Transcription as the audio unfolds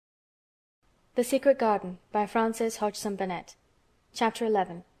The Secret Garden by Frances Hodgson Burnett. Chapter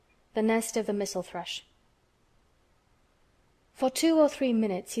 11. The Nest of the Missel Thrush. For 2 or 3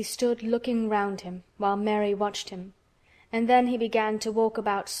 minutes he stood looking round him, while Mary watched him, and then he began to walk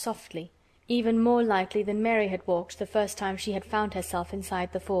about softly, even more lightly than Mary had walked the first time she had found herself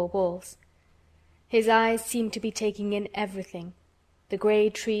inside the 4 walls. His eyes seemed to be taking in everything: the grey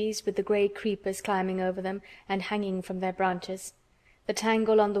trees with the grey creepers climbing over them and hanging from their branches, the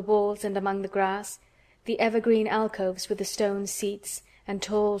tangle on the walls and among the grass, the evergreen alcoves with the stone seats and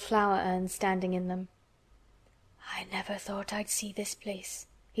tall flower urns standing in them. "I never thought I'd see this place,"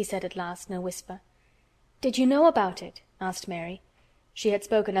 he said at last in a whisper. "Did you know about it?" asked Mary. She had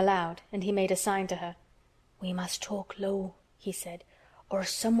spoken aloud, and he made a sign to her. "We must talk low," he said, "or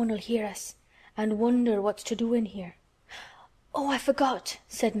someone'll hear us, and wonder what's to do in here." "Oh, I forgot,"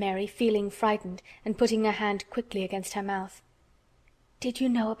 said Mary, feeling frightened, and putting her hand quickly against her mouth. "Did you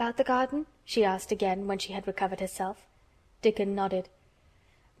know about the garden?" she asked again, when she had recovered herself. Dickon nodded.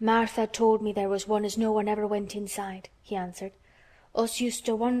 "Martha told me there was one as no one ever went inside," he answered. "Us used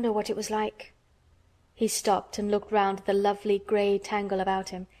to wonder what it was like." He stopped and looked round at the lovely grey tangle about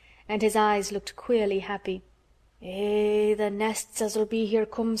him, and his eyes looked queerly happy. The nests as'll be here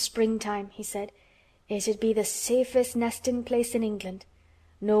come springtime," he said. "It'd be the safest nestin' place in England.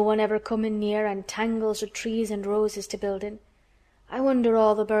 No one ever comin' near, and tangles o' trees and roses to build in. I wonder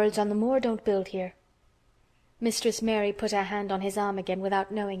all the birds on the moor don't build here." Mistress Mary put her hand on his arm again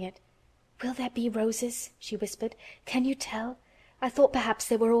without knowing it. "Will there be roses?" she whispered. "Can you tell? I thought perhaps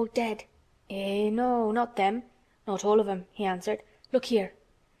they were all dead." No, not them. Not all of 'em," he answered. "Look here."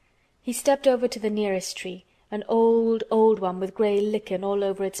 He stepped over to the nearest tree, an old one with grey lichen all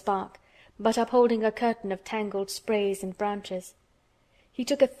over its bark, but upholding a curtain of tangled sprays and branches. He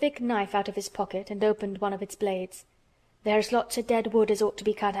took a thick knife out of his pocket and opened one of its blades. "There's lots o' dead wood as ought to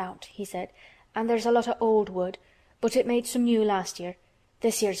be cut out," he said, "and there's a lot o' old wood, but it made some new last year.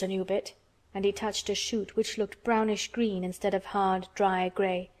 This here's a new bit," and he touched a shoot which looked brownish green instead of hard, dry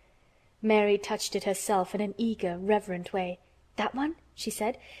grey. Mary touched it herself in an eager, reverent way. "That one?" she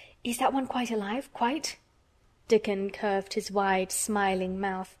said. "Is that one quite alive? Quite?" Dickon curved his wide, smiling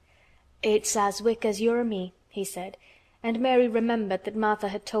mouth. "It's as wick as you or me," he said, and Mary remembered that Martha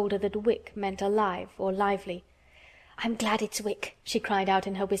had told her that wick meant alive or lively. "I'm glad it's wick," she cried out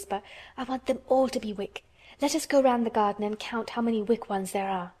in her whisper. "I want them all to be wick. Let us go round the garden and count how many wick ones there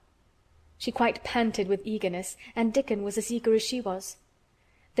are." She quite panted with eagerness, and Dickon was as eager as she was.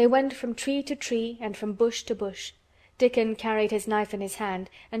 They went from tree to tree and from bush to bush. Dickon carried his knife in his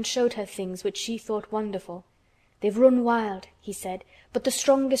hand and showed her things which she thought wonderful. "They've run wild," he said, "but the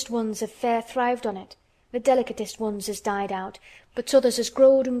strongest ones have fair thrived on it. The delicatest ones has died out, but s'others has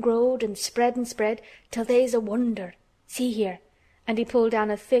growed and spread till they's a wonder. See here," and he pulled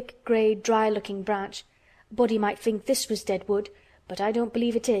down a thick, grey, dry-looking branch. "A body might think this was dead wood, but I don't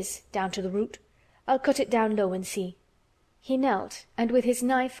believe it is, down to the root. I'll cut it down low and see." He knelt, and with his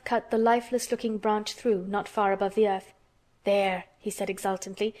knife cut the lifeless-looking branch through, not far above the earth. "There," he said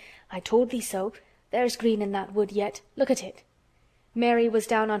exultantly. "I told thee so. There's green in that wood yet. Look at it." Mary was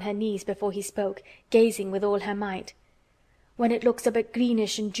down on her knees before he spoke, gazing with all her might. "When it looks a bit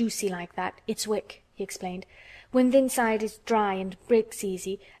greenish and juicy like that, it's wick," he explained. "When th' inside is dry and breaks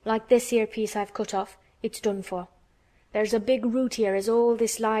easy, like this here piece I've cut off, it's done for. There's a big root here as all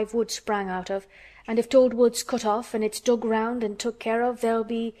this live wood sprang out of, and if t'old wood's cut off and it's dug round and took care of, there'll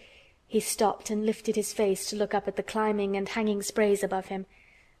be—" He stopped and lifted his face to look up at the climbing and hanging sprays above him.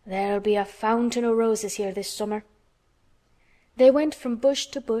 "There'll be a fountain o' roses here this summer." They went from bush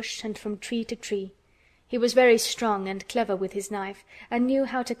to bush and from tree to tree. He was very strong and clever with his knife, and knew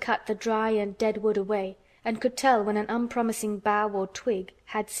how to cut the dry and dead wood away, and could tell when an unpromising bough or twig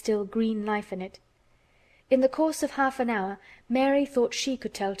had still green life in it. In the course of half an hour Mary thought she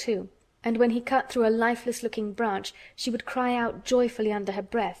could tell too, and when he cut through a lifeless-looking branch she would cry out joyfully under her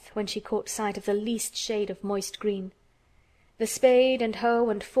breath when she caught sight of the least shade of moist green. The spade and hoe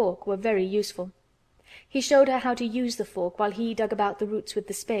and fork were very useful. He showed her how to use the fork while he dug about the roots with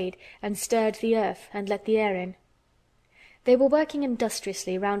the spade and stirred the earth and let the air in. They were working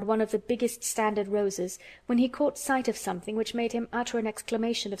industriously round one of the biggest standard roses when he caught sight of something which made him utter an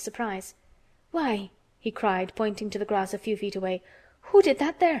exclamation of surprise. "Why," he cried, pointing to the grass a few feet away, "who did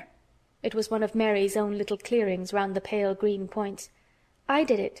that there?" It was one of Mary's own little clearings round the pale green points. "I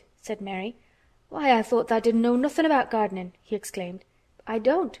did it," said Mary. "Why, I thought tha didn't know nothin' about gardening," he exclaimed. "I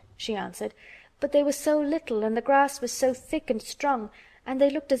don't," she answered, "but they were so little and the grass was so thick and strong, and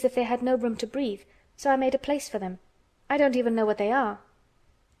they looked as if they had no room to breathe, so I made a place for them. I don't even know what they are."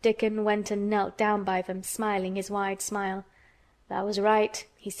 Dickon went and knelt down by them, smiling his wide smile. "Tha was right,"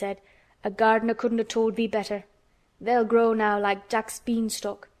 he said. A gardener couldn't have told thee better. They'll grow now like Jack's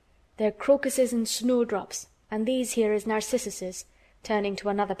beanstalk. They're crocuses and snowdrops, and these here is narcissuses," turning to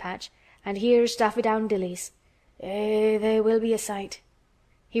another patch, "and here's daffodowndillies. They will be a sight."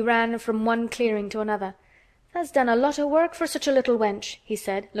 He ran from one clearing to another. "Tha's done a lot o' work for such a little wench," he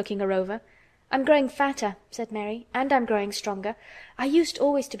said, looking her over. "I'm growing fatter," said Mary, "and I'm growing stronger. I used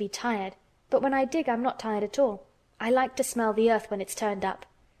always to be tired, but when I dig I'm not tired at all. I like to smell the earth when it's turned up."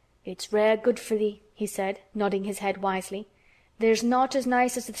 "It's rare good for thee," he said, nodding his head wisely. "There's naught as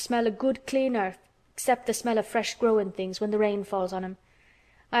nice as the smell o' good clean earth, except the smell of fresh growin' things when the rain falls on 'em.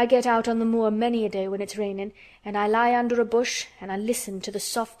 I get out on the moor many a day when it's rainin', and I lie under a bush and I listen to the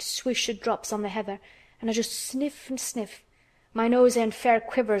soft swish o' drops on the heather, and I just sniff and sniff. My nose end fair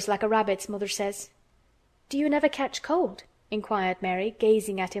quivers like a rabbit's, mother says." "Do you never catch cold?" inquired Mary,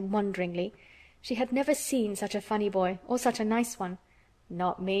 gazing at him wonderingly. She had never seen such a funny boy, or such a nice one.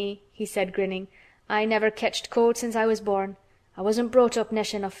 "Not me," he said, grinning. "I never ketched cold since I was born. I wasn't brought up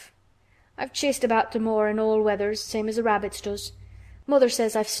nesh enough. I've chased about the moor in all weathers, same as the rabbits does. Mother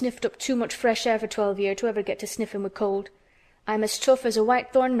says I've sniffed up too much fresh air for 12 year to ever get to sniffin' with cold. I'm as tough as a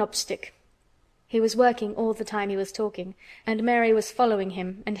whitethorn knobstick." He was working all the time he was talking, and Mary was following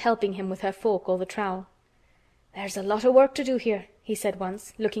him and helping him with her fork or the trowel. "There's a lot of work to do here," he said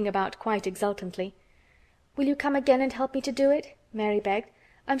once, looking about quite exultantly. "Will you come again and help me to do it?" Mary begged.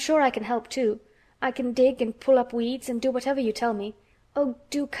 "I'm sure I can help too. I can dig and pull up weeds and do whatever you tell me. Oh,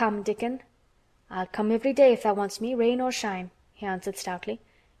 do come, Dickon." "I'll come every day if thou wants me, rain or shine," he answered stoutly.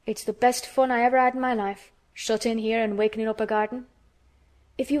 "It's the best fun I ever had in my life, shut in here and wakening up a garden."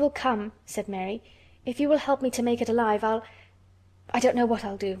 "If you will come," said Mary, "if you will help me to make it alive, I don't know what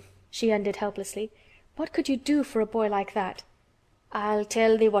I'll do," she ended helplessly. "What could you do for a boy like that?" "I'll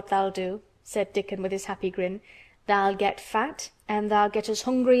tell thee what thou'll do," said Dickon with his happy grin. "Thou'll get fat, and thou'll get as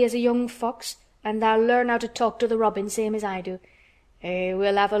hungry as a young fox, and thou'll learn how to talk to the robin same as I do.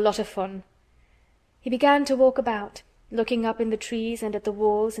 We'll have a lot of fun." He began to walk about, looking up in the trees and at the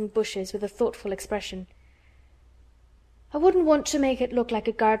walls and bushes with a thoughtful expression. "I wouldn't want to make it look like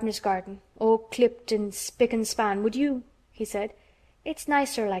a gardener's garden, all clipped and spick and span, would you?" he said. "It's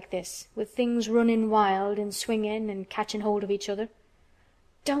nicer like this, with things running wild and swinging and catching hold of each other."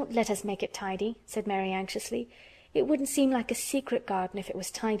 "Don't let us make it tidy," said Mary anxiously. "It wouldn't seem like a secret garden if it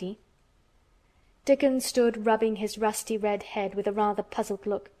was tidy." Dickon stood rubbing his rusty red head with a rather puzzled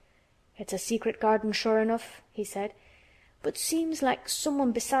look. "It's a secret garden sure enough," he said, "but seems like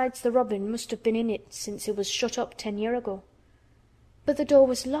someone besides the robin must have been in it since it was shut up 10 year ago." "But the door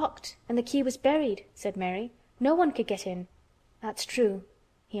was locked and the key was buried," said Mary. "No one could get in." "That's true,"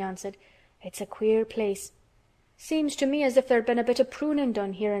 he answered. "It's a queer place. Seems to me as if there'd been a bit of pruning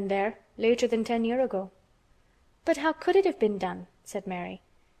done here and there later than 10 year ago." "But how could it have been done?" said Mary.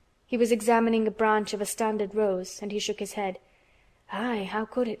 He was examining a branch of a standard rose, and he shook his head. "Aye, how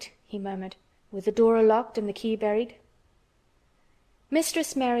could it?" he murmured. "With the door locked and the key buried."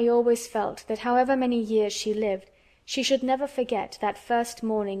 Mistress Mary always felt that however many years she lived, she should never forget that first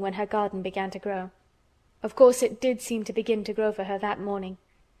morning when her garden began to grow. Of course it did seem to begin to grow for her that morning.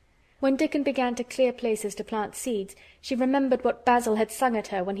 When Dickon began to clear places to plant seeds, she remembered what Basil had sung at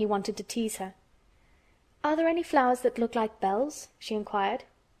her when he wanted to tease her. "Are there any flowers that look like bells?" she inquired.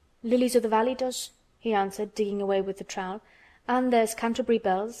 "Lilies of the valley does," he answered, digging away with the trowel. "And there's Canterbury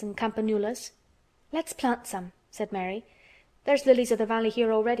bells and campanulas." "Let's plant some," said Mary. "There's lilies of the valley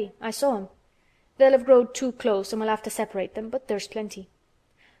here already. I saw 'em. They'll have growed too close and we'll have to separate them, but there's plenty.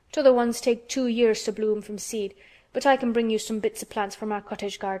 T'other ones take 2 years to bloom from seed, but I can bring you some bits of plants from our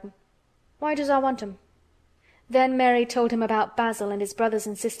cottage garden. Why does I want 'em?" Then Mary told him about Basil and his brothers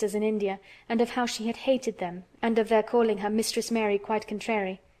and sisters in India, and of how she had hated them, and of their calling her Mistress Mary quite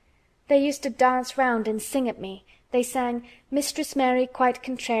contrary. "They used to dance round and sing at me. They sang, 'Mistress Mary quite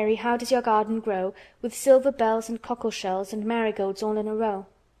contrary, how does your garden grow, with silver bells and cockleshells and marigolds all in a row.'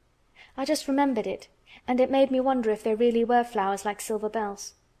 I just remembered it, and it made me wonder if there really were flowers like silver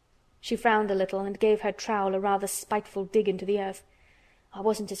bells." She frowned a little and gave her trowel a rather spiteful dig into the earth. "I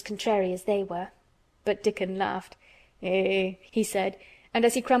wasn't as contrary as they were." But Dickon laughed. He said, and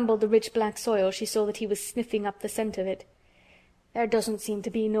as he crumbled the rich black soil she saw that he was sniffing up the scent of it. "There doesn't seem to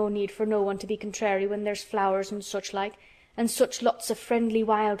be no need for no one to be contrary when there's flowers and such like, and such lots of friendly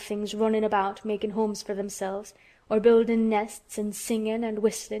wild things running about making homes for themselves, or building nests and singing and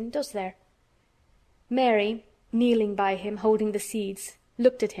whistling, does there?" Mary, kneeling by him holding the seeds,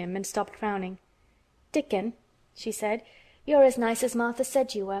 looked at him and stopped frowning. "Dickon," she said, "you're as nice as Martha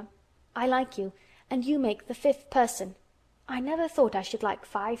said you were. I like you, and you make the 5th person. I never thought I should like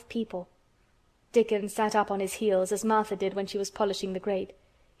 5 people." Dickon sat up on his heels as Martha did when she was polishing the grate.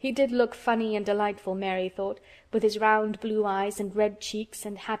 He did look funny and delightful, Mary thought, with his round blue eyes and red cheeks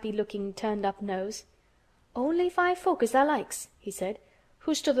and happy-looking turned-up nose. "Only 5 folk as thou likes," he said.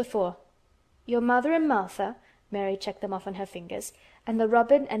 "Who's t'other 4?" "Your mother and Martha," Mary checked them off on her fingers, "and the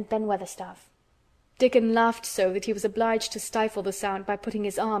Robin and Ben Weatherstaff." Dickon laughed so that he was obliged to stifle the sound by putting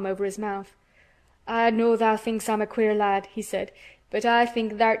his arm over his mouth. "I know thou thinks I'm a queer lad," he said, "but I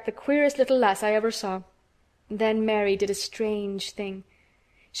think thou'rt the queerest little lass I ever saw." Then Mary did a strange thing.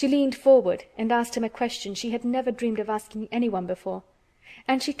 She leaned forward and asked him a question she had never dreamed of asking anyone before.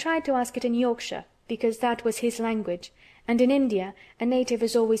 And she tried to ask it in Yorkshire, because that was his language, and in India a native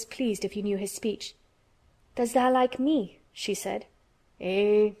is always pleased if you knew his speech. "Does thou like me?" she said.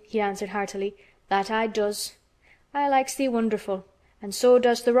 "Eh," he answered heartily, "that I does. I likes thee wonderful, and so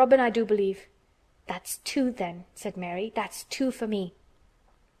does the Robin, I do believe." "That's 2 then," said Mary. "That's 2 for me."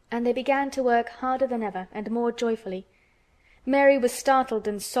 And they began to work harder than ever and more joyfully. Mary was startled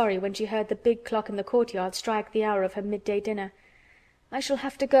and sorry when she heard the big clock in the courtyard strike the hour of her midday dinner. "I shall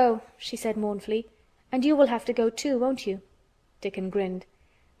have to go," she said mournfully. "And you will have to go too, won't you?" Dickon grinned.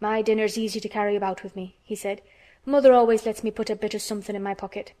 "My dinner's easy to carry about with me," he said. "Mother always lets me put a bit of something in my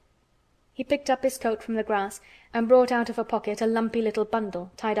pocket." He picked up his coat from the grass and brought out of a pocket a lumpy little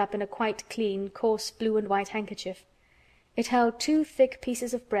bundle tied up in a quite clean, coarse blue and white handkerchief. It held 2 thick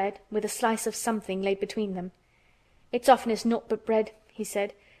pieces of bread with a slice of something laid between them. "It's oftenest naught but bread," he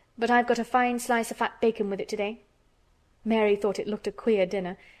said, "but I've got a fine slice of fat bacon with it today." Mary thought it looked a queer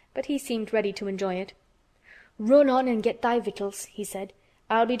dinner, but he seemed ready to enjoy it. "Run on and get thy victuals," he said.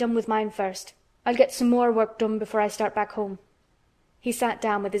 "I'll be done with mine first. I'll get some more work done before I start back home." He sat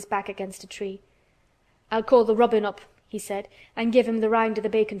down with his back against a tree. "I'll call the Robin up," he said, "and give him the rind of the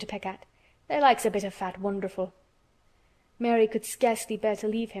bacon to peck at. They likes a bit of fat wonderful." Mary could scarcely bear to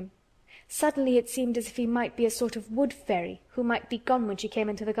leave him. Suddenly it seemed as if he might be a sort of wood fairy who might be gone when she came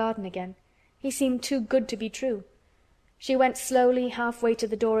into the garden again. He seemed too good to be true. She went slowly halfway to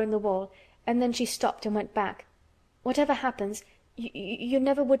the door in the wall, and then she stopped and went back. "Whatever happens, you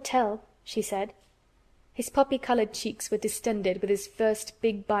never would tell," she said. His poppy-colored cheeks were distended with his first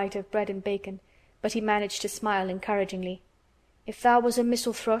big bite of bread and bacon, but he managed to smile encouragingly. "If thou was a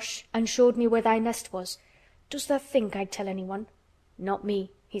missel thrush and showed me where thy nest was, does thou think I'd tell anyone?" "Not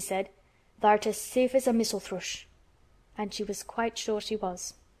me," he said. "Thou'rt as safe as a missel thrush." And she was quite sure she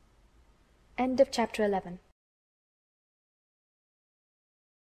was. End of chapter 11.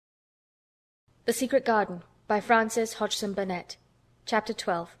 The Secret Garden by Frances Hodgson Burnett. Chapter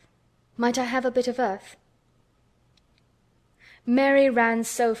 12. Might I have a bit of earth? Mary ran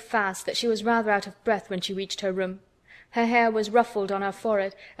so fast that she was rather out of breath when she reached her room. Her hair was ruffled on her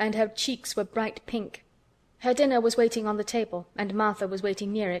forehead, and her cheeks were bright pink. Her dinner was waiting on the table, and Martha was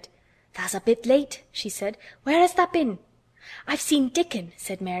waiting near it. "Tha's a bit late," she said. "Where has tha been?" "I've seen Dickon,"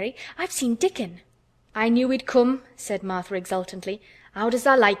 said Mary. "I've seen Dickon." "I knew he'd come," said Martha exultantly. "How does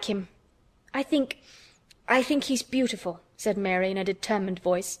tha like him?" I think he's beautiful," said Mary in a determined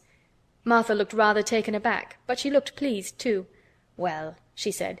voice. Martha looked rather taken aback, but she looked pleased too. "Well,"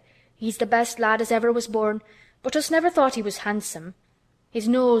 she said, "he's the best lad as ever was born, but us never thought he was handsome. His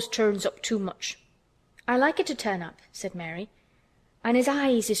nose turns up too much." "I like it to turn up," said Mary. "And his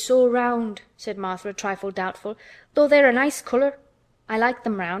eyes is so round," said Martha a trifle doubtful, "though they're a nice colour." "I like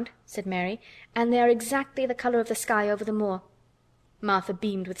them round," said Mary, "and they are exactly the colour of the sky over the moor." Martha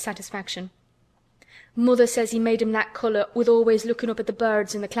beamed with satisfaction. "Mother says he made 'em that colour with always looking up at the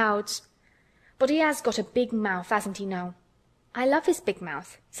birds in the clouds. But he has got a big mouth, hasn't he now?" "I love his big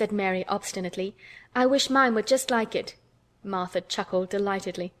mouth," said Mary obstinately. "I wish mine were just like it." Martha chuckled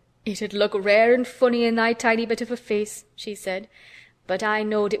delightedly. "It'd look rare and funny in thy tiny bit of a face," she said. "But I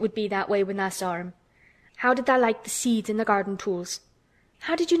knowed it would be that way when tha saw him. How did tha like the seeds and the garden tools?"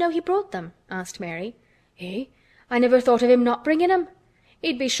 "How did you know he brought them?" asked Mary. "Eh? I never thought of him not bringing 'em.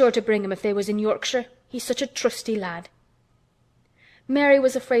 He'd be sure to bring 'em if they was in Yorkshire. He's such a trusty lad." Mary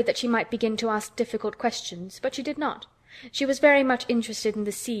was afraid that she might begin to ask difficult questions, but she did not. She was very much interested in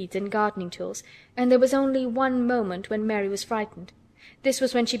the seeds and gardening tools, and there was only one moment when Mary was frightened. This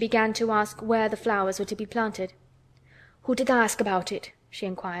was when she began to ask where the flowers were to be planted. "Who did I ask about it?" she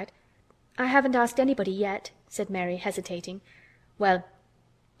inquired. "I haven't asked anybody yet," said Mary, hesitating. "Well,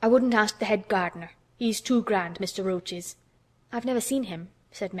 I wouldn't ask the head gardener. He's too grand, Mr. Roach is." "I've never seen him,"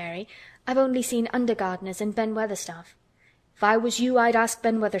 said Mary. "I've only seen under gardeners and Ben Weatherstaff." "If I was you, I'd ask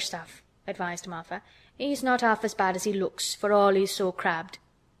Ben Weatherstaff," advised Martha. "He's not half as bad as he looks, for all he's so crabbed.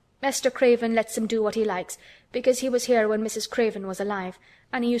 Mr. Craven lets him do what he likes, because he was here when Mrs. Craven was alive,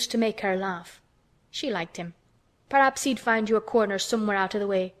 and he used to make her laugh. She liked him. Perhaps he'd find you a corner somewhere out of the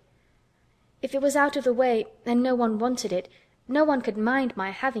way." "If it was out of the way and no one wanted it, No one could mind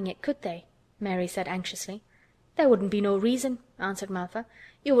my having it, could they?" Mary said anxiously. "There wouldn't be no reason," answered Martha.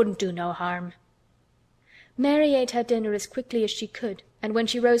 "You wouldn't do no harm." Mary ate her dinner as quickly as she could, and when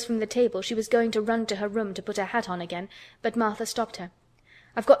she rose from the table she was going to run to her room to put her hat on again, but Martha stopped her.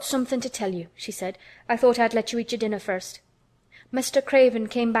 "I've got something to tell you," she said. "I thought I'd let you eat your dinner first. Mr. Craven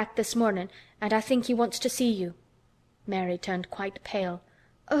came back this morning, and I think he wants to see you." Mary turned quite pale.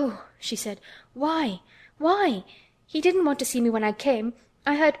 "Oh," she said. "Why? Why? He didn't want to see me when I came.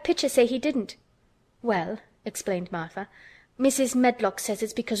 I heard Pitcher say he didn't." "Well," explained Martha, "Mrs. Medlock says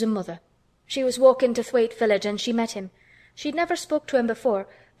it's because of Mother. She was walking to Thwaite village and she met him. She'd never spoke to him before,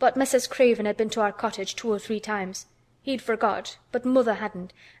 but Mrs. Craven had been to our cottage 2 or 3 times. He'd forgot, but Mother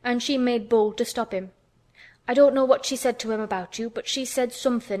hadn't, and she made bold to stop him. I don't know what she said to him about you, but she said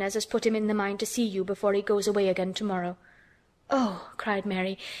something as has put him in the mind to see you before he goes away again tomorrow." "Oh," cried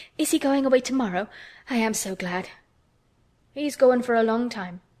Mary, "is he going away tomorrow? I am so glad." "He's going for a long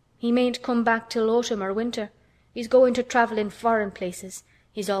time. He mayn't come back till autumn or winter. He's going to travel in foreign places.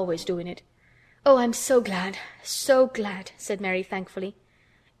 He's always doing it." "Oh, I'm so glad, said Mary thankfully.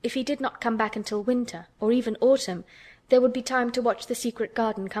 If he did not come back until winter, or even autumn, there would be time to watch the secret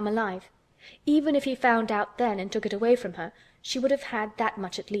garden come alive. Even if he found out then and took it away from her, she would have had that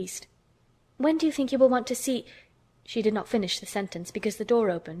much at least. "When do you think you will want to see—" She did not finish the sentence because the door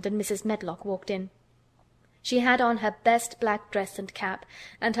opened and Mrs. Medlock walked in. She had on her best black dress and cap,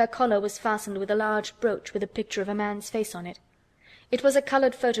 and her collar was fastened with a large brooch with a picture of a man's face on it. It was a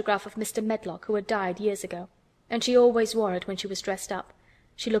colored photograph of Mr. Medlock, who had died years ago, and she always wore it when she was dressed up.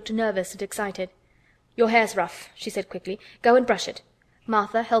 She looked nervous and excited. "Your hair's rough," she said quickly. "Go and brush it.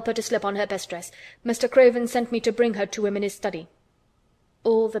 Martha, help her to slip on her best dress. Mr. Craven sent me to bring her to him in his study."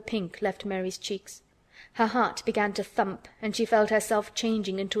 All the pink left Mary's cheeks. Her heart began to thump, and she felt herself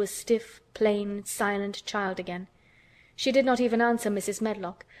changing into a stiff, plain, silent child again. She did not even answer Mrs.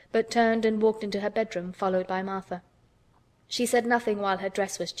 Medlock, but turned and walked into her bedroom, followed by Martha. She said nothing while her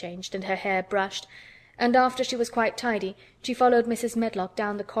dress was changed and her hair brushed, and after she was quite tidy she followed Mrs. Medlock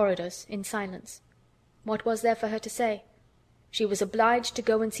down the corridors in silence. What was there for her to say? She was obliged to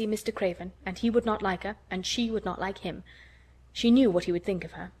go and see Mr. Craven, and he would not like her, and she would not like him. She knew what he would think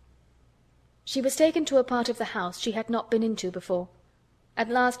of her. She was taken to a part of the house she had not been into before. At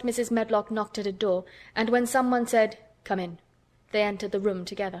last Mrs. Medlock knocked at a door, and when someone said, "Come in," they entered the room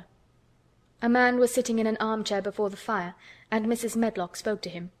together. A man was sitting in an armchair before the fire, and Mrs. Medlock spoke to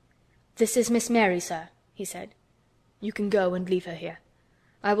him. "This is Miss Mary, sir," he said. "You can go and leave her here.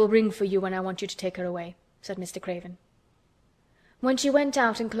 I will ring for you when I want you to take her away," said Mr. Craven. When she went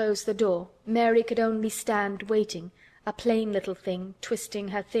out and closed the door, Mary could only stand waiting, a plain little thing, twisting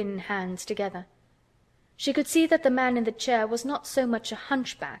her thin hands together. She could see that the man in the chair was not so much a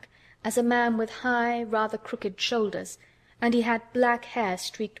hunchback as a man with high, rather crooked shoulders, and he had black hair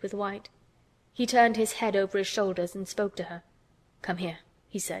streaked with white. He turned his head over his shoulders and spoke to her. "Come here,"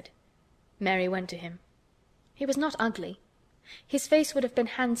 he said. Mary went to him. He was not ugly. His face would have been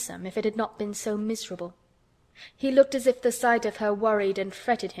handsome if it had not been so miserable. He looked as if the sight of her worried and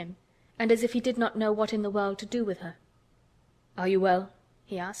fretted him, and as if he did not know what in the world to do with her. "Are you well?"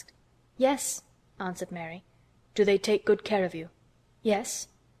 he asked. "Yes," answered Mary. "Do they take good care of you?" "Yes."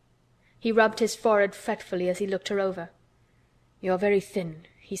 He rubbed his forehead fretfully as he looked her over. "You're very thin,"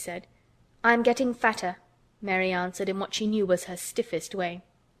 he said. "I'm getting fatter," Mary answered in what she knew was her stiffest way.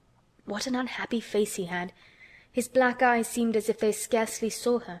 What an unhappy face he had! His black eyes seemed as if they scarcely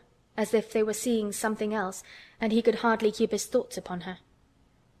saw her, as if they were seeing something else, and he could hardly keep his thoughts upon her.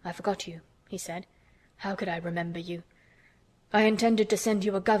 "I forgot you," he said. "How could I remember you? I intended to send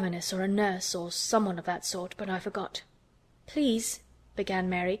you a governess or a nurse or someone of that sort, but I forgot." "Please," began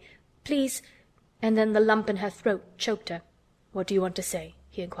Mary, "please—" and then the lump in her throat choked her. "What do you want to say?"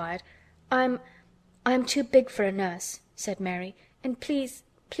 he inquired. I'm too big for a nurse," said Mary, "and please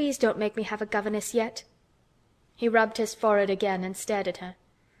don't make me have a governess yet." He rubbed his forehead again and stared at her.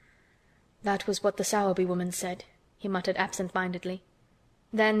 "That was what the Sowerby woman said," he muttered absent-mindedly.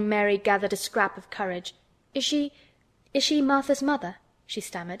 Then Mary gathered a scrap of courage. Is she Martha's mother?" she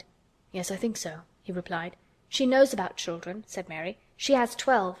stammered. "Yes, I think so," he replied. "She knows about children," said Mary. "She has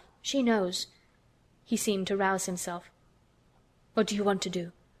 12. She knows." He seemed to rouse himself. "What do you want to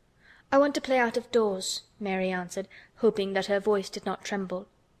do?" "I want to play out of doors," Mary answered, hoping that her voice did not tremble.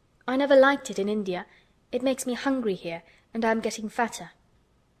 "I never liked it in India. It makes me hungry here, and I'm getting fatter."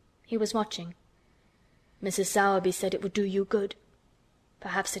 He was watching. "Mrs. Sowerby said it would do you good."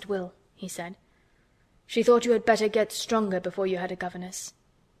 "Perhaps it will," he said. "She thought you had better get stronger before you had a governess."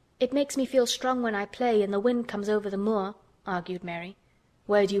 "It makes me feel strong when I play and the wind comes over the moor," argued Mary.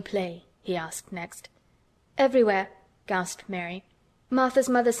 "Where do you play?" he asked next. "Everywhere. gasped Mary. "Martha's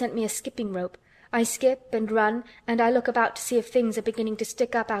mother sent me a skipping rope. I skip and run, and I look about to see if things are beginning to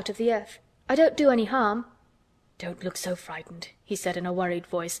stick up out of the earth. I don't do any harm." "Don't look so frightened," he said in a worried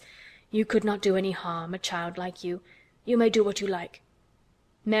voice. "You could not do any harm, a child like you. You may do what you like."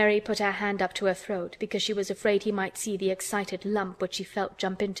 Mary put her hand up to her throat because she was afraid he might see the excited lump which she felt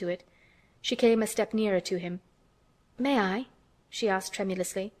jump into it. She came a step nearer to him. "May I?" she asked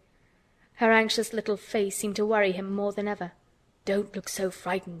tremulously. Her anxious little face seemed to worry him more than ever. "Don't look so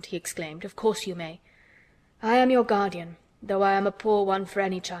frightened," he exclaimed. "Of course you may. I am your guardian, though I am a poor one for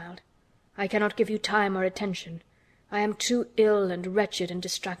any child. I cannot give you time or attention. I am too ill and wretched and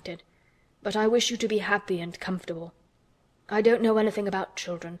distracted. But I wish you to be happy and comfortable. I don't know anything about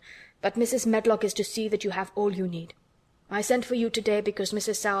children, but Mrs. Medlock is to see that you have all you need. I sent for you today because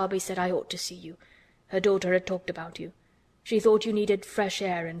Mrs. Sowerby said I ought to see you. Her daughter had talked about you. She thought you needed fresh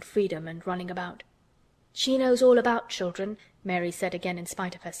air and freedom and running about." "She knows all about children," Mary said again in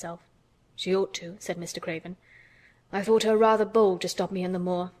spite of herself. "She ought to," said Mr. Craven. "I thought her rather bold to stop me in the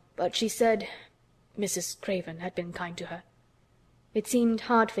moor, but she said Mrs. Craven had been kind to her." It seemed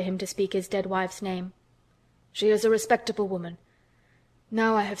hard for him to speak his dead wife's name. "She is a respectable woman.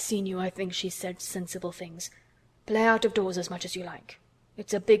 Now I have seen you, I think she said sensible things. Play out of doors as much as you like.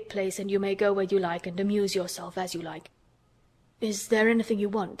 It's a big place, and you may go where you like and amuse yourself as you like. Is there anything you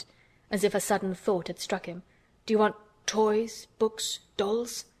want?" As if a sudden thought had struck him. "Do you want toys, books,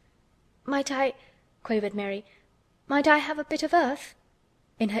 dolls?" "Might I," quavered Mary, "might I have a bit of earth?"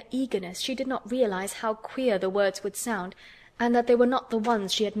 In her eagerness she did not realize how queer the words would sound, and that they were not the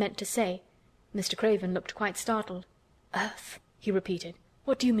ones she had meant to say. Mr. Craven looked quite startled. "Earth?" he repeated.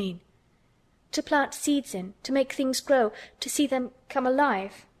 "What do you mean?" "To plant seeds in, to make things grow, to see them come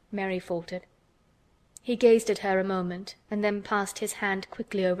alive," Mary faltered. He gazed at her a moment, and then passed his hand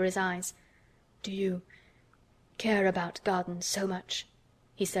quickly over his eyes. "Do you care about gardens so much?"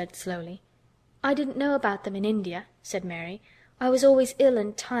 he said slowly. "I didn't know about them in India," said Mary. "I was always ill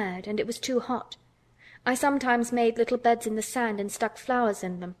and tired, and it was too hot. I sometimes made little beds in the sand and stuck flowers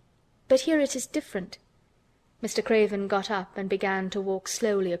in them. But here it is different." Mr. Craven got up and began to walk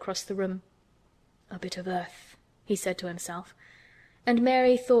slowly across the room. "A bit of earth," he said to himself, and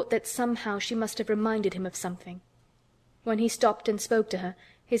Mary thought that somehow she must have reminded him of something. When he stopped and spoke to her,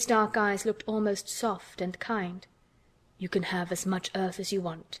 his dark eyes looked almost soft and kind. "You can have as much earth as you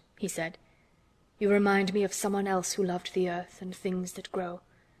want," he said. "You remind me of someone else who loved the earth and things that grow.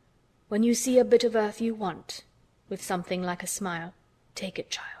 When you see a bit of earth you want," with something like a smile, "take it,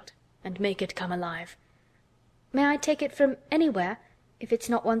 child, and make it come alive." "May I take it from anywhere, if it's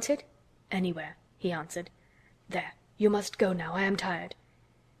not wanted?" "Anywhere," he answered. "There, you must go now. I am tired."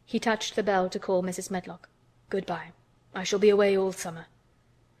 He touched the bell to call Mrs. Medlock. "Good-bye. I shall be away all summer."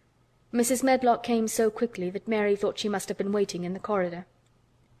 Mrs. Medlock came so quickly that Mary thought she must have been waiting in the corridor.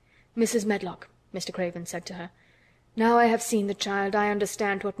 "Mrs. Medlock," Mr. Craven said to her, "now I have seen the child, I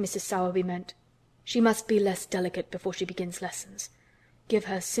understand what Mrs. Sowerby meant. She must be less delicate before she begins lessons. Give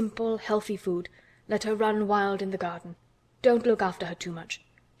her simple, healthy food. Let her run wild in the garden. Don't look after her too much.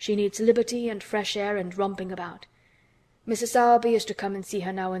 She needs liberty and fresh air and romping about. Mrs. Sowerby is to come and see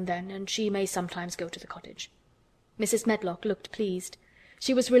her now and then, and she may sometimes go to the cottage." Mrs. Medlock looked pleased.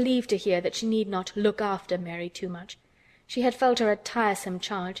 She was relieved to hear that she need not look after Mary too much. She had felt her a tiresome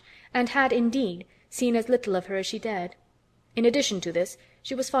charge, and had, indeed, seen as little of her as she dared. In addition to this,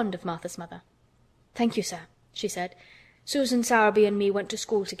 she was fond of Martha's mother. "Thank you, sir," she said. "Susan Sowerby and me went to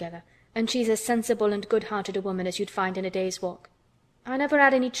school together, and she's as sensible and good-hearted a woman as you'd find in a day's walk. I never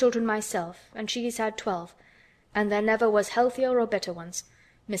had any children myself, and she's had 12, and there never was healthier or better ones.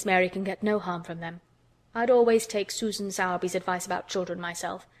 Miss Mary can get no harm from them. I'd always take Susan Sowerby's advice about children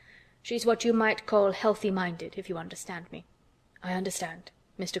myself. She's what you might call healthy-minded, if you understand me." "I understand,"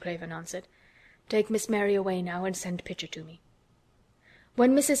 Mr. Craven answered. "Take Miss Mary away now and send Pitcher to me."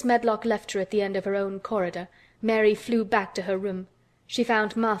 When Mrs. Medlock left her at the end of her own corridor, Mary flew back to her room. She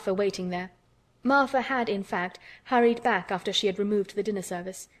found Martha waiting there. Martha had, in fact, hurried back after she had removed the dinner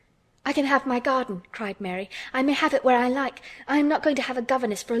service. "I can have my garden," cried Mary. "I may have it where I like. I am not going to have a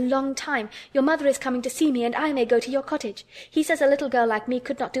governess for a long time. Your mother is coming to see me, and I may go to your cottage. He says a little girl like me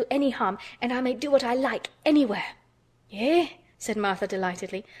could not do any harm, and I may do what I like, anywhere." "Eh?" said Martha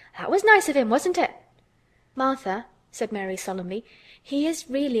delightedly. "That was nice of him, wasn't it?" "Martha," said Mary solemnly, "he is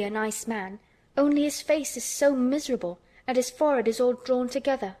really a nice man, only his face is so miserable, and his forehead is all drawn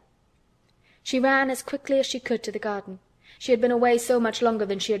together." She ran as quickly as she could to the garden. She had been away so much longer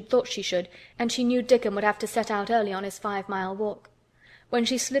than she had thought she should, and she knew Dickon would have to set out early on his 5-mile walk. When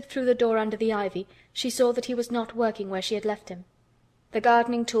she slipped through the door under the ivy, she saw that he was not working where she had left him. The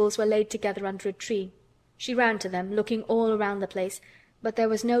gardening tools were laid together under a tree. She ran to them, looking all around the place, but there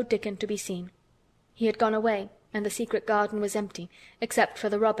was no Dickon to be seen. He had gone away, and the secret garden was empty, except for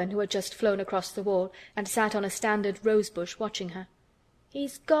the robin who had just flown across the wall and sat on a standard rose-bush watching her.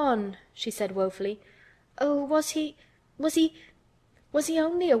 "He's gone," she said woefully. "Oh, was he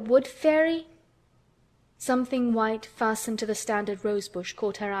only a wood fairy?" Something white fastened to the standard rose-bush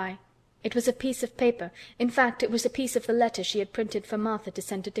caught her eye. It was a piece of paper. In fact, it was a piece of the letter she had printed for Martha to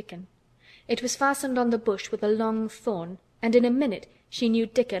send to Dickon. It was fastened on the bush with a long thorn, and in a minute she knew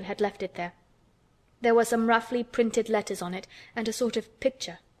Dickon had left it there. There were some roughly printed letters on it, and a sort of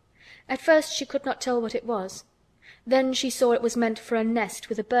picture. At first she could not tell what it was. Then she saw it was meant for a nest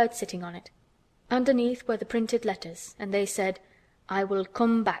with a bird sitting on it. Underneath were the printed letters, and they said, "I will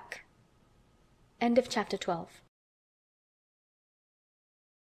come back." End of chapter 12.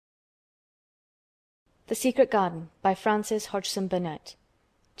 The Secret Garden by Frances Hodgson Burnett.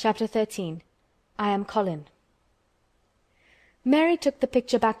 Chapter 13. I am Colin. Mary took the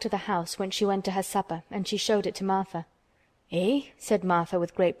picture back to the house when she went to her supper, and she showed it to Martha. "Eh?" said Martha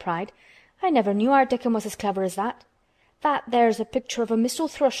with great pride. "I never knew our Dickon was as clever as that. That there's a picture of a missel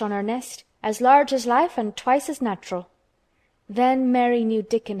thrush on her nest, as large as life and twice as natural." Then Mary knew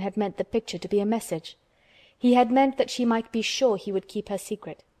Dickon had meant the picture to be a message. He had meant that she might be sure he would keep her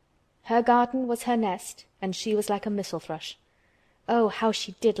secret. Her garden was her nest, and she was like a missel thrush. Oh, how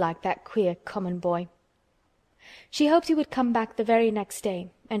she did like that queer common boy! She hoped he would come back the very next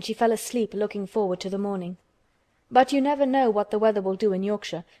day, and she fell asleep looking forward to the morning. But you never know what the weather will do in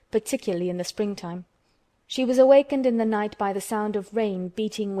Yorkshire, particularly in the springtime. She was awakened in the night by the sound of rain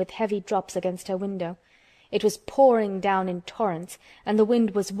beating with heavy drops against her window. It was pouring down in torrents, and the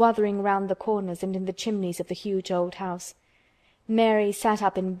wind was wuthering round the corners and in the chimneys of the huge old house. Mary sat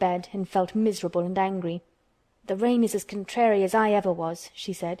up in bed and felt miserable and angry. "The rain is as contrary as I ever was,"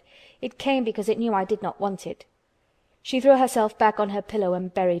 she said. "It came because it knew I did not want it." She threw herself back on her pillow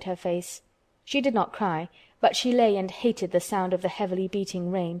and buried her face. She did not cry, but she lay and hated the sound of the heavily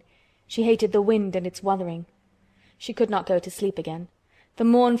beating rain. She hated the wind and its wuthering. She could not go to sleep again. The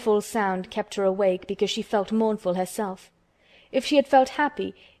mournful sound kept her awake because she felt mournful herself. If she had felt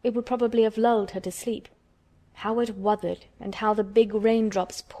happy, it would probably have lulled her to sleep. How it wuthered, and how the big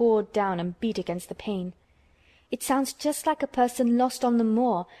raindrops poured down and beat against the pane! "It sounds just like a person lost on the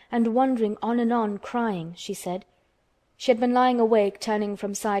moor and wandering on and on, crying," she said. She had been lying awake, turning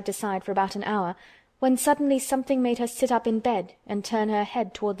from side to side for about an hour, when suddenly something made her sit up in bed and turn her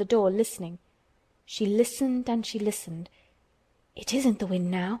head toward the door, listening. She listened and she listened. "It isn't the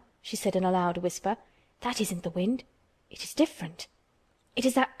wind now," she said in a loud whisper. "That isn't the wind. It is different. It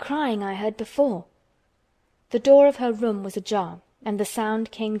is that crying I heard before." The door of her room was ajar, and the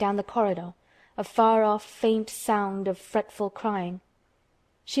sound came down the corridor, a far-off, faint sound of fretful crying.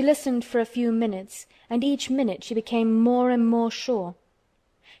 She listened for a few minutes, and each minute she became more and more sure.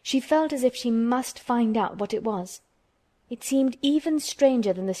 She felt as if she must find out what it was. It seemed even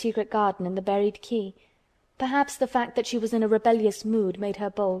stranger than the secret garden and the buried key. Perhaps the fact that she was in a rebellious mood made her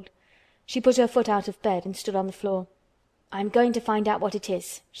bold. She put her foot out of bed and stood on the floor. "I'm going to find out what it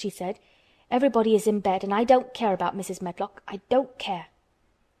is," she said. "Everybody is in bed, and I don't care about Mrs. Medlock. I don't care."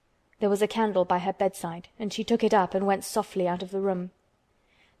 There was a candle by her bedside, and she took it up and went softly out of the room.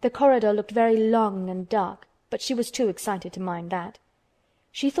 The corridor looked very long and dark, but she was too excited to mind that.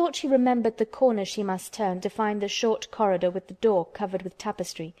 She thought she remembered the corner she must turn to find the short corridor with the door covered with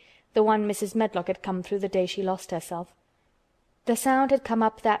tapestry, the one Mrs. Medlock had come through the day she lost herself. The sound had come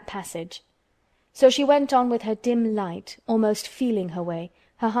up that passage. So she went on with her dim light, almost feeling her way,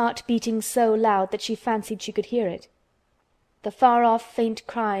 her heart beating so loud that she fancied she could hear it. The far-off faint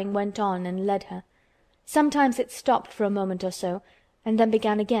crying went on and led her. Sometimes it stopped for a moment or so, and then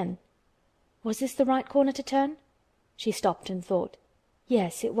began again. Was this the right corner to turn? She stopped and thought.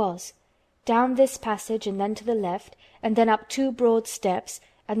 Yes, it was. Down this passage, and then to the left, and then up 2 broad steps,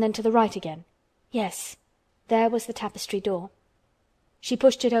 and then to the right again. Yes, there was the tapestry door. She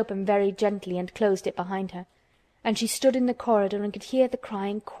pushed it open very gently and closed it behind her, and she stood in the corridor and could hear the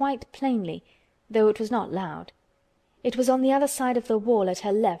crying quite plainly, though it was not loud. It was on the other side of the wall at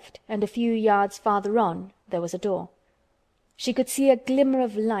her left, and a few yards farther on there was a door. She could see a glimmer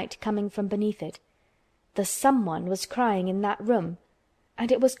of light coming from beneath it. The someone was crying in that room,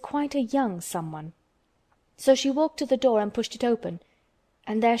 and it was quite a young someone. So she walked to the door and pushed it open,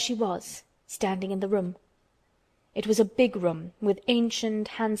 and there she was, standing in the room. It was a big room, with ancient,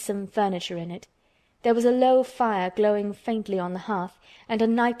 handsome furniture in it. There was a low fire glowing faintly on the hearth, and a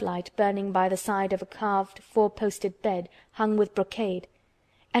night-light burning by the side of a carved 4-posted bed hung with brocade,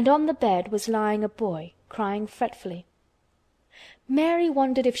 and on the bed was lying a boy, crying fretfully. Mary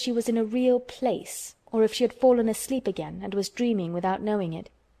wondered if she was in a real place, or if she had fallen asleep again and was dreaming without knowing it.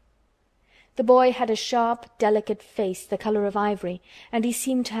 The boy had a sharp, delicate face the colour of ivory, and he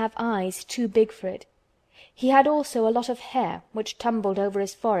seemed to have eyes too big for it. He had also a lot of hair, which tumbled over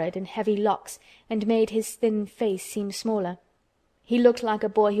his forehead in heavy locks and made his thin face seem smaller. He looked like a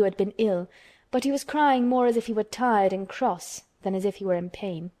boy who had been ill, but he was crying more as if he were tired and cross than as if he were in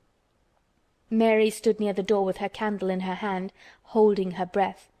pain. Mary stood near the door with her candle in her hand, holding her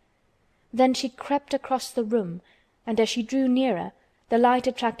breath. Then she crept across the room, and as she drew nearer, the light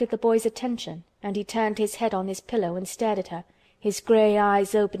attracted the boy's attention, and he turned his head on his pillow and stared at her, his grey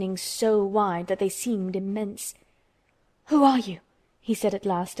eyes opening so wide that they seemed immense. "Who are you?" he said at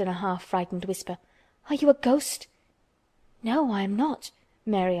last in a half-frightened whisper. "Are you a ghost?" "No, I am not,"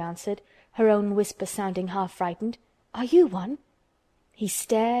 Mary answered, her own whisper sounding half-frightened. "Are you one?" He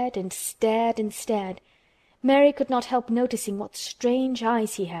stared and stared and stared. Mary could not help noticing what strange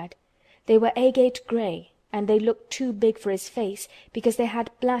eyes he had. They were agate grey, and they looked too big for his face, because they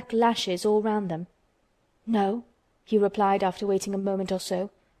had black lashes all round them. "No," he replied after waiting a moment or so.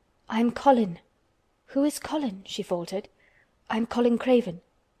 "I'm Colin." "Who is Colin?" she faltered. "I'm Colin Craven.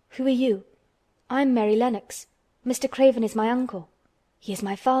 Who are you?" "I'm Mary Lennox. Mr. Craven is my uncle." "He is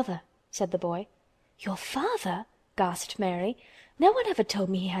my father," said the boy. "Your father?" gasped Mary. "No one ever told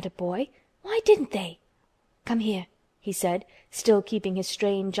me he had a boy. Why didn't they?" "Come here," he said, still keeping his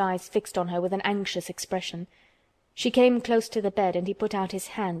strange eyes fixed on her with an anxious expression. She came close to the bed, and he put out his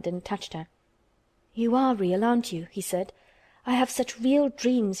hand and touched her. "You are real, aren't you?" he said. "I have such real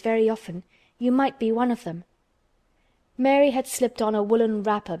dreams very often. You might be one of them." Mary had slipped on a woolen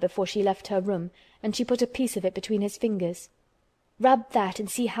wrapper before she left her room, and she put a piece of it between his fingers. "Rub that and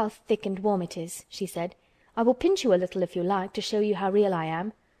see how thick and warm it is," she said. "I will pinch you a little if you like, to show you how real I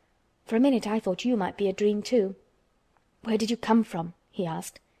am. For a minute I thought you might be a dream too." "Where did you come from?" he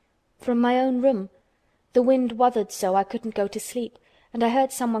asked. "From my own room. The wind wuthered so I couldn't go to sleep, and I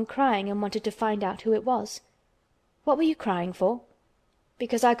heard someone crying and wanted to find out who it was." "What were you crying for?"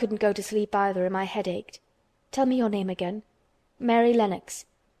 "Because I couldn't go to sleep either, and my head ached." "Tell me your name again." "Mary Lennox.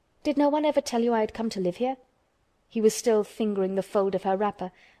 Did no one ever tell you I had come to live here?" He was still fingering the fold of her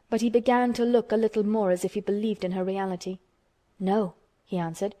wrapper, but he began to look a little more as if he believed in her reality. "No," he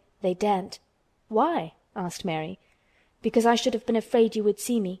answered. "They daren't." "Why?" asked Mary. "Because I should have been afraid you would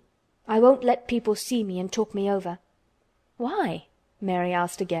see me. I won't let people see me and talk me over." "Why?" Mary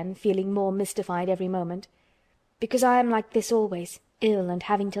asked again, feeling more mystified every moment. "Because I am like this always, ill and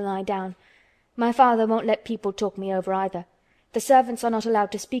having to lie down. My father won't let people talk me over either. The servants are not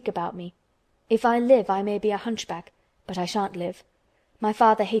allowed to speak about me. If I live I may be a hunchback, but I shan't live. My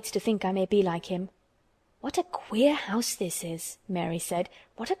father hates to think I may be like him." "What a queer house this is," Mary said.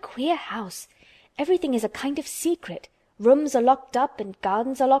 "What a queer house. Everything is a kind of secret. Rooms are locked up and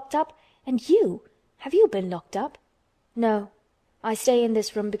gardens are locked up. And have you been locked up?" "No. I stay in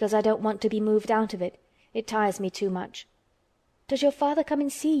this room because I don't want to be moved out of it. It tires me too much." "Does your father come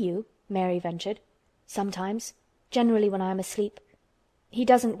and see you?" Mary ventured. "Sometimes. Generally when I am asleep. He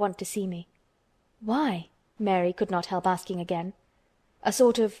doesn't want to see me." "Why?" Mary could not help asking again. A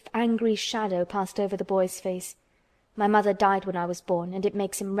sort of angry shadow passed over the boy's face. "My mother died when I was born, and it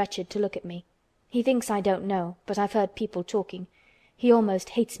makes him wretched to look at me. He thinks I don't know, but I've heard people talking. He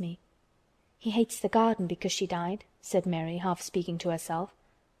almost hates me." "He hates the garden because she died," said Mary, half speaking to herself.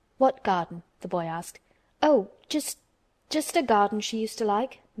 "What garden?" the boy asked. "Oh, just a garden she used to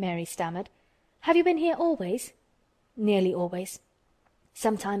like," Mary stammered. "Have you been here always?" "Nearly always.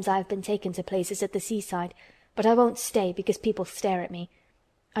 Sometimes I have been taken to places at the seaside, but I won't stay because people stare at me.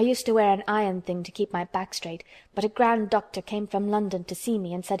 I used to wear an iron thing to keep my back straight, but a grand doctor came from London to see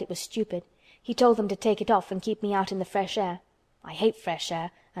me and said it was stupid. He told them to take it off and keep me out in the fresh air. I hate fresh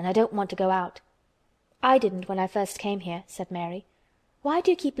air, and I don't want to go out." "I didn't when I first came here," said Mary. "Why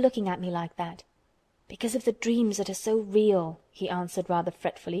do you keep looking at me like that?" "Because of the dreams that are so real," he answered rather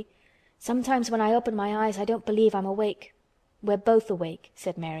fretfully. "Sometimes when I open my eyes I don't believe I'm awake." "We're both awake,"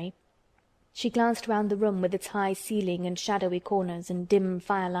 said Mary. She glanced round the room with its high ceiling and shadowy corners and dim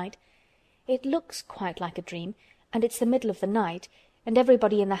firelight. "It looks quite like a dream, and it's the middle of the night, and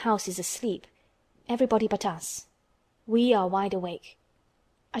everybody in the house is asleep. Everybody but us. We are wide awake."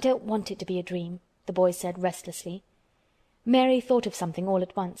 "I don't want it to be a dream," the boy said restlessly. Mary thought of something all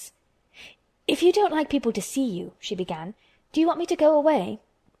at once. "If you don't like people to see you," she began, "do you want me to go away?"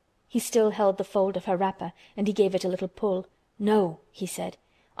 He still held the fold of her wrapper, and he gave it a little pull. "No," he said.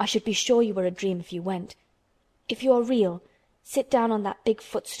 "I should be sure you were a dream if you went. If you are real, sit down on that big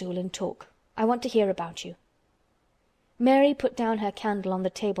footstool and talk. I want to hear about you." Mary put down her candle on the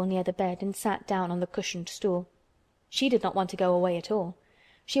table near the bed and sat down on the cushioned stool. She did not want to go away at all.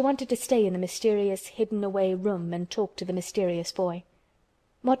 She wanted to stay in the mysterious hidden-away room and talk to the mysterious boy.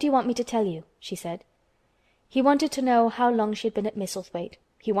 "What do you want me to tell you?" she said. He wanted to know how long she had been at Misselthwaite.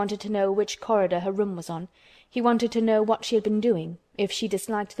 He wanted to know which corridor her room was on. He wanted to know what she had been doing, if she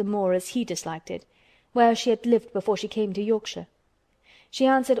disliked the moor as he disliked it, where she had lived before she came to Yorkshire. She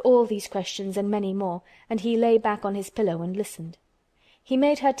answered all these questions and many more, and he lay back on his pillow and listened. He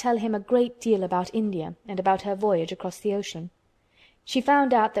made her tell him a great deal about India and about her voyage across the ocean. She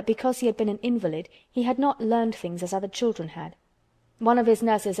found out that because he had been an invalid he had not learned things as other children had. One of his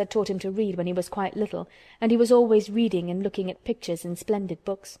nurses had taught him to read when he was quite little, and he was always reading and looking at pictures in splendid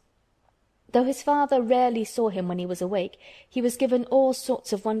books. Though his father rarely saw him when he was awake, he was given all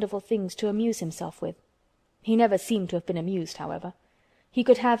sorts of wonderful things to amuse himself with. He never seemed to have been amused, however. He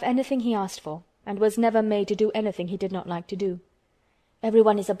could have anything he asked for, and was never made to do anything he did not like to do.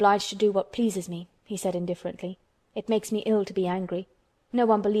 "Everyone is obliged to do what pleases me," he said indifferently. "It makes me ill to be angry. No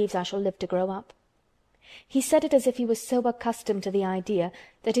one believes I shall live to grow up." He said it as if he was so accustomed to the idea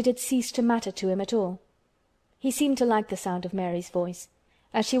that it had ceased to matter to him at all. He seemed to like the sound of Mary's voice.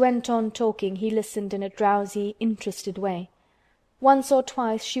 As she went on talking he listened in a drowsy, interested way. Once or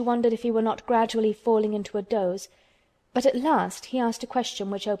twice she wondered if he were not gradually falling into a doze, but at last he asked a question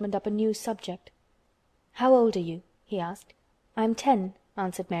which opened up a new subject. "How old are you?" he asked. "I'm 10,"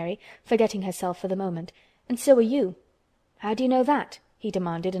 answered Mary, forgetting herself for the moment. "And so are you." "How do you know that?" he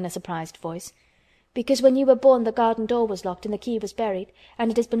demanded in a surprised voice. "Because when you were born the garden door was locked and the key was buried,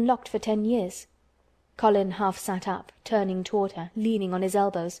 and it has been locked for 10 years. Colin half sat up, turning toward her, leaning on his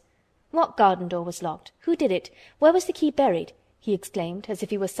elbows. "What garden door was locked? Who did it? Where was the key buried?" he exclaimed, as if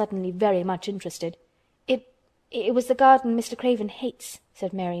he was suddenly very much interested. It was the garden Mr. Craven hates,"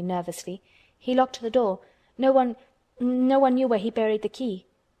 said Mary nervously. "He locked the door. No one knew where he buried the key."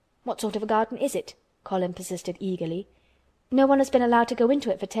 "What sort of a garden is it?" Colin persisted eagerly. "No one has been allowed to go into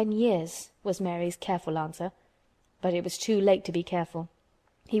it for 10 years," was Mary's careful answer. But it was too late to be careful.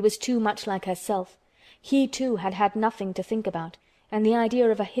 He was too much like herself. He too had had nothing to think about, and the idea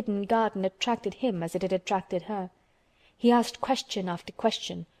of a hidden garden attracted him as it had attracted her. He asked question after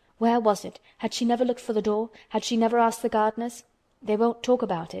question. Where was it? Had she never looked for the door? Had she never asked the gardeners? "They won't talk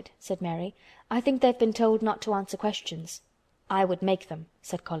about it," said Mary. "I think they've been told not to answer questions." "I would make them,"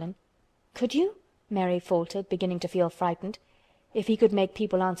 said Colin. "Could you?" Mary faltered, beginning to feel frightened. If he could make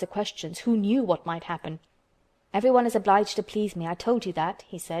people answer questions, who knew what might happen? "Everyone is obliged to please me, I told you that,"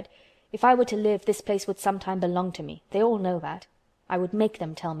 he said. "If I were to live, this place would sometime belong to me. They all know that. I would make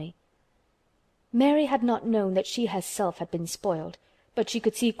them tell me." Mary had not known that she herself had been spoiled, but she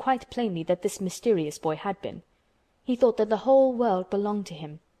could see quite plainly that this mysterious boy had been. He thought that the whole world belonged to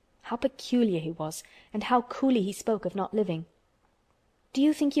him. How peculiar he was, and how coolly he spoke of not living. "Do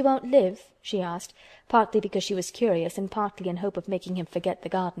you think you won't live?" she asked, partly because she was curious and partly in hope of making him forget the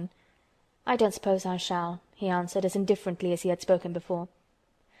garden. "I don't suppose I shall," he answered as indifferently as he had spoken before.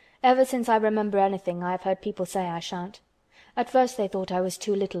 "Ever since I remember anything I have heard people say I shan't. At first they thought I was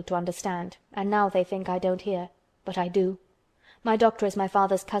too little to understand, and now they think I don't hear. But I do. My doctor is my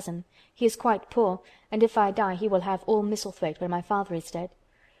father's cousin. He is quite poor, and if I die he will have all Misselthwaite when my father is dead.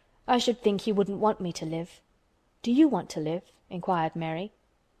 I should think he wouldn't want me to live." "Do you want to live?" inquired Mary.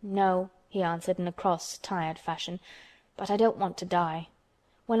 "No," he answered in a cross, tired fashion. "But I don't want to die.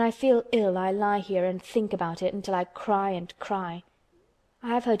 When I feel ill I lie here and think about it until I cry and cry." "I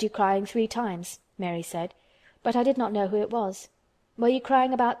have heard you crying 3 times," Mary said, "but I did not know who it was. Were you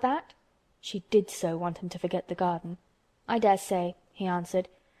crying about that?" She did so want him to forget the garden. "I dare say," he answered.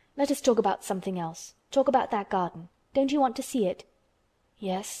 "Let us talk about something else. Talk about that garden. Don't you want to see it?"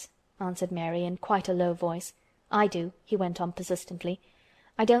 "Yes," answered Mary in quite a low voice. "I do," he went on persistently.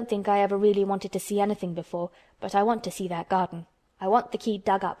 "I don't think I ever really wanted to see anything before, but I want to see that garden. I want the key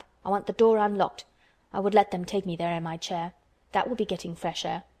dug up. I want the door unlocked. I would let them take me there in my chair. That would be getting fresh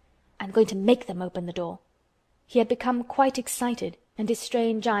air. I'm going to make them open the door." He had become quite excited, and his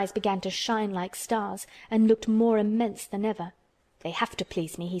strange eyes began to shine like stars and looked more immense than ever. "They have to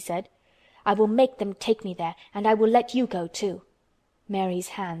please me," he said. "I will make them take me there, and I will let you go too." Mary's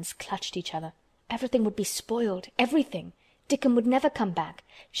hands clutched each other. Everything would be spoiled, everything. Dickon would never come back.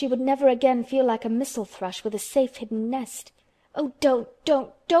 She would never again feel like a missel thrush with a safe hidden nest. "Oh,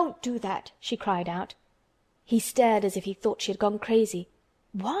 don't do that!" she cried out. He stared as if he thought she had gone crazy.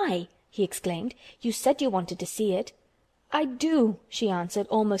 "Why?" he exclaimed. "You said you wanted to see it." "I do," she answered,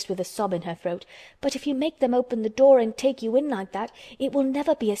 almost with a sob in her throat. "But if you make them open the door and take you in like that, it will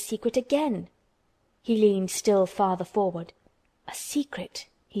never be a secret again." He leaned still farther forward. "A secret,"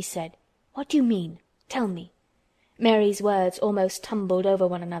 he said. "What do you mean? Tell me." Mary's words almost tumbled over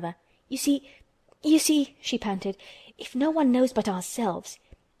one another. You see," she panted, "if no one knows but ourselves,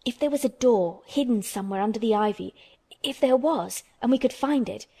 If there was a door hidden somewhere under the ivy, if there was, and we could find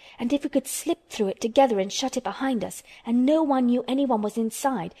it, and if we could slip through it together and shut it behind us, and no one knew anyone was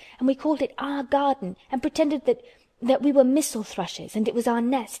inside, and we called it our garden, and pretended that we were missel thrushes, and it was our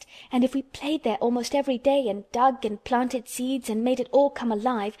nest, and if we played there almost every day, and dug and planted seeds, and made it all come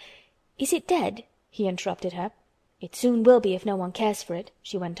alive— Is it dead?" he interrupted her. "It soon will be if no one cares for it,"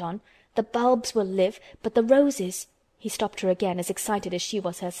 she went on. "The bulbs will live, but the roses—" He stopped her again, as excited as she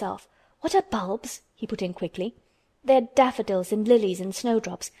was herself. "What are bulbs?" he put in quickly. "They're daffodils and lilies and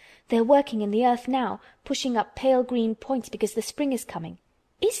snowdrops. They're working in the earth now, pushing up pale green points because the spring is coming."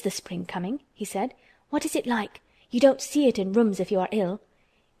 "Is the spring coming?" he said. "What is it like? You don't see it in rooms if you are ill."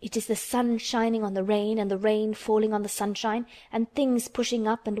 "It is the sun shining on the rain, and the rain falling on the sunshine, and things pushing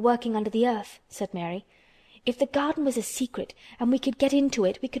up and working under the earth," said Mary. "If the garden was a secret, and we could get into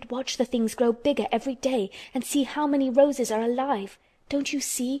it, we could watch the things grow bigger every day, and see how many roses are alive. Don't you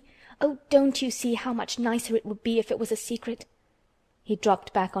see? Oh, don't you see how much nicer it would be if it was a secret?" He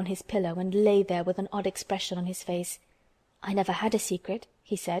dropped back on his pillow and lay there with an odd expression on his face. "I never had a secret,"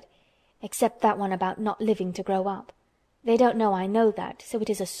 he said, "except that one about not living to grow up. They don't know I know that, so it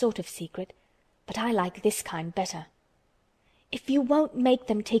is a sort of secret. But I like this kind better." "If you won't make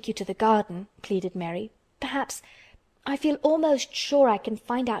them take you to the garden," pleaded Mary, "perhaps—I feel almost sure I can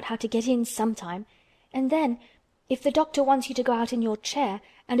find out how to get in sometime. And then, if the doctor wants you to go out in your chair,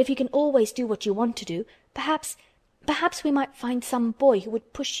 and if you can always do what you want to do, perhaps we might find some boy who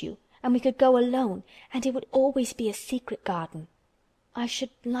would push you, and we could go alone, and it would always be a secret garden." "I should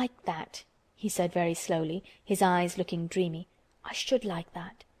like that," he said very slowly, his eyes looking dreamy. "I should like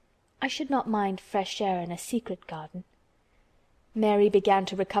that. I should not mind fresh air in a secret garden." Mary began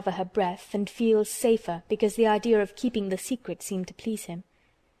to recover her breath and feel safer because the idea of keeping the secret seemed to please him.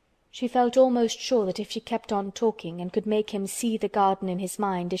 She felt almost sure that if she kept on talking and could make him see the garden in his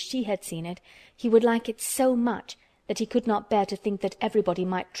mind as she had seen it, he would like it so much that he could not bear to think that everybody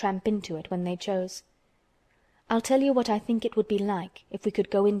might tramp into it when they chose. "I'll tell you what I think it would be like if we could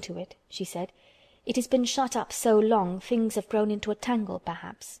go into it," she said. "It has been shut up so long things have grown into a tangle,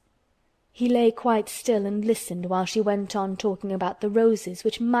 perhaps." He lay quite still and listened while she went on talking about the roses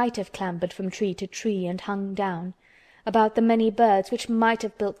which might have clambered from tree to tree and hung down, about the many birds which might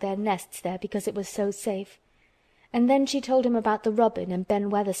have built their nests there because it was so safe. And then she told him about the robin and Ben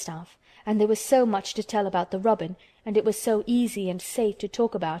Weatherstaff, and there was so much to tell about the robin, and it was so easy and safe to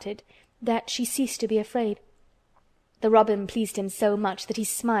talk about it, that she ceased to be afraid. The robin pleased him so much that he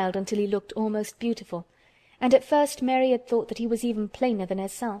smiled until he looked almost beautiful, and at first Mary had thought that he was even plainer than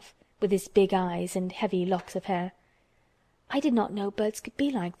herself, with his big eyes and heavy locks of hair. "I did not know birds could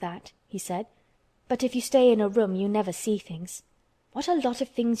be like that," he said. "But if you stay in a room you never see things. What a lot of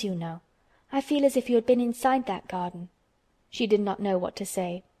things you know! I feel as if you had been inside that garden." She did not know what to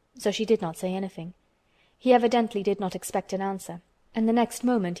say, so she did not say anything. He evidently did not expect an answer, and the next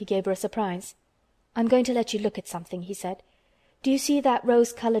moment he gave her a surprise. "I'm going to let you look at something," he said. "Do you see that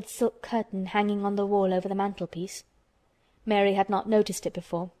rose-colored silk curtain hanging on the wall over the mantelpiece?" Mary had not noticed it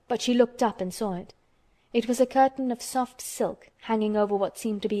before, but she looked up and saw it. It was a curtain of soft silk hanging over what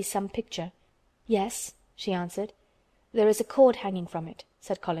seemed to be some picture. "Yes," she answered. "There is a cord hanging from it,"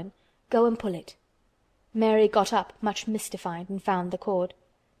 said Colin. "Go and pull it." Mary got up, much mystified, and found the cord.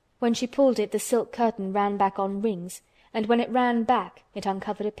 When she pulled it, the silk curtain ran back on rings, and when it ran back it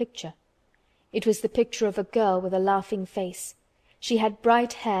uncovered a picture. It was the picture of a girl with a laughing face. She had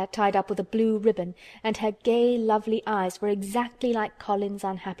bright hair tied up with a blue ribbon, and her gay, lovely eyes were exactly like Colin's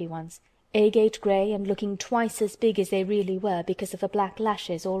unhappy ones, agate grey and looking twice as big as they really were because of the black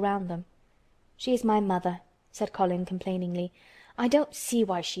lashes all round them. "She is my mother," said Colin complainingly. "I don't see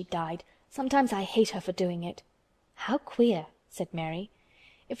why she died. Sometimes I hate her for doing it." "How queer," said Mary.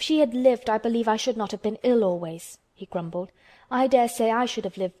 "If she had lived I believe I should not have been ill always," he grumbled. "I dare say I should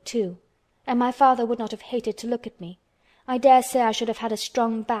have lived too. And my father would not have hated to look at me. I dare say I should have had a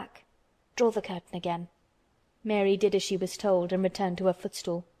strong back. Draw the curtain again." Mary did as she was told and returned to her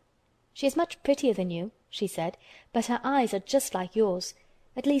footstool. "She is much prettier than you," she said, "but her eyes are just like yours.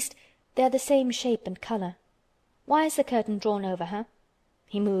 At least, they are the same shape and color. Why is the curtain drawn over her?"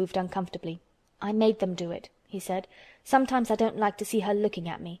 He moved uncomfortably. "I made them do it," he said. "Sometimes I don't like to see her looking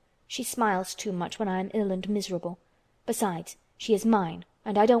at me. She smiles too much when I am ill and miserable. Besides, she is mine,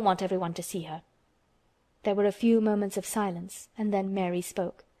 and I don't want everyone to see her." There were a few moments of silence, and then Mary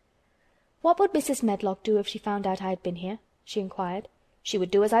spoke. "What would Mrs. Medlock do if she found out I had been here?" she inquired. "She would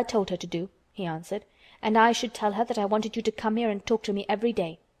do as I told her to do," he answered. "And I should tell her that I wanted you to come here and talk to me every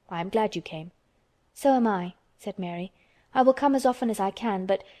day. I am glad you came." "So am I," said Mary. "I will come as often as I can,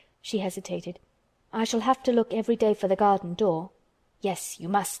 but—" she hesitated. "I shall have to look every day for the garden door." "Yes, you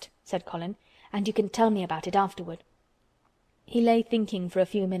must," said Colin, "and you can tell me about it afterward." He lay thinking for a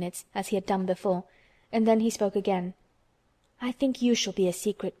few minutes, as he had done before, and then he spoke again. "I think you shall be a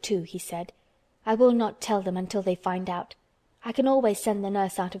secret too," he said. "I will not tell them until they find out. I can always send the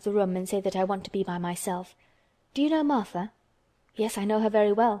nurse out of the room and say that I want to be by myself. Do you know Martha?" "Yes, I know her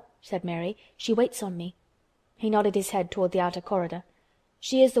very well," said Mary. "She waits on me." He nodded his head toward the outer corridor.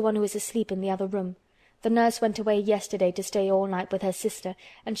 "She is the one who is asleep in the other room. The nurse went away yesterday to stay all night with her sister,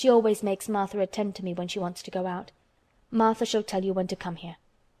 and she always makes Martha attend to me when she wants to go out. Martha shall tell you when to come here."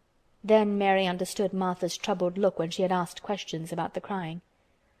 Then Mary understood Martha's troubled look when she had asked questions about the crying.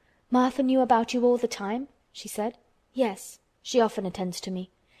 "Martha knew about you all the time?" she said. "Yes. She often attends to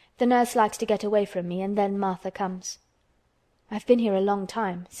me. The nurse likes to get away from me, and then Martha comes." "I've been here a long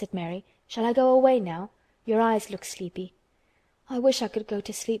time," said Mary. "Shall I go away now? Your eyes look sleepy." "I wish I could go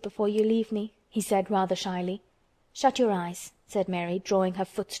to sleep before you leave me," he said rather shyly. "Shut your eyes," said Mary, drawing her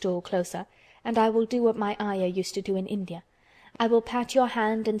footstool closer, "and I will do what my Ayah used to do in India. I will pat your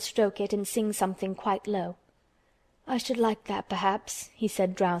hand and stroke it and sing something quite low." "I should like that, perhaps," he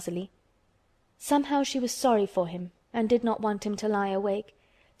said drowsily. Somehow she was sorry for him and did not want him to lie awake,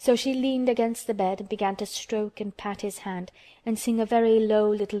 so she leaned against the bed and began to stroke and pat his hand and sing a very low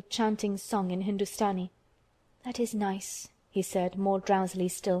little chanting song in Hindustani. "That is nice," he said, more drowsily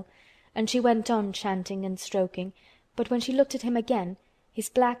still, and she went on chanting and stroking, but when she looked at him again, his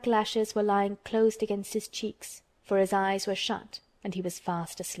black lashes were lying closed against his cheeks, for his eyes were shut and he was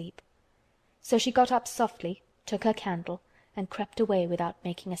fast asleep. So she got up softly, took her candle, and crept away without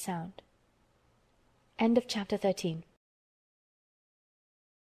making a sound. End of chapter 13.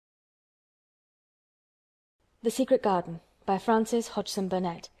 The Secret Garden by Frances Hodgson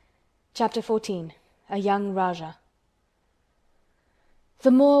Burnett. Chapter 14. A Young Rajah. The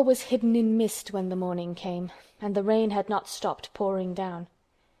moor was hidden in mist when the morning came, and the rain had not stopped pouring down.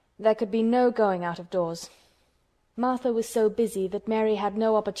 There could be no going out of doors. Martha was so busy that Mary had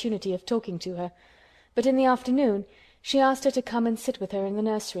no opportunity of talking to her, but in the afternoon she asked her to come and sit with her in the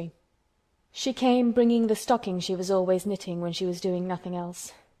nursery. She came bringing the stocking she was always knitting when she was doing nothing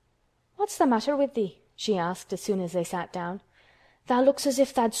else. "What's the matter with thee?" she asked as soon as they sat down. "Thou looks as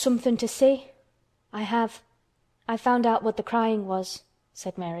if tha'd something to say." "I have. I found out what the crying was,"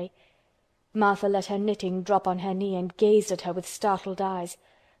 said Mary. Martha let her knitting drop on her knee and gazed at her with startled eyes.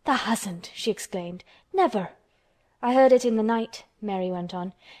 "Tha hasn't!" she exclaimed. "Never!" "I heard it in the night," Mary went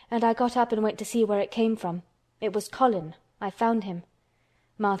on, "and I got up and went to see where it came from. It was Colin. I found him."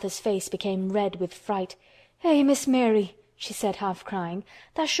 Martha's face became red with fright. "Eh, Miss Mary," she said, half crying,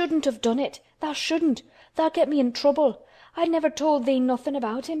 "tha shouldn't have done it. Tha shouldn't. Tha'll get me in trouble. I never told thee nothing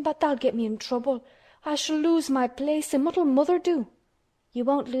about him, but tha'll get me in trouble. I shall lose my place, and what'll mother do?" "You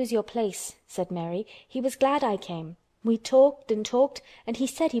won't lose your place," said Mary. "He was glad I came. We talked and talked, and he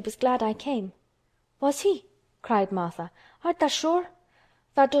said he was glad I came." "Was he?" cried Martha. "Art tha sure?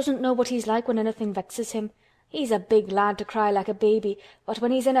 Tha doesn't know what he's like when anything vexes him. He's a big lad to cry like a baby, but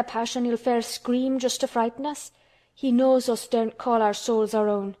when he's in a passion he'll fair scream just to frighten us. He knows us daren't call our souls our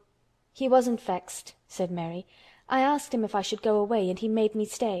own." "He wasn't vexed," said Mary. "I asked him if I should go away, and he made me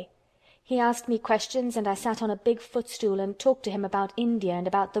stay. He asked me questions, and I sat on a big footstool and talked to him about India and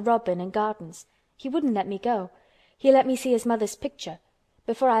about the robin and gardens. He wouldn't let me go. He let me see his mother's picture.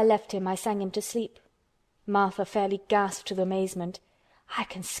 Before I left him I sang him to sleep." Martha fairly gasped with amazement. "I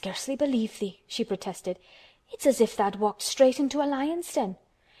can scarcely believe thee," she protested. "It's as if tha'd walked straight into a lion's den.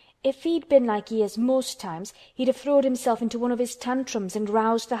 If he'd been like he is most times, he'd have throwed himself into one of his tantrums and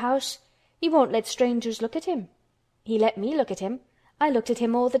roused the house. He won't let strangers look at him." "He let me look at him. I looked at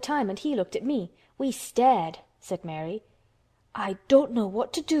him all the time, and he looked at me. We stared," said Mary. "I don't know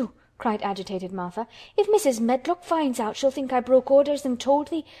what to do," cried agitated Martha. "If Mrs. Medlock finds out, she'll think I broke orders and told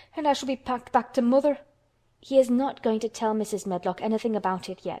thee, and I shall be packed back to mother." "He is not going to tell Mrs. Medlock anything about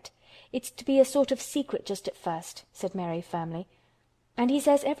it yet. It's to be a sort of secret just at first," said Mary firmly. "And he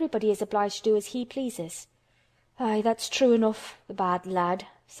says everybody is obliged to do as he pleases." "Aye, that's true enough, the bad lad,"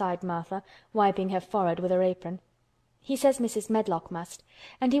 sighed Martha, wiping her forehead with her apron. "He says Mrs. Medlock must,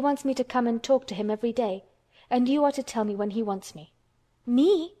 and he wants me to come and talk to him every day. And you are to tell me when he wants me."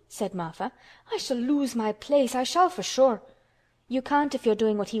 "Me?" said Martha. "I shall lose my place, I shall for sure." "You can't if you're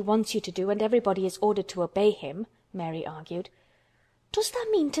doing what he wants you to do and everybody is ordered to obey him," Mary argued. "Does that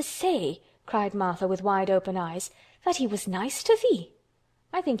mean to say," cried Martha with wide open eyes, "that he was nice to thee?"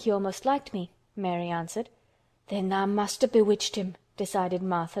 "I think he almost liked me," Mary answered. "Then thou must have bewitched him," decided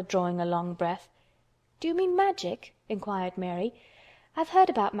Martha, drawing a long breath. "Do you mean magic?" inquired Mary. "I've heard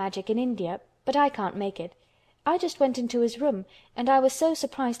about magic in India, but I can't make it. I just went into his room, and I was so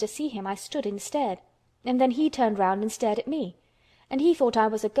surprised to see him I stood and stared. And then he turned round and stared at me. and he thought I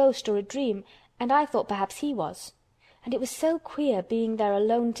was a ghost or a dream, and I thought perhaps he was. And it was so queer being there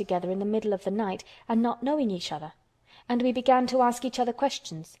alone together in the middle of the night and not knowing each other. And we began to ask each other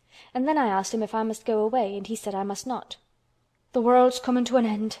questions, and then I asked him if I must go away, and he said I must not." "The world's coming to an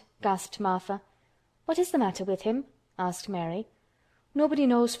end," gasped Martha. "What is the matter with him?" asked Mary. "Nobody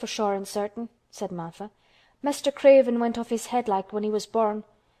knows for sure and certain," said Martha. "Mr. Craven went off his head like when he was born.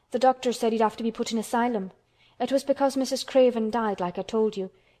 The doctor said he'd have to be put in asylum. It was because Mrs. Craven died, like I told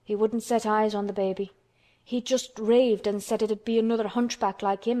you. He wouldn't set eyes on the baby. He just raved and said it'd be another hunchback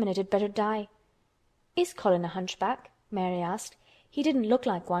like him and it had better die." "Is Colin a hunchback?" Mary asked. "He didn't look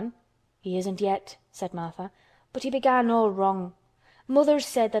like one." "He isn't yet," said Martha. "But he began all wrong. Mother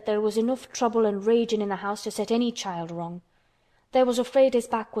said that there was enough trouble and raging in the house to set any child wrong. They was afraid his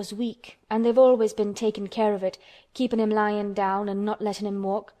back was weak, and they've always been taking care of it, keeping him lying down and not letting him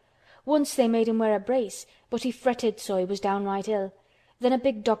walk. Once they made him wear a brace, but he fretted so he was downright ill. Then a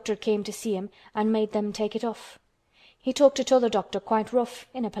big doctor came to see him and made them take it off. He talked to t'other doctor quite rough,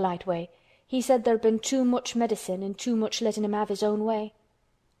 in a polite way. He said there'd been too much medicine and too much letting him have his own way."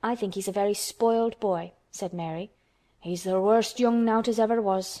 "I think he's a very spoiled boy," said Mary. "He's the worst young nowt as ever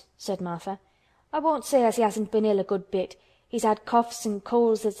was," said Martha. "I won't say as he hasn't been ill a good bit. He's had coughs and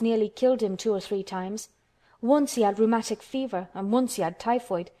colds that's nearly killed him 2 or 3 times. Once he had rheumatic fever and once he had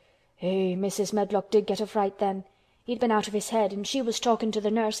typhoid. Mrs. Medlock did get a fright then. He'd been out of his head and she was talking to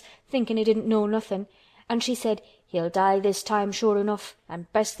the nurse, thinking he didn't know nothing, and she said, 'He'll die this time sure enough,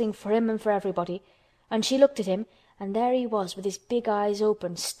 and best thing for him and for everybody.' And she looked at him, and there he was with his big eyes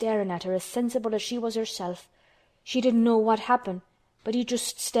open, staring at her as sensible as she was herself. She didn't know what happened, but he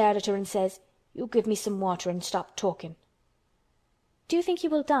just stared at her and says, 'You give me some water and stop talking.'" "Do you think he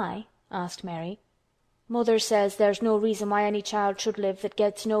will die?" asked Mary. "Mother says there's no reason why any child should live that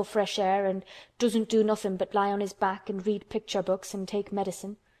gets no fresh air and doesn't do nothing but lie on his back and read picture books and take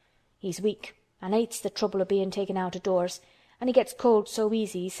medicine. He's weak and hates the trouble of being taken out of doors, and he gets cold so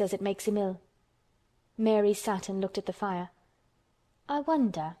easy he says it makes him ill." Mary sat and looked at the fire. "I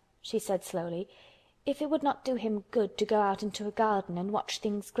wonder," she said slowly, "if it would not do him good to go out into a garden and watch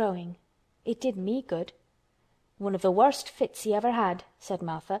things growing. It did me good." "One of the worst fits he ever had," said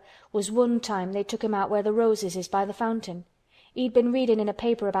Martha, "was one time they took him out where the roses is by the fountain. He'd been reading in a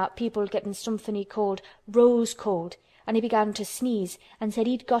paper about people getting something he called rose cold, and he began to sneeze and said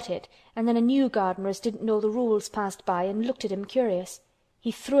he'd got it, and then a new gardener as didn't know the rules passed by and looked at him curious.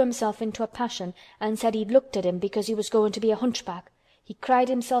 He threw himself into a passion and said he'd looked at him because he was going to be a hunchback. He cried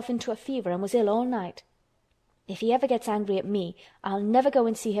himself into a fever and was ill all night." "If he ever gets angry at me, I'll never go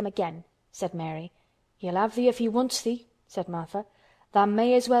and see him again," said Mary. "He'll have thee if he wants thee," said Martha. "Tha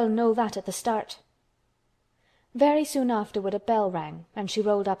may as well know that at the start." Very soon afterward a bell rang and she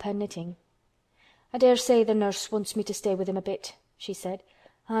rolled up her knitting. "I dare say the nurse wants me to stay with him a bit," she said.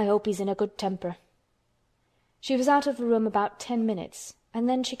 "I hope he's in a good temper." She was out of the room about 10 minutes and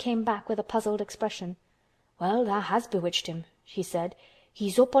then she came back with a puzzled expression. "Well, tha has bewitched him," she said.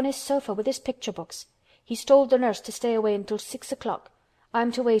 "He's up on his sofa with his picture books. He's told the nurse to stay away until 6 o'clock.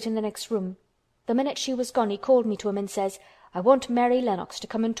 I'm to wait in the next room. The minute she was gone he called me to him and says, 'I want Mary Lennox to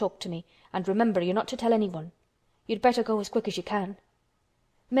come and talk to me, and remember you're not to tell anyone. You'd better go as quick as you can.'"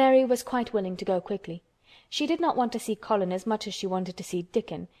 Mary was quite willing to go quickly. She did not want to see Colin as much as she wanted to see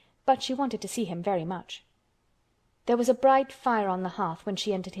Dickon, but she wanted to see him very much. There was a bright fire on the hearth when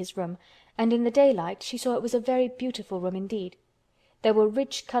she entered his room, and in the daylight she saw it was a very beautiful room indeed. There were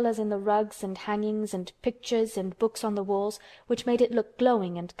rich colors in the rugs and hangings and pictures and books on the walls which made it look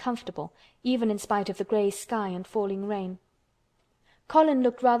glowing and comfortable, even in spite of the gray sky and falling rain. Colin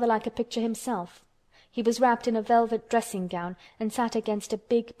looked rather like a picture himself. He was wrapped in a velvet dressing gown and sat against a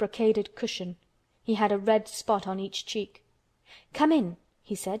big brocaded cushion. He had a red spot on each cheek. "Come in,"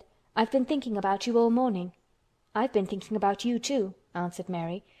 he said. "I've been thinking about you all morning." "I've been thinking about you too," answered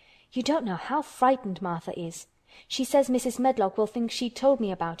Mary. "You don't know how frightened Martha is. She says Mrs. Medlock will think she told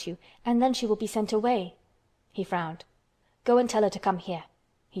me about you, and then she will be sent away." He frowned. "Go and tell her to come here,"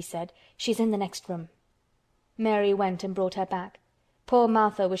 he said. "She's in the next room." Mary went and brought her back. Poor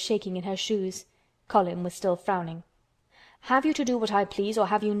Martha was shaking in her shoes. Colin was still frowning. "Have you to do what I please, or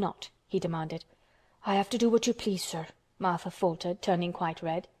have you not?" he demanded. "I have to do what you please, sir," Martha faltered, turning quite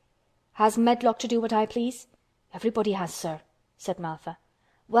red. "Has Medlock to do what I please?" "Everybody has, sir," said Martha.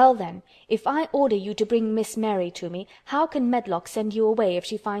 "Well then, if I order you to bring Miss Mary to me, how can Medlock send you away if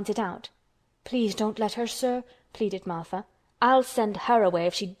she finds it out?" "Please don't let her, sir," pleaded Martha. "I'll send her away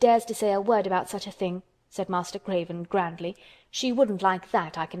if she dares to say a word about such a thing," said Master Craven grandly. "She wouldn't like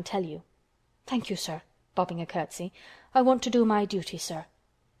that, I can tell you." "Thank you, sir," bobbing a curtsy. "I want to do my duty, sir."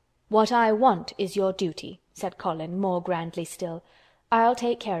 "What I want is your duty," said Colin more grandly still. I'll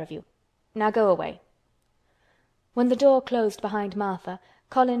take care of you. Now go away." When the door closed behind Martha,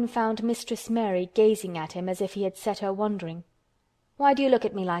 Colin found Mistress Mary gazing at him as if he had set her wondering. "Why do you look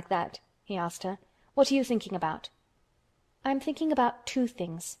at me like that?" he asked her. "What are you thinking about?" "I'm thinking about two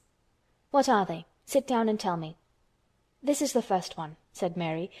things." "What are they? Sit down and tell me." "This is the first one," said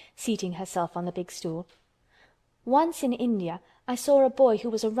Mary, seating herself on the big stool. "Once in India I saw a boy who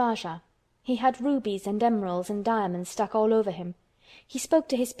was a Rajah. He had rubies and emeralds and diamonds stuck all over him. He spoke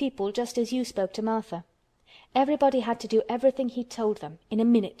to his people just as you spoke to Martha. Everybody had to do everything he told them, in a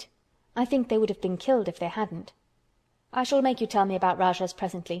minute. I think they would have been killed if they hadn't." "I shall make you tell me about Rajahs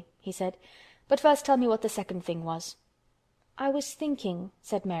presently," he said. "But first tell me what the second thing was." "I was thinking,"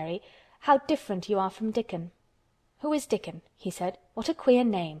 said Mary, "how different you are from Dickon." "Who is Dickon?" he said. "What a queer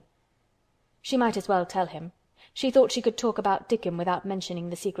name." She might as well tell him. She thought she could talk about Dickon without mentioning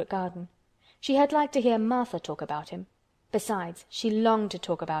the secret garden. She had liked to hear Martha talk about him. Besides, she longed to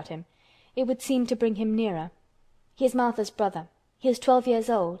talk about him. It would seem to bring him nearer. "He is Martha's brother. He is 12 years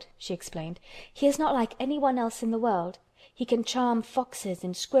old," she explained. "He is not like anyone else in the world. He can charm foxes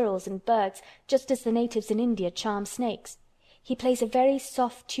and squirrels and birds, just as the natives in India charm snakes. He plays a very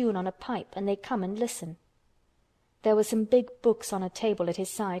soft tune on a pipe and they come and listen." There were some big books on a table at his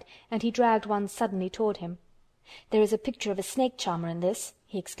side, and he dragged one suddenly toward him. "There is a picture of a snake charmer in this,"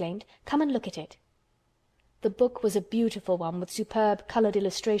 he exclaimed. "Come and look at it." The book was a beautiful one with superb colored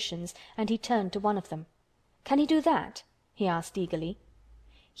illustrations, and he turned to one of them. "Can he do that?" he asked eagerly.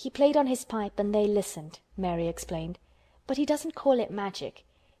 "He played on his pipe and they listened," Mary explained. "But he doesn't call it magic.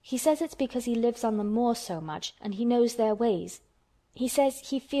 He says it's because he lives on the moor so much and he knows their ways. He says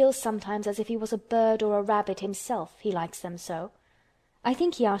he feels sometimes as if he was a bird or a rabbit himself, he likes them so. I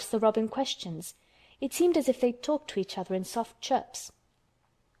think he asked the robin questions. It seemed as if they talked to each other in soft chirps."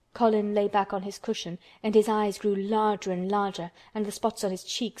 Colin lay back on his cushion and his eyes grew larger and larger and the spots on his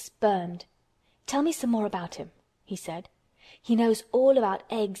cheeks burned. "Tell me some more about him," he said. "He knows all about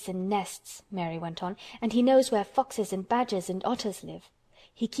eggs and nests," Mary went on, "and he knows where foxes and badgers and otters live.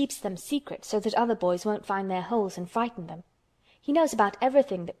 He keeps them secret so that other boys won't find their holes and frighten them. He knows about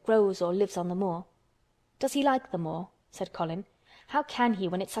everything that grows or lives on the moor." "Does he like the moor?" said Colin. "How can he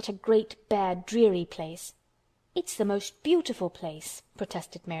when it's such a great bare dreary place?" "It's the most beautiful place,"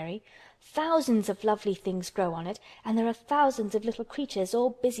 protested Mary. "Thousands of lovely things grow on it, and there are thousands of little creatures all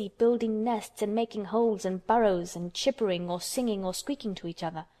busy building nests and making holes and burrows and chippering or singing or squeaking to each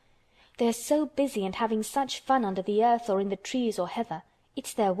other. They are so busy and having such fun under the earth or in the trees or heather.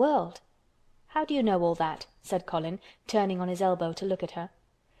 It's their world." "How do you know all that?" said Colin, turning on his elbow to look at her.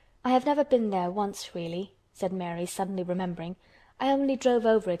 "I have never been there once really," said Mary, suddenly remembering. "I only drove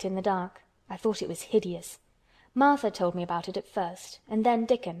over it in the dark. I thought it was hideous. Martha told me about it at first, and then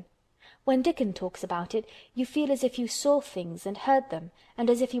Dickon. When Dickon talks about it, you feel as if you saw things and heard them, and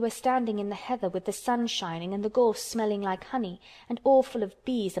as if you were standing in the heather with the sun shining and the gorse smelling like honey and all full of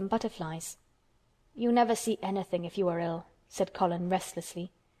bees and butterflies." "You never see anything if you are ill," said Colin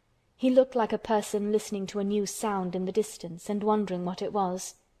restlessly. He looked like a person listening to a new sound in the distance and wondering what it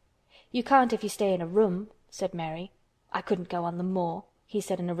was. "You can't if you stay in a room," said Mary. "I couldn't go on the moor," he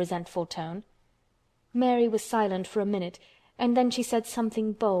said in a resentful tone. Mary was silent for a minute, and then she said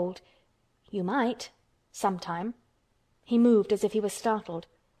something bold. "You might. Sometime." He moved as if he was startled.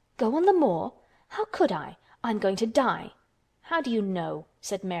 "Go on the moor? How could I? I'm going to die." "How do you know?"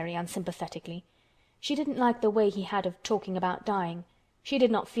 said Mary unsympathetically. She didn't like the way he had of talking about dying. She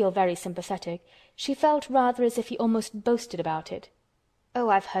did not feel very sympathetic. She felt rather as if he almost boasted about it. "Oh,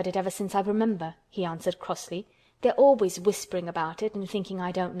 I've heard it ever since I remember," he answered crossly. "They're always whispering about it and thinking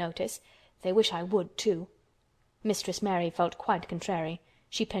I don't notice. They wish I would, too." Mistress Mary felt quite contrary.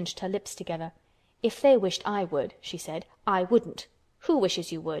 She pinched her lips together. "If they wished I would," she said, "I wouldn't. Who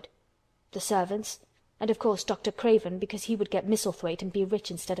wishes you would?" "The servants. And of course Dr. Craven, because he would get Misselthwaite and be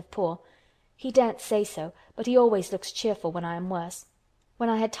rich instead of poor. He daren't say so, but he always looks cheerful when I am worse. When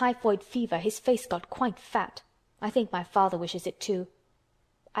I had typhoid fever his face got quite fat. I think my father wishes it too."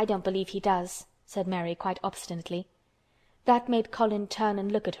 "I don't believe he does," said Mary quite obstinately. That made Colin turn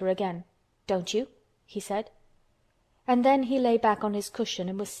and look at her again. "Don't you?" he said. And then he lay back on his cushion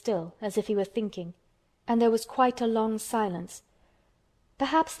and was still, as if he were thinking, and there was quite a long silence.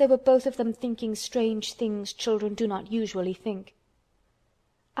 Perhaps they were both of them thinking strange things children do not usually think.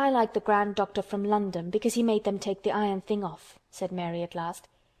 "I like the grand doctor from London because he made them take the iron thing off," said Mary at last.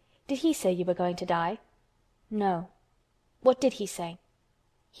 "Did he say you were going to die?" "No." "What did he say?"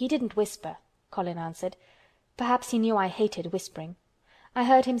 "He didn't whisper," Colin answered. "Perhaps he knew I hated whispering. I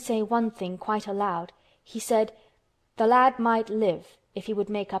heard him say one thing quite aloud. He said, 'The lad might live if he would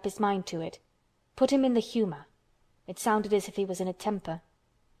make up his mind to it. Put him in the humor.' It sounded as if he was in a temper.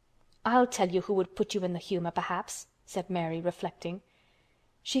 "I'll tell you who would put you in the humour, perhaps," said Mary, reflecting.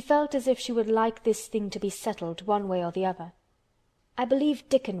 She felt as if she would like this thing to be settled one way or the other. "I believe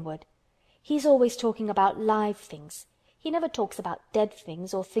Dickon would. He's always talking about live things. He never talks about dead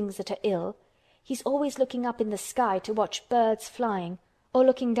things or things that are ill. He's always looking up in the sky to watch birds flying, or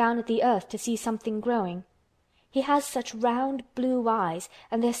looking down at the earth to see something growing. He has such round blue eyes,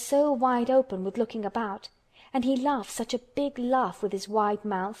 and they're so wide open with looking about, and he laughs such a big laugh with his wide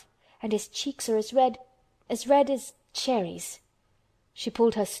mouth, and his cheeks are as red as cherries." She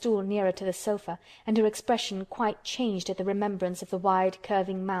pulled her stool nearer to the sofa, and her expression quite changed at the remembrance of the wide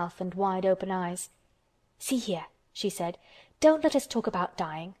curving mouth and wide open eyes. "See here," she said, "don't let us talk about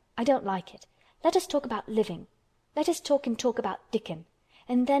dying. I don't like it. Let us talk about living. Let us talk about Dickon,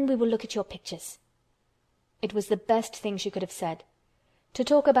 and then we will look at your pictures." It was the best thing she could have said. To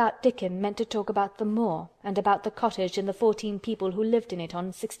talk about Dickon meant to talk about the moor, and about the cottage and the 14 people who lived in it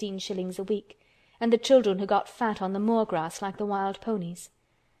on 16 shillings a week, and the children who got fat on the moor grass like the wild ponies,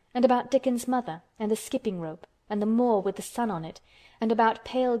 and about Dickon's mother, and the skipping rope, and the moor with the sun on it, and about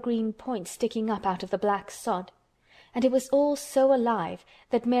pale green points sticking up out of the black sod. And it was all so alive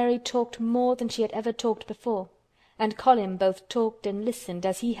that Mary talked more than she had ever talked before, and Colin both talked and listened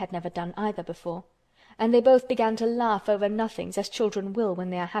as he had never done either before, and they both began to laugh over nothings, as children will when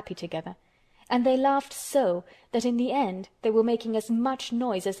they are happy together, and they laughed so that in the end they were making as much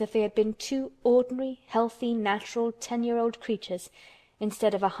noise as if they had been 2 ordinary, healthy, natural 10-year-old creatures,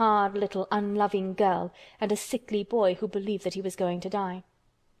 instead of a hard little unloving girl and a sickly boy who believed that he was going to die.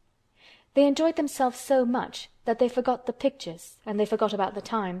 They enjoyed themselves so much that they forgot the pictures and they forgot about the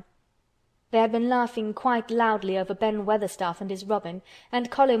time. They had been laughing quite loudly over Ben Weatherstaff and his robin, and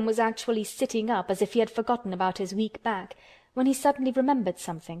Colin was actually sitting up as if he had forgotten about his weak back, when he suddenly remembered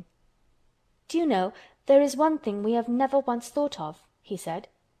something. "Do you know, there is one thing we have never once thought of," he said.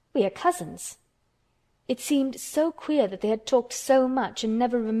 "We are cousins." It seemed so queer that they had talked so much and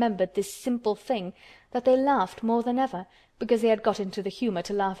never remembered this simple thing that they laughed more than ever, because they had got into the humour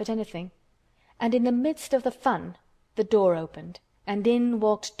to laugh at anything. And in the midst of the fun the door opened, and in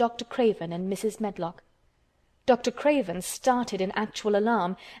walked Dr. Craven and Mrs. Medlock. Dr. Craven started in actual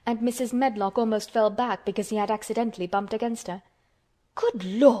alarm, and Mrs. Medlock almost fell back because he had accidentally bumped against her. "Good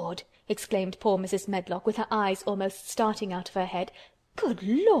Lord!" exclaimed poor Mrs. Medlock, with her eyes almost starting out of her head. "Good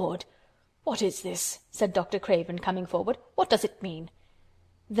Lord!" "What is this?" said Dr. Craven, coming forward. "What does it mean?"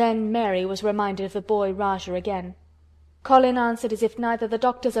 Then Mary was reminded of the boy Rajah again. Colin answered as if neither the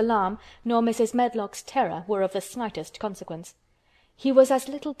doctor's alarm nor Mrs. Medlock's terror were of the slightest consequence. He was as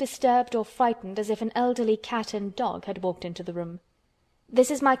little disturbed or frightened as if an elderly cat and dog had walked into the room.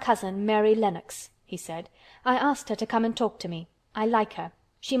 "This is my cousin, Mary Lennox," he said. "I asked her to come and talk to me. I like her.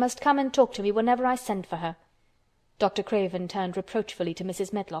 She must come and talk to me whenever I send for her." Dr. Craven turned reproachfully to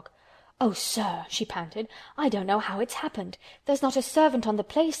Mrs. Medlock. "Oh, sir," she panted, "I don't know how it's happened. There's not a servant on the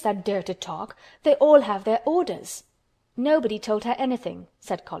place that dare to talk. They all have their orders." "Nobody told her anything,"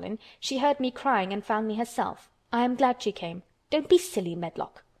 said Colin. "She heard me crying and found me herself. I am glad she came. Don't be silly,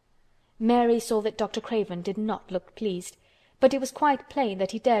 Medlock." Mary saw that Dr. Craven did not look pleased, but it was quite plain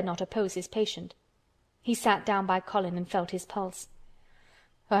that he dared not oppose his patient. He sat down by Colin and felt his pulse.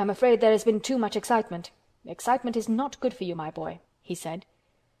 "I am afraid there has been too much excitement. Excitement is not good for you, my boy," he said.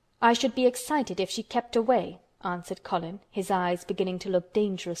 "I should be excited if she kept away," answered Colin, his eyes beginning to look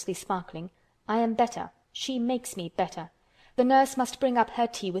dangerously sparkling. "I am better. She makes me better. The nurse must bring up her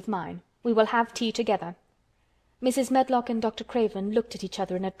tea with mine. We will have tea together." Mrs. Medlock and Dr. Craven looked at each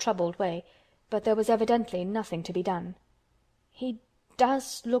other in a troubled way, but there was evidently nothing to be done. "He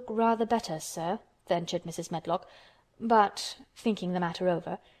does look rather better, sir," ventured Mrs. Medlock, "but," thinking the matter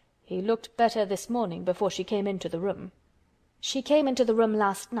over, "he looked better this morning before she came into the room." "She came into the room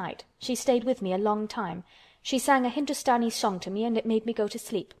last night. She stayed with me a long time. She sang a Hindustani song to me and it made me go to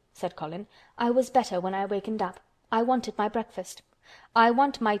sleep," said Colin. "I was better when I wakened up. I wanted my breakfast. I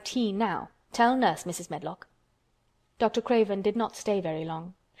want my tea now. Tell nurse, Mrs. Medlock." Dr. Craven did not stay very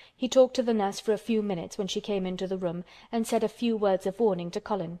long. He talked to the nurse for a few minutes when she came into the room, and said a few words of warning to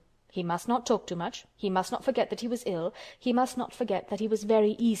Colin. He must not talk too much. He must not forget that he was ill. He must not forget that he was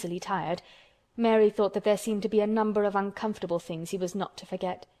very easily tired. Mary thought that there seemed to be a number of uncomfortable things he was not to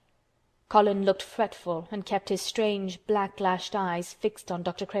forget. Colin looked fretful and kept his strange black-lashed eyes fixed on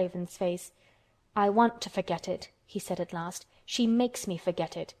Dr. Craven's face. "I want to forget it," he said at last. "She makes me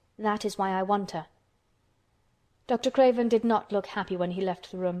forget it. That is why I want her." Dr. Craven did not look happy when he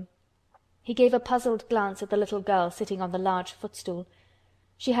left the room. He gave a puzzled glance at the little girl sitting on the large footstool.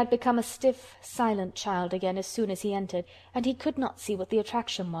 She had become a stiff, silent child again as soon as he entered, and he could not see what the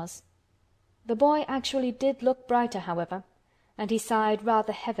attraction was. The boy actually did look brighter, however, and he sighed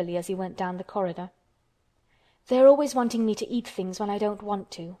rather heavily as he went down the corridor. "They're always wanting me to eat things when I don't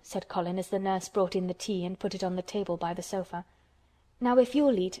want to," said Colin, as the nurse brought in the tea and put it on the table by the sofa. "Now if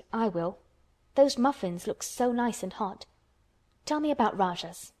you'll eat, I will. Those muffins look so nice and hot. Tell me about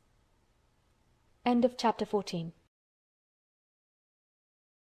Rajas." End of chapter 14.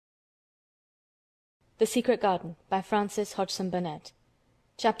 The Secret Garden by Frances Hodgson Burnett.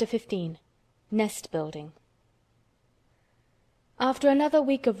 Chapter 15. Nest Building. After another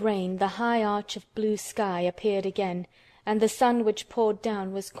week of rain, the high arch of blue sky appeared again, and the sun which poured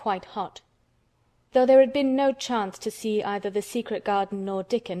down was quite hot. Though there had been no chance to see either the secret garden nor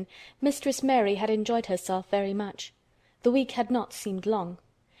Dickon, Mistress Mary had enjoyed herself very much. The week had not seemed long.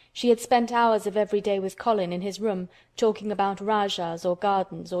 She had spent hours of every day with Colin in his room, talking about Rajahs or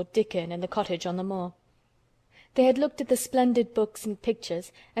gardens or Dickon and the cottage on the moor. They had looked at the splendid books and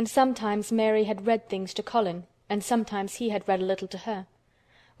pictures, and sometimes Mary had read things to Colin, and sometimes he had read a little to her.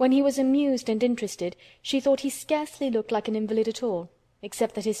 When he was amused and interested, she thought he scarcely looked like an invalid at all,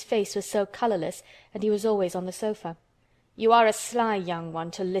 except that his face was so colourless, and he was always on the sofa. "You are a sly young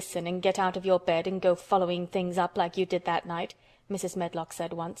one to listen and get out of your bed and go following things up like you did that night," Mrs. Medlock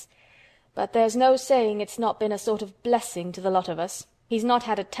said once. "But there's no saying it's not been a sort of blessing to the lot of us. He's not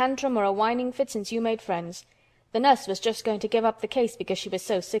had a tantrum or a whining fit since you made friends. The nurse was just going to give up the case because she was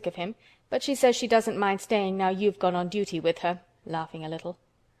so sick of him, but she says she doesn't mind staying now you've gone on duty with her," laughing a little.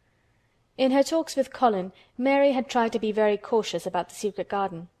 In her talks with Colin, Mary had tried to be very cautious about the secret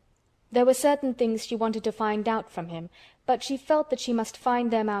garden. There were certain things she wanted to find out from him, but she felt that she must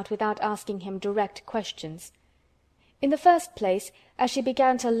find them out without asking him direct questions. In the first place, as she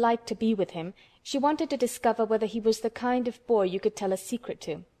began to like to be with him, she wanted to discover whether he was the kind of boy you could tell a secret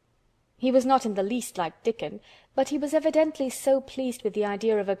to. He was not in the least like Dickon, but he was evidently so pleased with the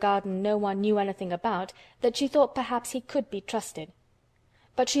idea of a garden no one knew anything about that she thought perhaps he could be trusted.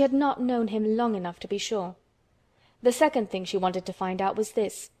 But she had not known him long enough to be sure. The second thing she wanted to find out was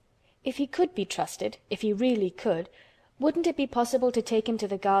this: if he could be trusted, if he really could, wouldn't it be possible to take him to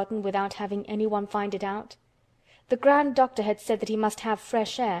the garden without having anyone find it out? The Grand Doctor had said that he must have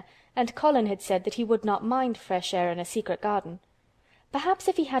fresh air, and Colin had said that he would not mind fresh air in a secret garden. Perhaps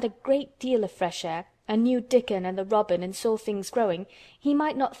if he had a great deal of fresh air, and knew Dickon and the robin and saw things growing, he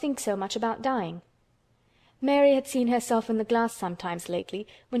might not think so much about dying. Mary had seen herself in the glass sometimes lately,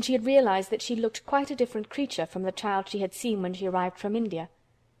 when she had realized that she looked quite a different creature from the child she had seen when she arrived from India.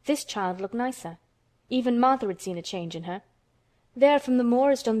 This child looked nicer. Even Martha had seen a change in her. "There from the moor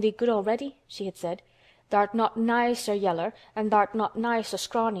has done thee good already," she had said. "Thou'rt not nigh so yeller, and thou'rt not nigh so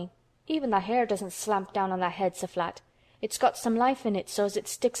scrawny. Even thy hair doesn't slamp down on thy head so flat. It's got some life in it so's it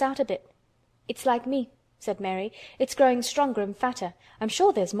sticks out a bit." "It's like me," said Mary. "It's growing stronger and fatter. I'm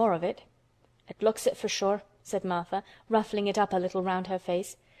sure there's more of it." "It looks it for sure," said Martha, ruffling it up a little round her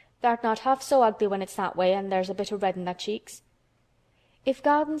face. "Thou'rt not half so ugly when it's that way and there's a bit of red in thy cheeks." If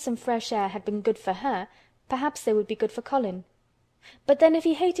gardens and fresh air had been good for her, perhaps they would be good for Colin. But then if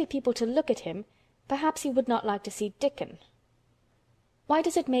he hated people to look at him, perhaps he would not like to see Dickon. "Why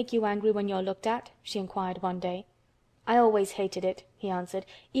does it make you angry when you're looked at?" she inquired one day. "I always hated it," he answered,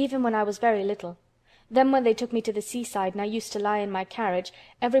 "even when I was very little. Then when they took me to the seaside and I used to lie in my carriage,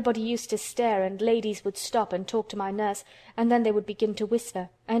 everybody used to stare and ladies would stop and talk to my nurse, and then they would begin to whisper,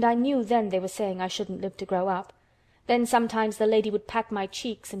 and I knew then they were saying I shouldn't live to grow up. Then sometimes the lady would pat my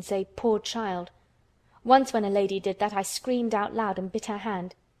cheeks and say, 'Poor child.' Once when a lady did that I screamed out loud and bit her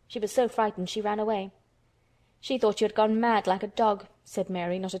hand. She was so frightened she ran away." "She thought you had gone mad like a dog," said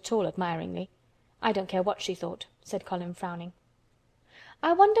Mary, not at all admiringly. "I don't care what she thought," said Colin, frowning.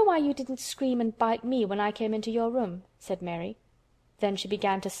 "I wonder why you didn't scream and bite me when I came into your room," said Mary. Then she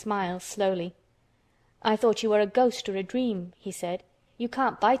began to smile slowly. "I thought you were a ghost or a dream," he said. "You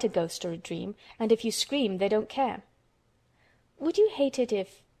can't bite a ghost or a dream, and if you scream they don't care." "Would you hate it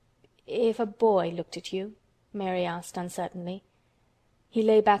if a boy looked at you?" Mary asked uncertainly. He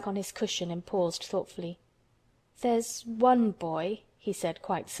lay back on his cushion and paused thoughtfully. "There's one boy," he said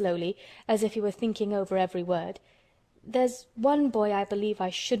quite slowly, as if he were thinking over every word. "There's one boy I believe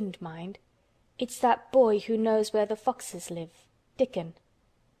I shouldn't mind. It's that boy who knows where the foxes live, Dickon."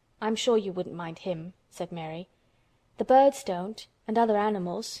 "I'm sure you wouldn't mind him," said Mary. "The birds don't, and other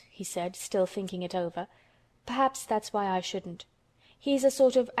animals," he said, still thinking it over. "Perhaps that's why I shouldn't. He's a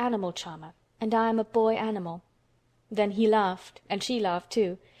sort of animal charmer, and I'm a boy animal." Then he laughed, and she laughed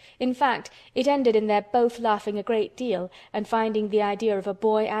too. In fact, it ended in their both laughing a great deal and finding the idea of a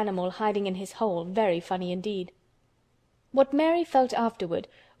boy animal hiding in his hole very funny indeed. What Mary felt afterward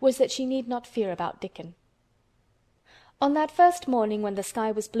was that she need not fear about Dickon. On that first morning when the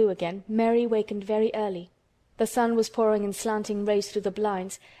sky was blue again, Mary wakened very early. The sun was pouring in slanting rays through the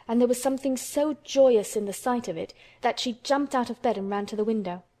blinds, and there was something so joyous in the sight of it that she jumped out of bed and ran to the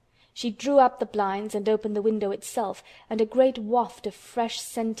window. She drew up the blinds and opened the window itself, and a great waft of fresh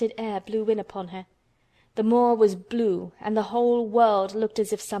scented air blew in upon her. The moor was blue, and the whole world looked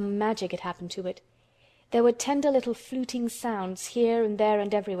as if some magic had happened to it. There were tender little fluting sounds here and there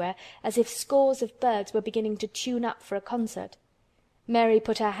and everywhere, as if scores of birds were beginning to tune up for a concert. Mary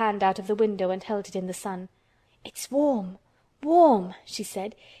put her hand out of the window and held it in the sun. "It's warm, warm," she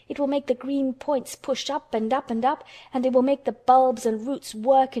said. "It will make the green points push up and up and up, and it will make the bulbs and roots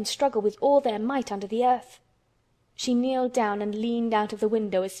work and struggle with all their might under the earth." She kneeled down and leaned out of the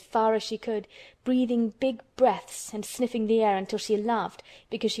window as far as she could, breathing big breaths and sniffing the air until she laughed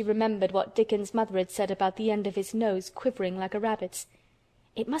because she remembered what Dickon's mother had said about the end of his nose quivering like a rabbit's.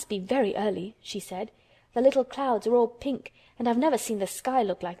 "It must be very early," she said. "The little clouds are all pink, and I've never seen the sky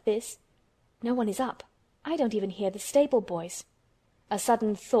look like this. No one is up. I don't even hear the stable boys." A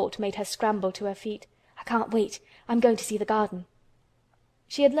sudden thought made her scramble to her feet. "I can't wait. I'm going to see the garden."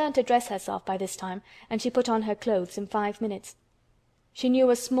 She had learned to dress herself by this time, and she put on her clothes in 5 minutes. She knew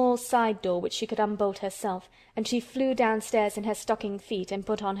a small side door which she could unbolt herself, and she flew downstairs in her stocking feet and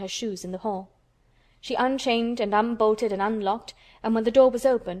put on her shoes in the hall. She unchained and unbolted and unlocked, and when the door was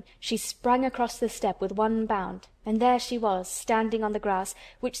open, she sprang across the step with one bound, and there she was, standing on the grass,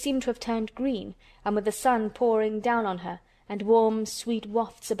 which seemed to have turned green, and with the sun pouring down on her, and warm, sweet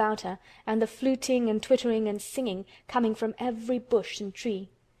wafts about her, and the fluting and twittering and singing coming from every bush and tree.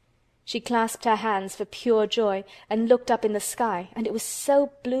 She clasped her hands for pure joy, and looked up in the sky, and it was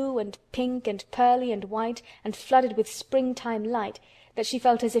so blue and pink and pearly and white and flooded with springtime light that she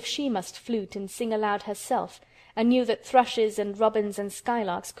felt as if she must flute and sing aloud herself, and knew that thrushes and robins and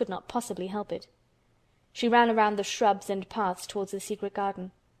skylarks could not possibly help it. She ran around the shrubs and paths towards the secret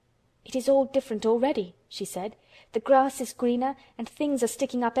garden. "It is all different already," she said. "The grass is greener, and things are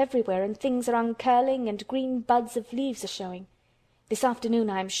sticking up everywhere, and things are uncurling, and green buds of leaves are showing. This afternoon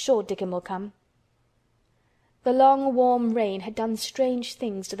I am sure Dickon will come." The long warm rain had done strange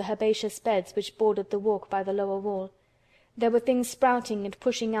things to the herbaceous beds which bordered the walk by the lower wall. There were things sprouting and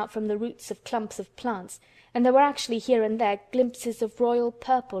pushing out from the roots of clumps of plants, and there were actually here and there glimpses of royal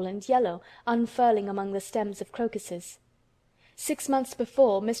purple and yellow unfurling among the stems of crocuses. 6 months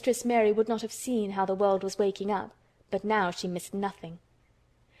before, Mistress Mary would not have seen how the world was waking up, but now she missed nothing.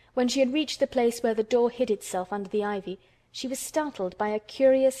 When she had reached the place where the door hid itself under the ivy, she was startled by a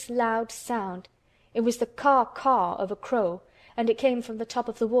curious loud sound. It was the caw-caw of a crow, and it came from the top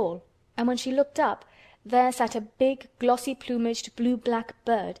of the wall, and when she looked up, there sat a big, glossy-plumaged, blue-black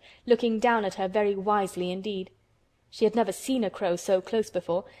bird, looking down at her very wisely indeed. She had never seen a crow so close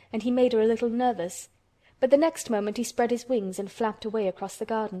before, and he made her a little nervous. But the next moment he spread his wings and flapped away across the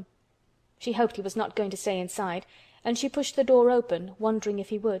garden. She hoped he was not going to stay inside, and she pushed the door open, wondering if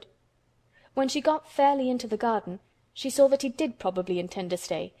he would. When she got fairly into the garden, she saw that he did probably intend to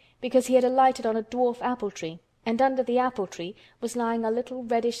stay, because he had alighted on a dwarf apple-tree, and under the apple-tree was lying a little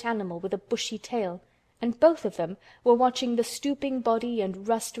reddish animal with a bushy tail, and both of them were watching the stooping body and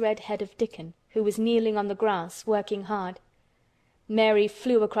rust-red head of Dickon, who was kneeling on the grass, working hard. Mary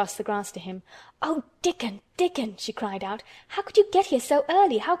flew across the grass to him. "Oh, Dickon, Dickon!" she cried out. "How could you get here so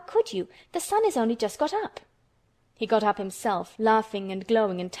early? How could you? The sun has only just got up." He got up himself, laughing and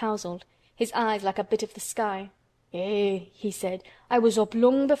glowing and tousled, his eyes like a bit of the sky. "Eh," he said, "I was up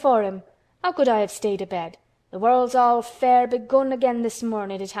long before him. How could I have stayed abed? The world's all fair begun again this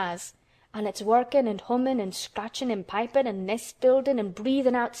morning, it has. And it's working and humming and scratching and piping and nest building and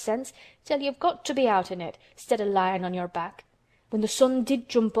breathing out sense till you've got to be out in it, 'stead of lying on your back. When the sun did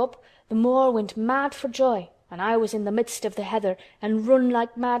jump up, the moor went mad for joy, and I was in the midst of the heather and run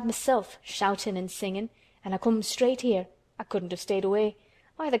like mad myself, shouting and singing, and I come straight here. I couldn't have stayed away.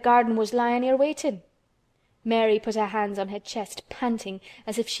 Why, the garden was lying here waiting." Mary put her hands on her chest, panting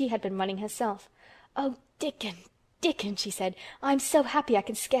as if she had been running herself. "Oh, Dickon, Dickon," she said, "I'm so happy I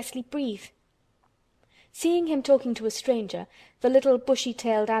can scarcely breathe." Seeing him talking to a stranger, the little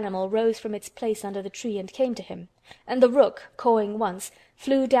bushy-tailed animal rose from its place under the tree and came to him, and the rook, cawing once,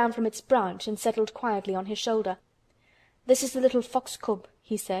 flew down from its branch and settled quietly on his shoulder. "This is the little fox cub,"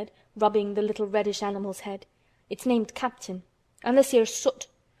 he said, rubbing the little reddish animal's head. "It's named Captain. And this here's Soot.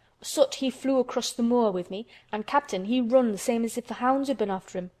 Soot, he flew across the moor with me, and Captain, he run the same as if the hounds had been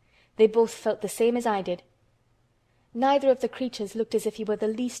after him. They both felt the same as I did." Neither of the creatures looked as if he were the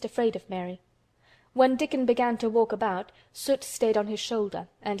least afraid of Mary. When Dickon began to walk about, Soot stayed on his shoulder,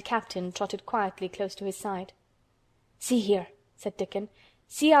 and Captain trotted quietly close to his side. "See here," said Dickon.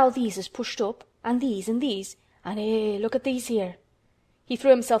 "See how these is pushed up, and these, And look at these here." He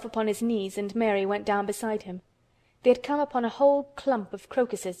threw himself upon his knees, and Mary went down beside him. They had come upon a whole clump of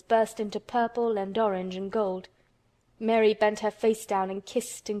crocuses burst into purple and orange and gold. Mary bent her face down and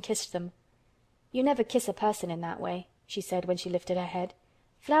kissed them. "You never kiss a person in that way," she said when she lifted her head.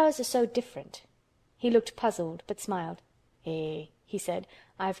 "Flowers are so different." He looked puzzled, but smiled. He said,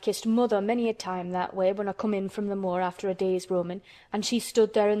 "I've kissed Mother many a time that way when I come in from the moor after a day's roaming, and she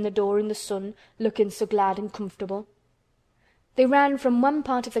stood there in the door in the sun, looking so glad and comfortable." They ran from one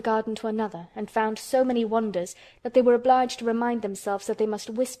part of the garden to another, and found so many wonders that they were obliged to remind themselves that they must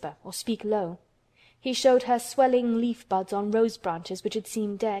whisper or speak low. He showed her swelling leaf buds on rose branches which had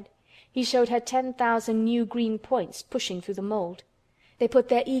seemed dead. He showed her 10,000 new green points pushing through the mould. They put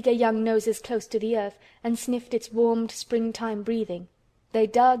their eager young noses close to the earth and sniffed its warmed springtime breathing. They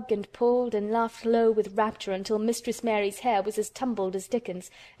dug and pulled and laughed low with rapture until Mistress Mary's hair was as tumbled as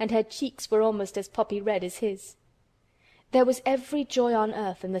Dickon's, and her cheeks were almost as poppy red as his. There was every joy on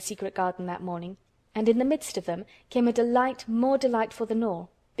earth in the secret garden that morning, and in the midst of them came a delight more delightful than all,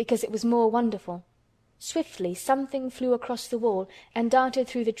 because it was more wonderful. Swiftly something flew across the wall and darted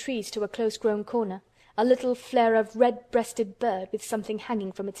through the trees to a close-grown corner, a little flare of red-breasted bird with something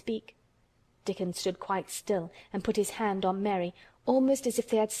hanging from its beak. Dickon stood quite still and put his hand on Mary, almost as if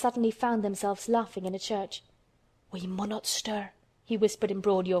they had suddenly found themselves laughing in a church. "We munnot stir," he whispered in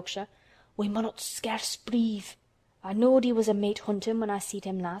broad Yorkshire. "We munnot scarce breathe. I knowed he was a mate hunting when I seed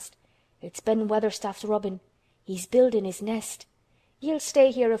him last. It's Ben Weatherstaff's robin. He's building his nest. He'll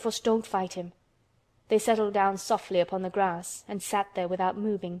stay here if us don't fight him." They settled down softly upon the grass and sat there without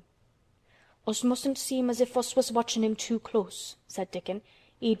moving. "Us mustn't seem as if us was watching him too close," said Dickon.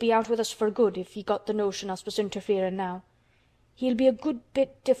 "He'd be out with us for good if he got the notion us was interfering now. He'll be a good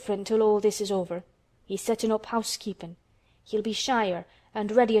bit different till all this is over. He's setting up housekeeping. He'll be shyer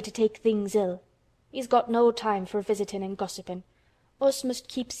and readier to take things ill. He's got no time for visiting and gossiping. Us must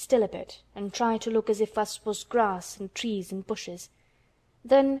keep still a bit and try to look as if us was grass and trees and bushes.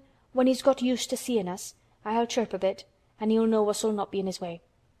 Then, when he's got used to seeing us, I'll chirp a bit, and he'll know us'll not be in his way."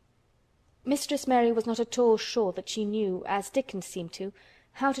 Mistress Mary was not at all sure that she knew, as Dickon seemed to,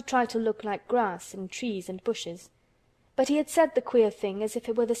 how to try to look like grass and trees and bushes. But he had said the queer thing as if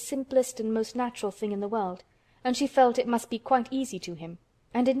it were the simplest and most natural thing in the world, and she felt it must be quite easy to him,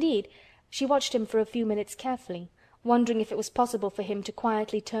 and indeed she watched him for a few minutes carefully, wondering if it was possible for him to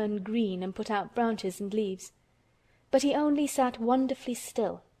quietly turn green and put out branches and leaves. But he only sat wonderfully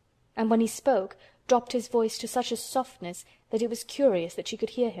still, and when he spoke dropped his voice to such a softness that it was curious that she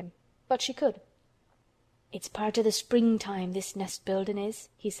could hear him. But she could. "It's part o' the springtime, this nest-building is,"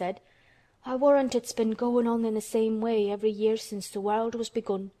 he said. "I warrant it's been going on in the same way every year since the world was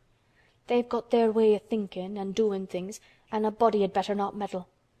begun. They've got their way o' thinking and doing things, and a body had better not meddle.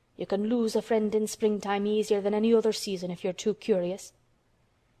 You can lose a friend in springtime easier than any other season if you're too curious."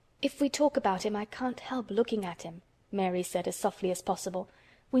 "If we talk about him I can't help looking at him," Mary said as softly as possible.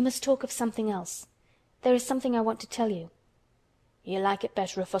 "We must talk of something else. There is something I want to tell you." "You'll like it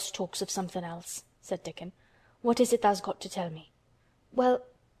better if us talks of something else," said Dickon. "What is it tha's got to tell me?" "Well,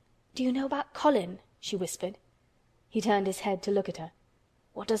 do you know about Colin?" she whispered. He turned his head to look at her.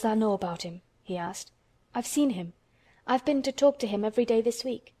 "What does tha know about him?" he asked. "I've seen him. I've been to talk to him every day this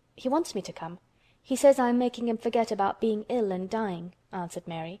week. He wants me to come. He says I'm making him forget about being ill and dying," answered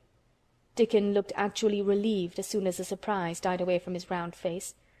Mary. Dickon looked actually relieved as soon as the surprise died away from his round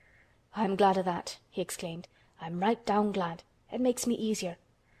face. "I'm glad o' that," he exclaimed. "I'm right down glad. It makes me easier.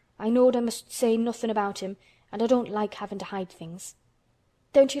 I knowed I must say nothing about him, and I don't like having to hide things."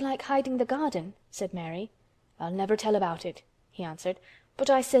 "Don't you like hiding the garden?" said Mary. "I'll never tell about it," he answered. "But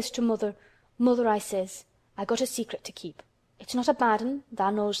I says to Mother, 'Mother,' I says, 'I got a secret to keep. It's not a bad un,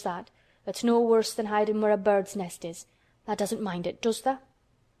 tha knows that. It's no worse than hiding where a bird's nest is. Tha doesn't mind it, does tha?'"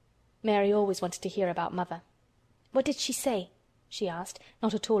 Mary always wanted to hear about Mother. "What did she say?" she asked,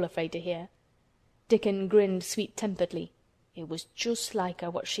 not at all afraid to hear. Dickon grinned sweet-temperedly. "It was just like her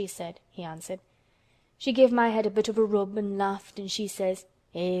what she said," he answered. "She give my head a bit of a rub and laughed, and she says,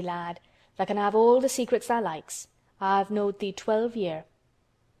 'Eh, lad, tha can have all the secrets tha likes. I've knowed thee 12 year.'"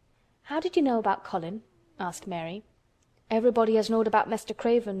 "How did you know about Colin?" asked Mary. "Everybody as knowed about Mester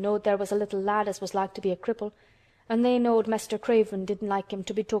Craven knowed there was a little lad as was like to be a cripple, and they knowed Mester Craven didn't like him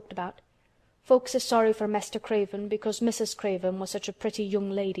to be talked about. Folks is sorry for Mester Craven because Mrs. Craven was such a pretty young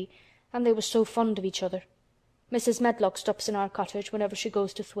lady, and they was so fond of each other. Mrs. Medlock stops in our cottage whenever she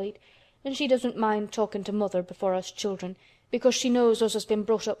goes to Thwaite, and she doesn't mind talking to Mother before us children, because she knows us has been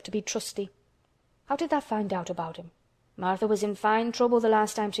brought up to be trusty. How did tha find out about him? Martha was in fine trouble the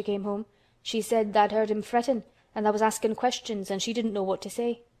last time she came home. She said tha'd heard him fretting, and tha was asking questions, and she didn't know what to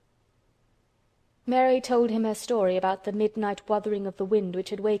say." Mary told him her story about the midnight wuthering of the wind which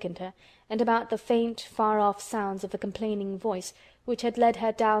had wakened her, and about the faint, far-off sounds of the complaining voice which had led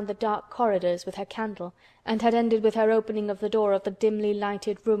her down the dark corridors with her candle, and had ended with her opening of the door of the dimly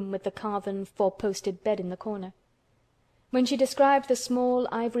lighted room with the carven four-posted bed in the corner. When she described the small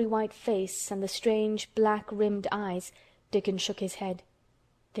ivory-white face and the strange black-rimmed eyes, Dickon shook his head.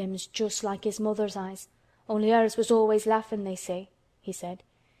 "Them's just like his mother's eyes, only hers was always laughing, they say," he said.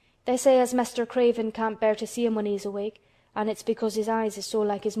 "They say as Mester Craven can't bear to see him when he's awake, and it's because his eyes is so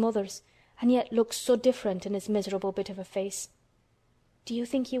like his mother's, and yet looks so different in his miserable bit of a face." "Do you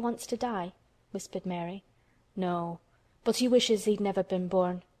think he wants to die?" whispered Mary. "No, but he wishes he'd never been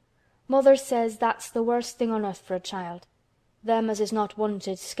born. Mother says that's the worst thing on earth for a child. Them as is not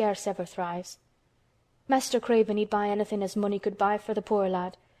wanted scarce ever thrives. Mester Craven he'd buy anything as money could buy for the poor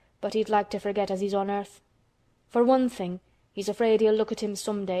lad, but he'd like to forget as he's on earth. For one thing, he's afraid he'll look at him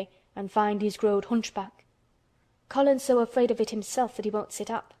some day and find he's growed hunchback." "Colin's so afraid of it himself that he won't sit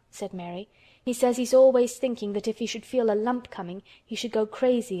up," said Mary. "He says he's always thinking that if he should feel a lump coming he should go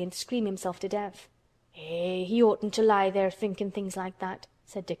crazy and scream himself to death." He oughtn't to lie there thinking things like that,"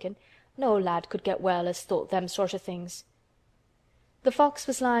 said Dickon. "No lad could get well as thought them sort of things." The fox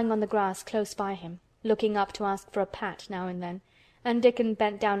was lying on the grass close by him, looking up to ask for a pat now and then, and Dickon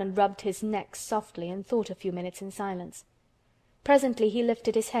bent down and rubbed his neck softly and thought a few minutes in silence. Presently he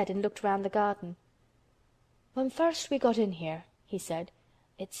lifted his head and looked round the garden. "When first we got in here," he said,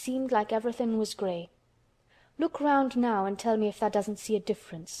 "it seemed like everything was grey. Look round now and tell me if tha doesn't see a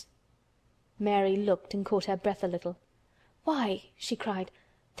difference." Mary looked and caught her breath a little. "Why," she cried,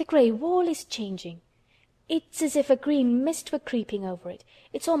 "the grey wall is changing. It's as if a green mist were creeping over it.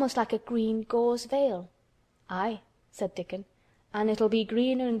 It's almost like a green gauze veil." "Aye," said Dickon, "and it'll be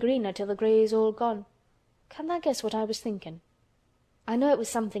greener and greener till the grey's all gone. Can tha guess what I was thinking?" "I know it was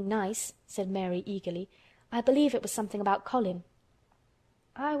something nice," said Mary eagerly. "I believe it was something about Colin."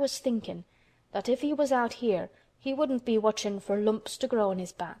 "I was thinking that if he was out here he wouldn't be watching for lumps to grow on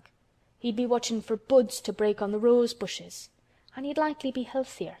his back. He'd be watching for buds to break on the rose bushes, and he'd likely be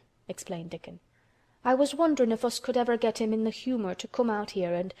healthier," explained Dickon. "I was wondering if us could ever get him in the humour to come out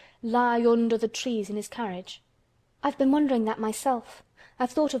here and lie under the trees in his carriage." "I've been wondering that myself. I've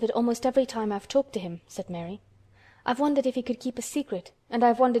thought of it almost every time I've talked to him," said Mary. "I've wondered if he could keep a secret, and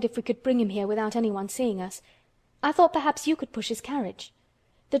I've wondered if we could bring him here without anyone seeing us. I thought perhaps you could push his carriage.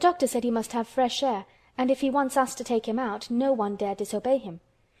 The doctor said he must have fresh air, and if he wants us to take him out, no one dare disobey him.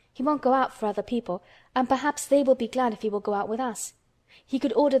 He won't go out for other people, and perhaps they will be glad if he will go out with us. He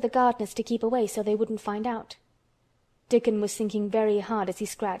could order the gardeners to keep away so they wouldn't find out." Dickon was thinking very hard as he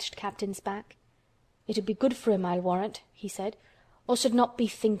scratched Captain's back. "It'd be good for him, I'll warrant," he said. "Us'd not be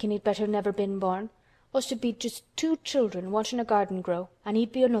thinking he'd better never been born. Us'd be just two children watching a garden grow, and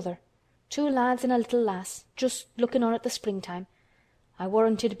he'd be another. Two lads and a little lass, just looking on at the springtime. I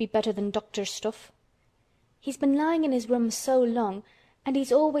warrant it'd be better than doctor's stuff." "He's been lying in his room so long, and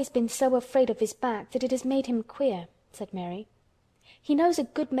he's always been so afraid of his back that it has made him queer," said Mary. "He knows a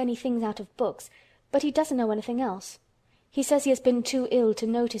good many things out of books, but he doesn't know anything else. He says he has been too ill to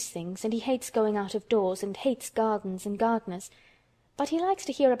notice things, and he hates going out of doors and hates gardens and gardeners. But he likes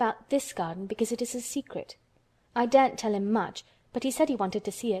to hear about this garden because it is a secret. I daren't tell him much, but he said he wanted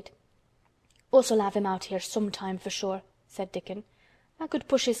to see it." "Us'll have him out here some time for sure," said Dickon. "I could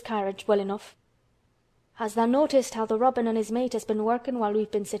push his carriage well enough. Has tha noticed how the robin and his mate has been working while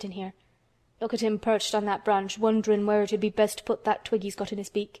we've been sitting here? Look at him perched on that branch wondering where it'd be best to put that twig he's got in his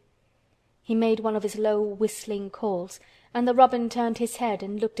beak." He made one of his low whistling calls, and the robin turned his head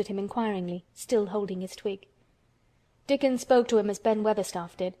and looked at him inquiringly, still holding his twig. Dickon spoke to him as Ben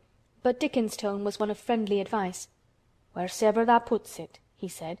Weatherstaff did, but Dickon's tone was one of friendly advice. "Wheresoever tha puts it," he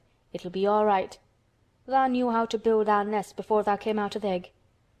said, "it'll be all right. Tha knew how to build tha nest before tha came out o' th' egg.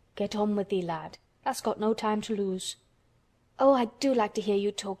 Get on with thee, lad. Tha's got no time to lose." "Oh, I do like to hear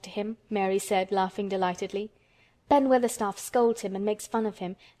you talk to him," Mary said, laughing delightedly. "Ben Weatherstaff scolds him and makes fun of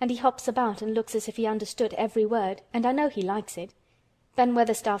him, and he hops about and looks as if he understood every word, and I know he likes it. Ben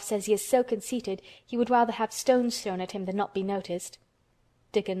Weatherstaff says he is so conceited he would rather have stones thrown at him than not be noticed."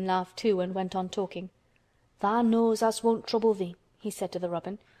 Dickon laughed too and went on talking. "Tha knows us won't trouble thee," he said to the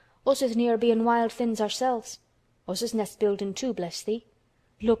robin. "Us is near being wild things ourselves. Us is nest building too, bless thee.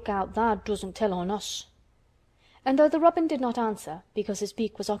 Look out tha doesn't tell on us." And though the robin did not answer, because his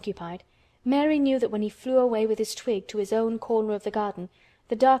beak was occupied, Mary knew that when he flew away with his twig to his own corner of the garden,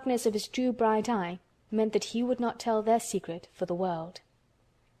 the darkness of his dew-bright eye meant that he would not tell their secret for the world.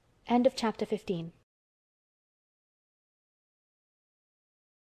 End of chapter 15.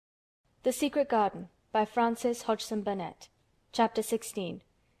 The Secret Garden by Frances Hodgson Burnett. Chapter 16.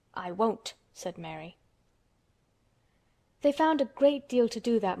 I won't. said Mary. They found a great deal to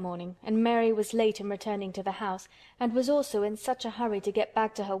do that morning, and Mary was late in returning to the house, and was also in such a hurry to get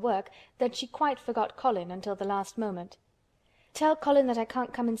back to her work that she quite forgot Colin until the last moment. "Tell Colin that I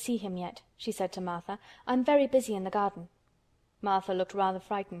can't come and see him yet," she said to Martha. "I'm very busy in the garden." Martha looked rather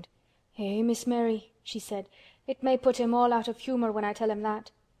frightened. "Eh, Miss Mary," she said, "it may put him all out of humour when I tell him that."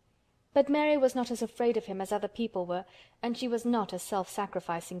 But Mary was not as afraid of him as other people were, and she was not a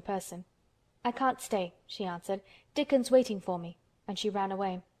self-sacrificing person. "I can't stay," she answered. "Dickon's waiting for me," and she ran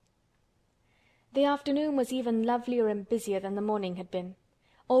away. The afternoon was even lovelier and busier than the morning had been.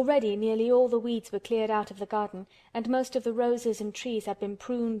 Already nearly all the weeds were cleared out of the garden, and most of the roses and trees had been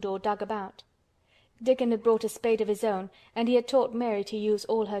pruned or dug about. Dickon had brought a spade of his own, and he had taught Mary to use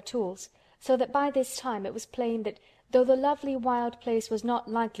all her tools, so that by this time it was plain that though the lovely wild place was not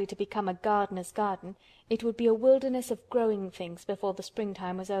likely to become a gardener's garden, it would be a wilderness of growing things before the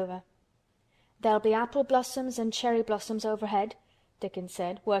springtime was over. "There'll be apple blossoms and cherry blossoms overhead," Dickon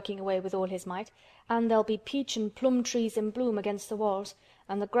said, working away with all his might, "and there'll be peach and plum trees in bloom against the walls,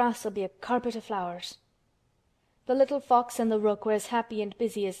 and the grass'll be a carpet o' flowers." The little fox and the rook were as happy and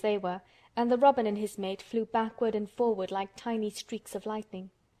busy as they were, and the robin and his mate flew backward and forward like tiny streaks of lightning.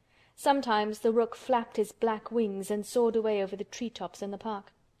 Sometimes the rook flapped his black wings and soared away over the tree-tops in the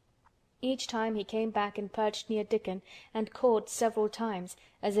park. Each time he came back and perched near Dickon and cawed several times,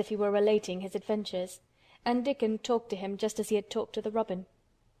 as if he were relating his adventures, and Dickon talked to him just as he had talked to the robin.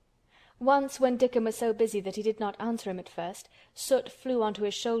 Once, when Dickon was so busy that he did not answer him at first, Soot flew onto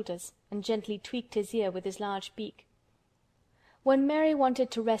his shoulders and gently tweaked his ear with his large beak. When Mary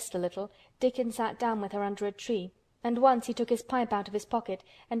wanted to rest a little, Dickon sat down with her under a tree, and once he took his pipe out of his pocket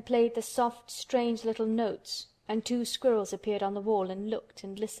and played the soft, strange little notes, and 2 squirrels appeared on the wall and looked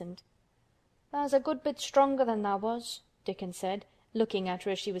and listened. "Tha's a good bit stronger than tha was," Dickon said, looking at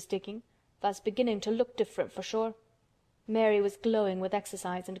her as she was digging. "Tha's beginning to look different for sure." Mary was glowing with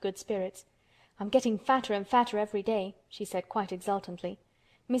exercise and good spirits. "I'm getting fatter and fatter every day," she said quite exultantly.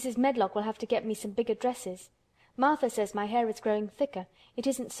 "Mrs. Medlock will have to get me some bigger dresses. Martha says my hair is growing thicker. It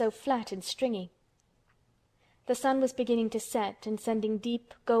isn't so flat and stringy." The sun was beginning to set and sending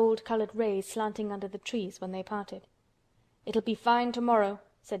deep gold-colored rays slanting under the trees when they parted. "It'll be fine tomorrow,"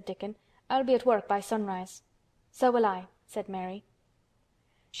 said Dickon. "I'll be at work by sunrise." "So will I," said Mary.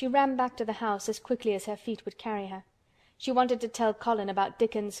 She ran back to the house as quickly as her feet would carry her. She wanted to tell Colin about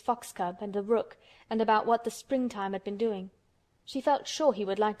Dickon's fox cub and the rook, and about what the springtime had been doing. She felt sure he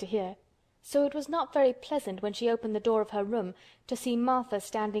would like to hear. So it was not very pleasant when she opened the door of her room to see Martha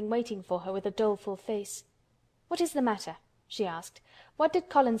standing waiting for her with a doleful face. "What is the matter?" she asked. "What did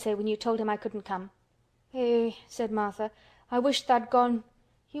Colin say when you told him I couldn't come?" "Eh," said Martha, "I wish tha'd gone.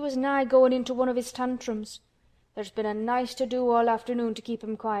 He was nigh going into one of his tantrums. There's been a nice to do all afternoon to keep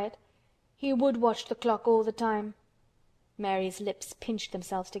him quiet. He would watch the clock all the time." Mary's lips pinched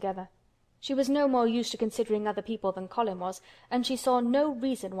themselves together. She was no more used to considering other people than Colin was, and she saw no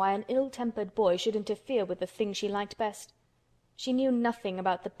reason why an ill-tempered boy should interfere with the thing she liked best. She knew nothing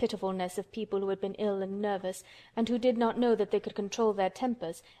about the pitifulness of people who had been ill and nervous, and who did not know that they could control their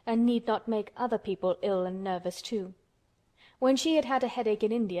tempers and need not make other people ill and nervous too. When she had had a headache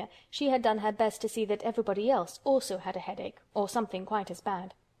in India, she had done her best to see that everybody else also had a headache, or something quite as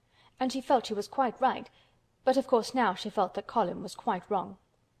bad. And she felt she was quite right, but of course now she felt that Colin was quite wrong.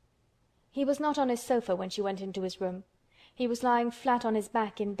 He was not on his sofa when she went into his room. He was lying flat on his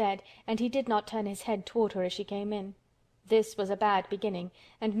back in bed, and he did not turn his head toward her as she came in. This was a bad beginning,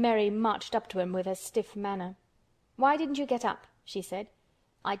 and Mary marched up to him with her stiff manner. "Why didn't you get up?" she said.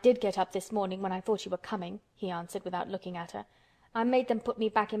 "I did get up this morning when I thought you were coming," he answered without looking at her. "I made them put me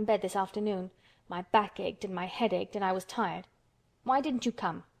back in bed this afternoon. My back ached and my head ached and I was tired. Why didn't you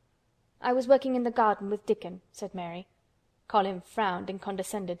come?" "I was working in the garden with Dickon," said Mary. Colin frowned and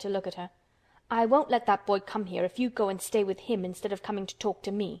condescended to look at her. "I won't let that boy come here if you go and stay with him instead of coming to talk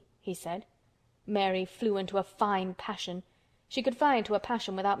to me," he said. Mary flew into a fine passion. She could fly into a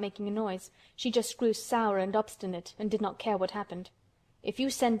passion without making a noise. She just grew sour and obstinate and did not care what happened. "If you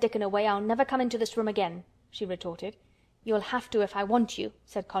send Dickon away I'll never come into this room again," she retorted. "You'll have to if I want you,"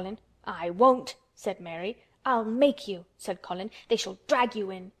 said Colin. "I won't," said Mary. "I'll make you," said Colin. "They shall drag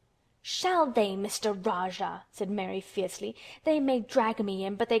you in." "Shall they, Mr. Rajah?" said Mary fiercely. "They may drag me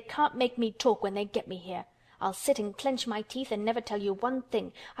in, but they can't make me talk when they get me here. I'll sit and clench my teeth and never tell you one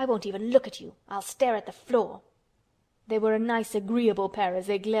thing. I won't even look at you. I'll stare at the floor." They were a nice agreeable pair as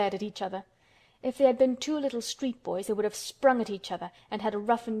they glared at each other. If they had been 2 little street boys they would have sprung at each other and had a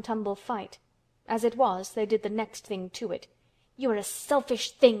rough-and-tumble fight. As it was, they did the next thing to it. "You're a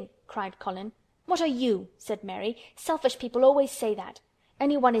selfish thing!" cried Colin. "What are you?" said Mary. "Selfish people always say that.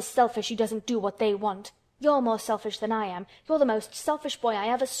 Anyone is selfish who doesn't do what they want. You're more selfish than I am. You're the most selfish boy I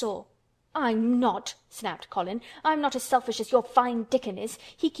ever saw." "I'm not," snapped Colin. "I'm not as selfish as your fine Dickon is.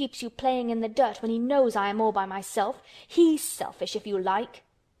 He keeps you playing in the dirt when he knows I am all by myself. He's selfish, if you like."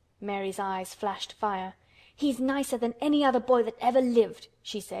 Mary's eyes flashed fire. "He's nicer than any other boy that ever lived,"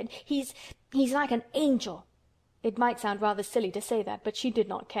 she said. He's like an angel." It might sound rather silly to say that, but she did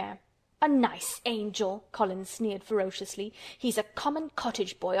not care. "A nice angel!" Colin sneered ferociously. "He's a common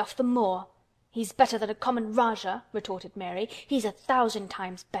cottage boy off the moor." "He's better than a common Rajah," retorted Mary. "He's 1,000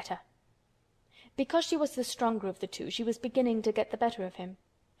 times better." Because she was the stronger of the two, she was beginning to get the better of him.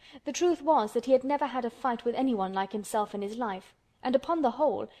 The truth was that he had never had a fight with anyone like himself in his life, and upon the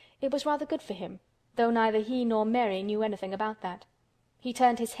whole it was rather good for him, though neither he nor Mary knew anything about that. He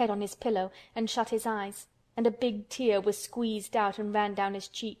turned his head on his pillow and shut his eyes, and a big tear was squeezed out and ran down his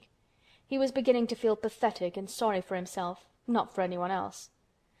cheek. He was beginning to feel pathetic and sorry for himself, not for anyone else.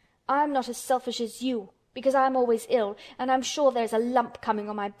 "I'm not as selfish as you, because I'm always ill, and I'm sure there's a lump coming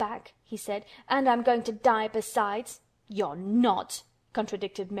on my back," he said, "and I'm going to die besides." "You're not,"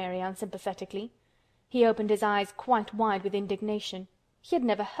 contradicted Mary unsympathetically. He opened his eyes quite wide with indignation. He had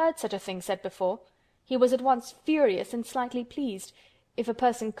never heard such a thing said before. He was at once furious and slightly pleased, if a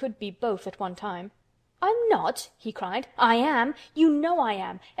person could be both at one time. "I'm not!" he cried. "I am! You know I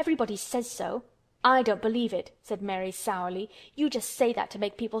am! Everybody says so." "I don't believe it," said Mary sourly. "You just say that to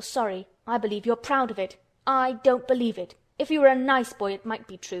make people sorry. I believe you're proud of it. I don't believe it. If you were a nice boy it might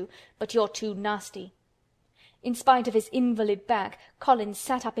be true, but you're too nasty." In spite of his invalid back, Colin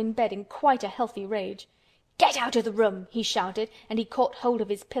sat up in bed in quite a healthy rage. "Get out of the room!" he shouted, and he caught hold of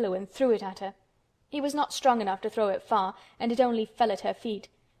his pillow and threw it at her. He was not strong enough to throw it far, and it only fell at her feet,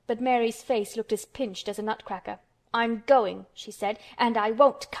 but Mary's face looked as pinched as a nutcracker. "I'm going," she said, "and I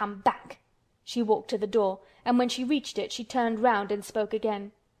won't come back." She walked to the door, and when she reached it she turned round and spoke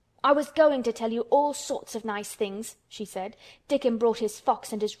again. "I was going to tell you all sorts of nice things," she said. "Dickon brought his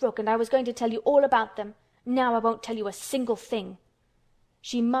fox and his rook, and I was going to tell you all about them. Now I won't tell you a single thing."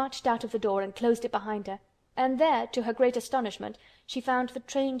 She marched out of the door and closed it behind her, and there, to her great astonishment, she found the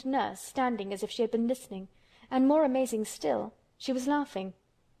trained nurse standing as if she had been listening, and more amazing still, she was laughing.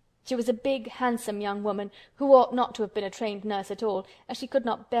 She was a big, handsome young woman who ought not to have been a trained nurse at all, as she could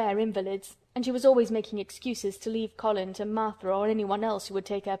not bear invalids, and she was always making excuses to leave Colin to Martha or anyone else who would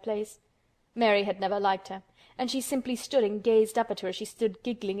take her place. Mary had never liked her, and she simply stood and gazed up at her as she stood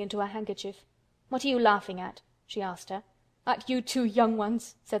giggling into her handkerchief. "What are you laughing at?" she asked her. "At you two young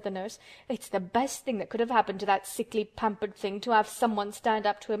ones," said the nurse. "It's the best thing that could have happened to that sickly, pampered thing to have someone stand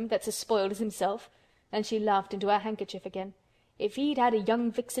up to him that's as spoiled as himself." And she laughed into her handkerchief again. "If he'd had a young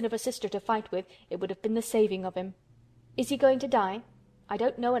vixen of a sister to fight with, it would have been the saving of him." "Is he going to die?" "I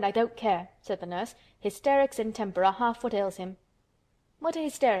don't know and I don't care," said the nurse. "Hysterics and temper are half what ails him." "What are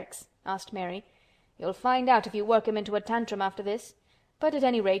hysterics?" asked Mary. "You'll find out if you work him into a tantrum after this. But at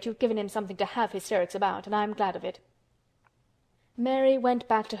any rate you've given him something to have hysterics about, and I'm glad of it." Mary went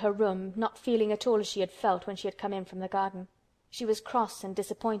back to her room, not feeling at all as she had felt when she had come in from the garden. She was cross and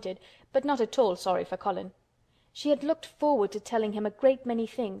disappointed, but not at all sorry for Colin. She had looked forward to telling him a great many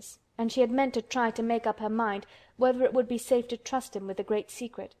things, and she had meant to try to make up her mind whether it would be safe to trust him with the great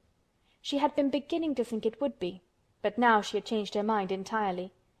secret. She had been beginning to think it would be, but now she had changed her mind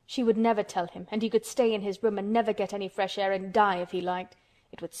entirely. She would never tell him, and he could stay in his room and never get any fresh air and die if he liked.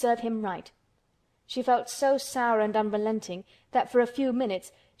 It would serve him right. She felt so sour and unrelenting that for a few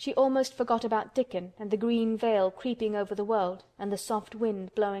minutes she almost forgot about Dickon and the green veil creeping over the world and the soft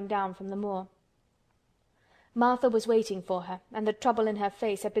wind blowing down from the moor. Martha was waiting for her, and the trouble in her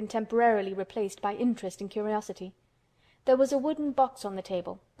face had been temporarily replaced by interest and curiosity. There was a wooden box on the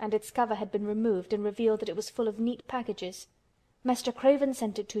table, and its cover had been removed and revealed that it was full of neat packages. "Mr. Craven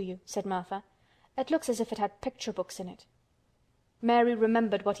sent it to you," said Martha. "It looks as if it had picture books in it." Mary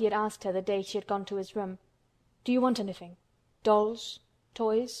remembered what he had asked her the day she had gone to his room. "Do you want anything? Dolls?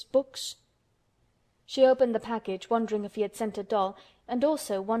 Toys? Books?" She opened the package, wondering if he had sent a doll, and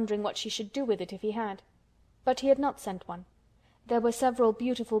also wondering what she should do with it if he had. But he had not sent one. There were several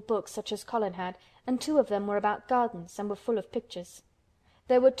beautiful books such as Colin had, and 2 of them were about gardens and were full of pictures.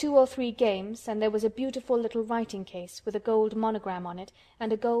 There were 2 or 3 games, and there was a beautiful little writing case with a gold monogram on it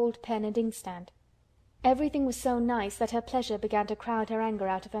and a gold pen and inkstand. Everything was so nice that her pleasure began to crowd her anger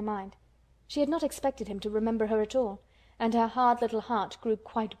out of her mind. She had not expected him to remember her at all, and her hard little heart grew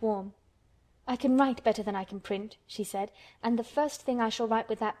quite warm. "I can write better than I can print," she said, "and the first thing I shall write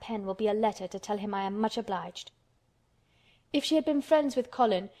with that pen will be a letter to tell him I am much obliged." If she had been friends with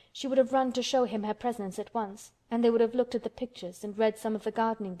Colin, she would have run to show him her presents at once, and they would have looked at the pictures and read some of the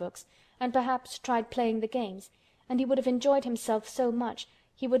gardening books, and perhaps tried playing the games, and he would have enjoyed himself so much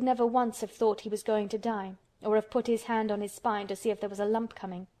he would never once have thought he was going to die, or have put his hand on his spine to see if there was a lump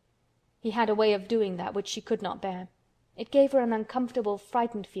coming. He had a way of doing that which she could not bear. It gave her an uncomfortable,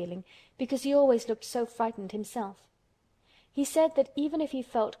 frightened feeling, because he always looked so frightened himself. He said that even if he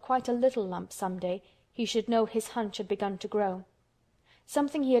felt quite a little lump some day, he should know his hunch had begun to grow.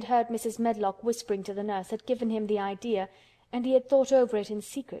 Something he had heard Mrs. Medlock whispering to the nurse had given him the idea, and he had thought over it in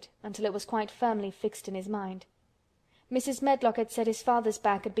secret until it was quite firmly fixed in his mind. Mrs. Medlock had said his father's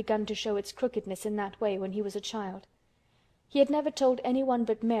back had begun to show its crookedness in that way when he was a child. He had never told anyone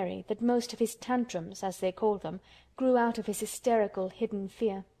but Mary that most of his tantrums, as they called them, grew out of his hysterical, hidden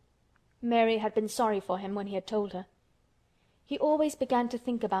fear. Mary had been sorry for him when he had told her. "He always began to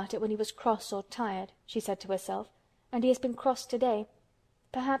think about it when he was cross or tired," she said to herself, "and he has been cross today.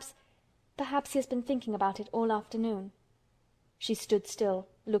 Perhaps he has been thinking about it all afternoon." She stood still,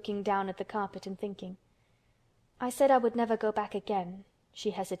 looking down at the carpet and thinking. "I said I would never go back again," she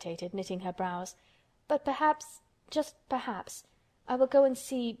hesitated, knitting her brows, "but perhaps, just perhaps, I will go and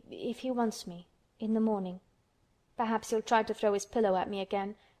see if he wants me in the morning. Perhaps he'll try to throw his pillow at me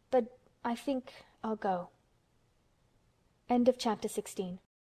again, but I think I'll go." End of chapter 16.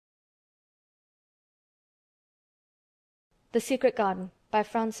 The Secret Garden by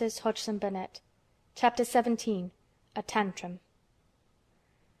Frances Hodgson Burnett. Chapter 17. A Tantrum.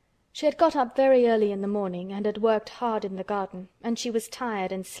 She had got up very early in the morning and had worked hard in the garden, and she was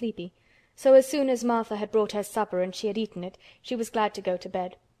tired and sleepy, so as soon as Martha had brought her supper and she had eaten it, she was glad to go to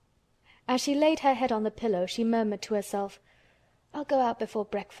bed. As she laid her head on the pillow, she murmured to herself, "I'll go out before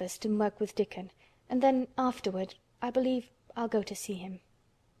breakfast and work with Dickon, and then afterward I believe I'll go to see him."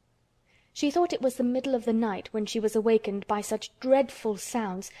 She thought it was the middle of the night when she was awakened by such dreadful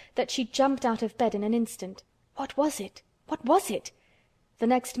sounds that she jumped out of bed in an instant. What was it? What was it? The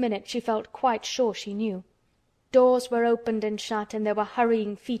next minute she felt quite sure she knew. Doors were opened and shut, and there were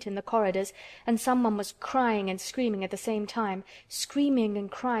hurrying feet in the corridors, and someone was crying and screaming at the same time, screaming and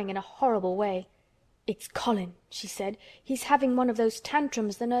crying in a horrible way. "It's Colin," she said. "He's having one of those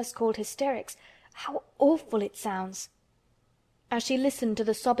tantrums the nurse called hysterics. How awful it sounds!" As she listened to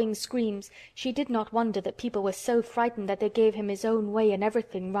the sobbing screams, she did not wonder that people were so frightened that they gave him his own way in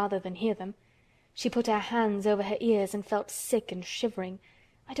everything rather than hear them. She put her hands over her ears and felt sick and shivering.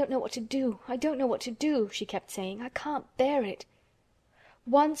 "I don't know what to do. I don't know what to do," she kept saying. "I can't bear it."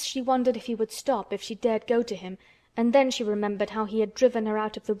 Once she wondered if he would stop if she dared go to him, and then she remembered how he had driven her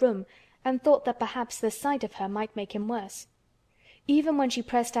out of the room, and thought that perhaps the sight of her might make him worse. Even when she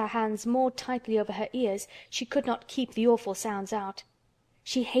pressed her hands more tightly over her ears, she could not keep the awful sounds out.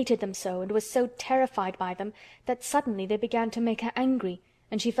 She hated them so, and was so terrified by them, that suddenly they began to make her angry,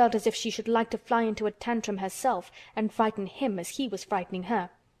 and she felt as if she should like to fly into a tantrum herself and frighten him as he was frightening her.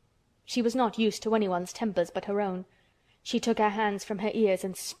 She was not used to anyone's tempers but her own. She took her hands from her ears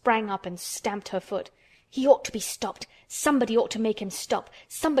and sprang up and stamped her foot. "He ought to be stopped! Somebody ought to make him stop!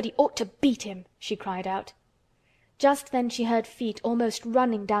 Somebody ought to beat him!" she cried out. Just then she heard feet almost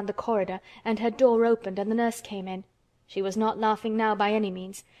running down the corridor, and her door opened and the nurse came in. She was not laughing now by any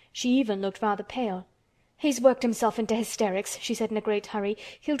means. She even looked rather pale. "He's worked himself into hysterics," she said in a great hurry.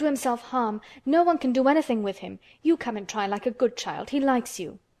 "He'll do himself harm. No one can do anything with him. You come and try like a good child. He likes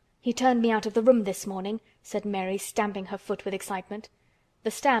you." "He turned me out of the room this morning," said Mary, stamping her foot with excitement.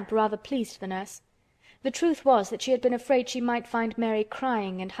 The stamp rather pleased the nurse. The truth was that she had been afraid she might find Mary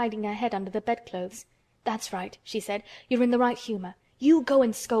crying and hiding her head under the bedclothes. "That's right," she said. "You're in the right humor. You go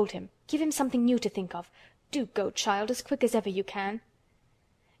and scold him. Give him something new to think of. Do go, child, as quick as ever you can."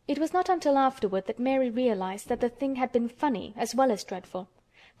 It was not until afterward that Mary realized that the thing had been funny as well as dreadful.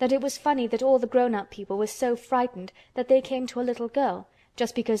 That it was funny that all the grown-up people were so frightened that they came to a little girl,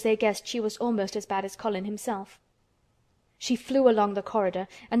 just because they guessed she was almost as bad as Colin himself. She flew along the corridor,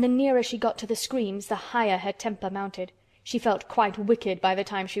 and the nearer she got to the screams, the higher her temper mounted. She felt quite wicked by the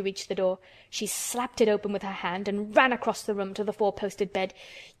time she reached the door. She slapped it open with her hand and ran across the room to the four-posted bed.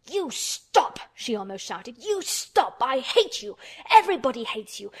 "You stop!" she almost shouted. "You stop! I hate you! Everybody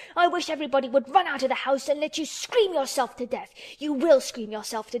hates you! I wish everybody would run out of the house and let you scream yourself to death! You will scream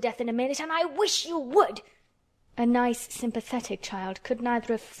yourself to death in a minute, and I wish you would!" A nice, sympathetic child could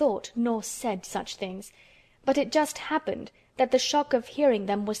neither have thought nor said such things, but it just happened that the shock of hearing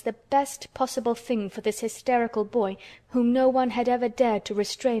them was the best possible thing for this hysterical boy whom no one had ever dared to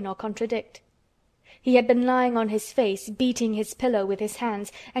restrain or contradict. He had been lying on his face, beating his pillow with his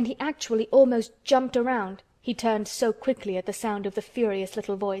hands, and he actually almost jumped around, he turned so quickly at the sound of the furious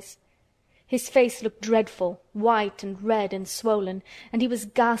little voice. His face looked dreadful, white and red and swollen, and he was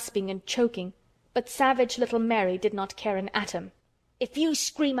gasping and choking, but savage little Mary did not care an atom. "If you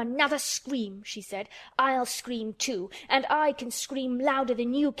scream another scream," she said, "I'll scream too, and I can scream louder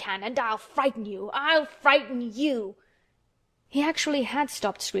than you can, and I'll frighten you. I'll frighten you." He actually had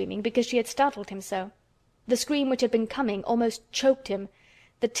stopped screaming because she had startled him so. The scream which had been coming almost choked him.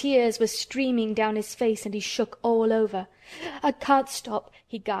 The tears were streaming down his face and he shook all over. "I can't stop,"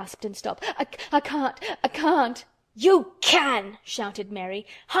 he gasped and stopped. I can't." "You can!" shouted Mary.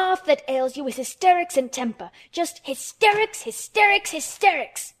 "Half that ails you is hysterics and temper. Just hysterics, hysterics,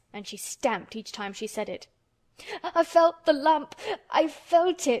 hysterics!" And she stamped each time she said it. "I felt the lump. I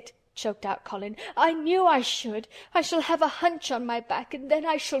felt it," choked out Colin. "I knew I should. I shall have a hunch on my back and then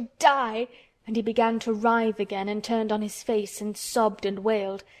I shall die." And he began to writhe again and turned on his face and sobbed and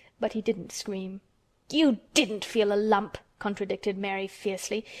wailed, but he didn't scream. "You didn't feel a lump," contradicted Mary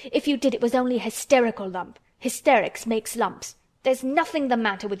fiercely. "If you did, it was only a hysterical lump. Hysterics makes lumps. There's nothing the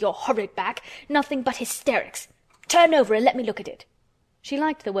matter with your horrid back. Nothing but hysterics. Turn over and let me look at it." She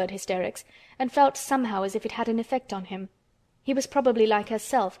liked the word hysterics, and felt somehow as if it had an effect on him. He was probably like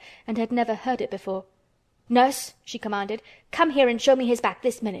herself, and had never heard it before. "Nurse," she commanded, "come here and show me his back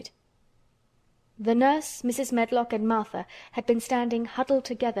this minute." The nurse, Mrs. Medlock, and Martha had been standing huddled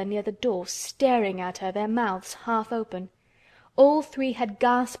together near the door, staring at her, their mouths half open. All three had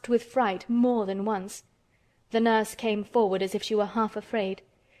gasped with fright more than once. The nurse came forward as if she were half afraid.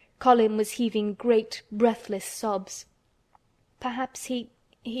 Colin was heaving great, breathless sobs. "Perhaps he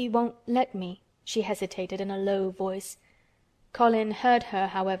won't let me," she hesitated in a low voice. Colin heard her,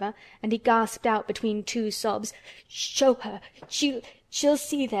 however, and he gasped out between two sobs, "Show her. She'll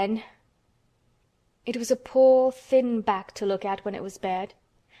see then." It was a poor, thin back to look at when it was bared.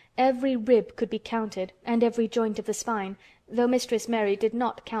 Every rib could be counted, and every joint of the spine, though Mistress Mary did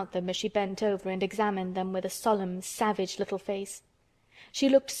not count them as she bent over and examined them with a solemn, savage little face. She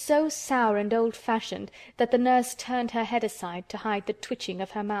looked so sour and old-fashioned that the nurse turned her head aside to hide the twitching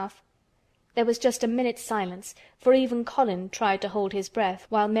of her mouth. There was just a minute's silence, for even Colin tried to hold his breath,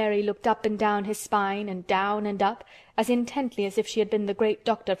 while Mary looked up and down his spine and down and up, as intently as if she had been the great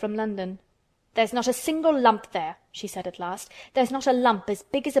doctor from London. "There's not a single lump there," she said at last. "There's not a lump as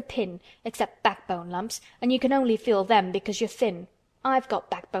big as a pin, except backbone lumps, and you can only feel them because you're thin. I've got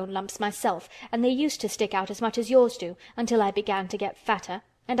backbone lumps myself, and they used to stick out as much as yours do, until I began to get fatter,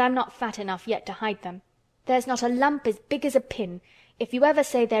 and I'm not fat enough yet to hide them. There's not a lump as big as a pin. If you ever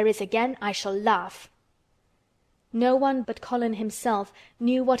say there is again, I shall laugh." No one but Colin himself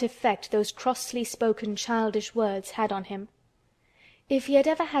knew what effect those crossly spoken childish words had on him. If he had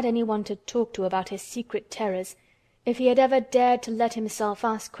ever had anyone to talk to about his secret terrors, if he had ever dared to let himself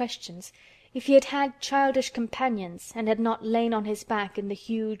ask questions, if he had had childish companions and had not lain on his back in the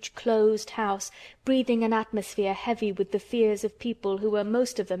huge closed house, breathing an atmosphere heavy with the fears of people who were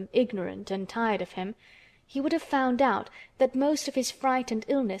most of them ignorant and tired of him, he would have found out that most of his fright and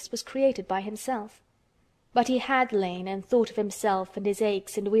illness was created by himself. But he had lain and thought of himself and his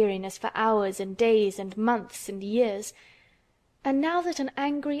aches and weariness for hours and days and months and years. And now that an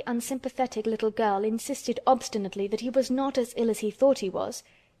angry, unsympathetic little girl insisted obstinately that he was not as ill as he thought he was,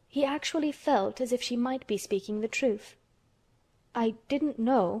 he actually felt as if she might be speaking the truth. "I didn't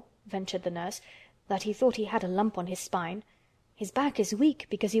know," ventured the nurse, "that he thought he had a lump on his spine. His back is weak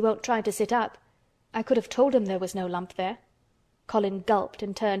because he won't try to sit up. I could have told him there was no lump there." Colin gulped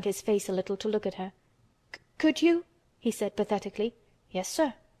and turned his face a little to look at her. "Could you?" he said pathetically. "Yes,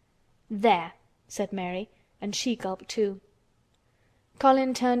 sir." "There," said Mary, and she gulped too.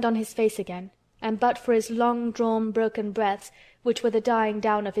 Colin turned on his face again, and but for his long-drawn broken breaths, which were the dying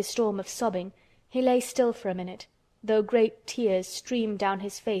down of his storm of sobbing, he lay still for a minute, though great tears streamed down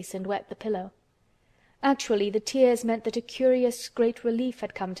his face and wet the pillow. Actually, the tears meant that a curious great relief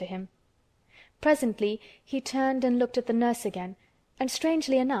had come to him. Presently he turned and looked at the nurse again, and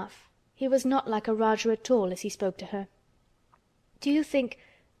strangely enough, he was not like a Rajah at all as he spoke to her. "Do you think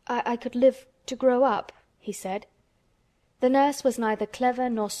I could live to grow up?" he said. The nurse was neither clever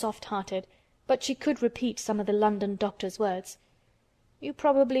nor soft-hearted, but she could repeat some of the London doctor's words. "You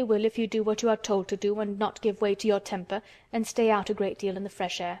probably will if you do what you are told to do and not give way to your temper and stay out a great deal in the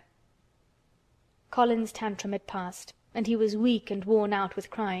fresh air." Colin's tantrum had passed, and he was weak and worn out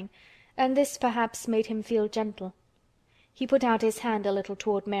with crying, and this perhaps made him feel gentle. He put out his hand a little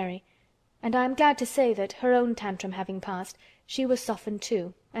toward Mary, and I am glad to say that, her own tantrum having passed, she was softened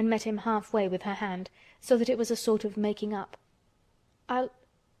too, and met him halfway with her hand, so that it was a sort of making up.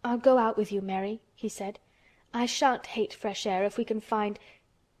 I'll go out with you, Mary," he said. "I shan't hate fresh air if we can find—"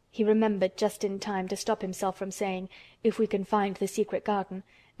 He remembered just in time to stop himself from saying, "if we can find the secret garden,"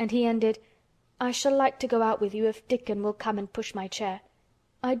 and he ended, "I shall like to go out with you if Dickon will come and push my chair.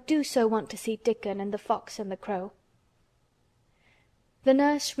 I do so want to see Dickon and the fox and the crow." The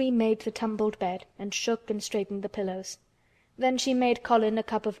nurse remade the tumbled bed and shook and straightened the pillows. Then she made Colin a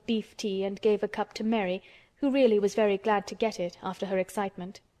cup of beef tea and gave a cup to Mary, who really was very glad to get it after her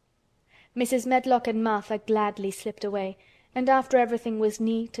excitement. Mrs. Medlock and Martha gladly slipped away, and after everything was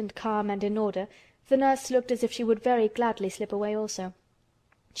neat and calm and in order, the nurse looked as if she would very gladly slip away also.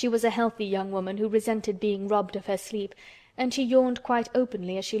 She was a healthy young woman who resented being robbed of her sleep, and she yawned quite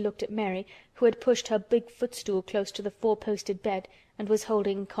openly as she looked at Mary, who had pushed her big footstool close to the four-posted bed and was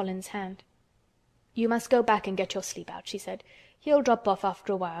holding Colin's hand. "You must go back and get your sleep out," she said. "He'll drop off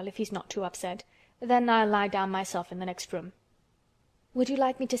after a while, if he's not too upset. Then I'll lie down myself in the next room." "Would you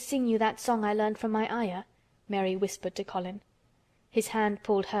like me to sing you that song I learned from my ayah?" Mary whispered to Colin. His hand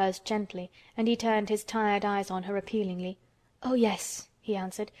pulled hers gently, and he turned his tired eyes on her appealingly. "Oh yes," he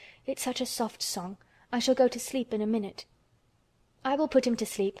answered. "It's such a soft song. I shall go to sleep in a minute." "I will put him to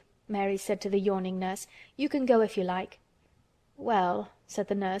sleep," Mary said to the yawning nurse. "You can go if you like." "Well," said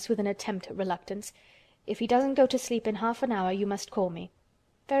the nurse with an attempt at reluctance, "if he doesn't go to sleep in half an hour you must call me."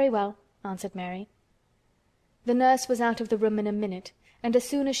 "Very well," answered Mary. The nurse was out of the room in a minute, and as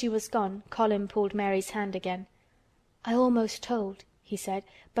soon as she was gone Colin pulled Mary's hand again. "I almost told," he said,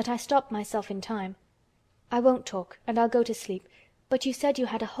 "but I stopped myself in time. I won't talk, and I'll go to sleep, but you said you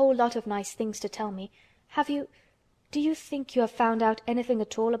had a whole lot of nice things to tell me. Do you think you have found out anything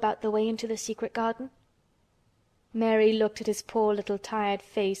at all about the way into the secret garden?" Mary looked at his poor little tired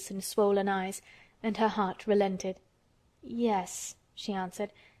face and swollen eyes, and her heart relented. "Yes," she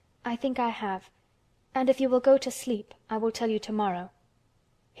answered, "I think I have. And if you will go to sleep, I will tell you tomorrow."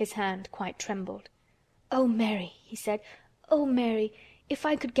 His hand quite trembled. "Oh, Mary," he said. "Oh, Mary, if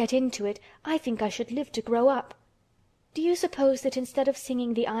I could get into it, I think I should live to grow up. Do you suppose that instead of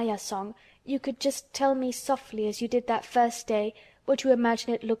singing the ayah song, you could just tell me softly as you did that first day what you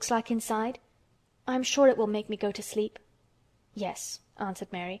imagine it looks like inside? I'm sure it will make me go to sleep." "Yes,"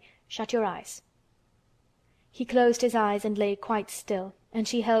 answered Mary. "Shut your eyes." He closed his eyes and lay quite still, and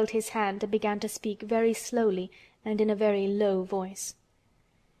she held his hand and began to speak very slowly and in a very low voice.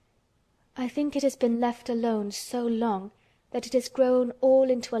 "I think it has been left alone so long that it has grown all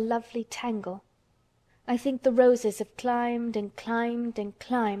into a lovely tangle. I think the roses have climbed and climbed and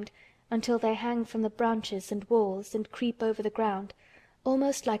climbed until they hang from the branches and walls and creep over the ground,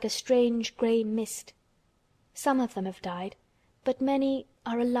 almost like a strange grey mist. Some of them have died, but many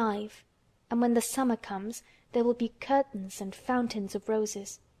are alive, and when the summer comes there will be curtains and fountains of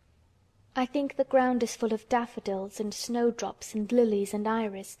roses. I think the ground is full of daffodils and snowdrops and lilies and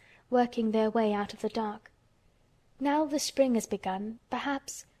iris, working their way out of the dark. Now the spring has begun,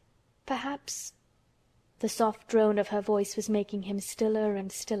 perhaps— The soft drone of her voice was making him stiller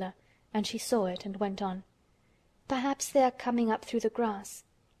and stiller, and she saw it and went on. "Perhaps they are coming up through the grass.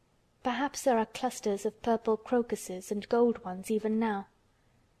 Perhaps there are clusters of purple crocuses and gold ones even now.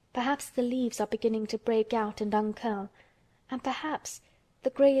 Perhaps the leaves are beginning to break out and uncurl, and perhaps the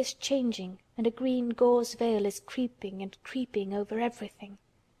grey is changing and a green gauze veil is creeping and creeping over everything,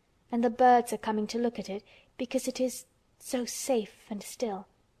 and the birds are coming to look at it because it is so safe and still.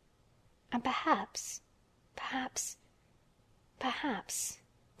 And perhaps,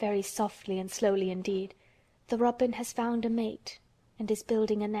 very softly and slowly indeed, the robin has found a mate and is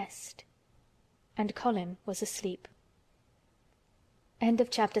building a nest." And Colin was asleep. End of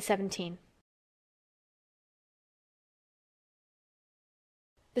chapter 17.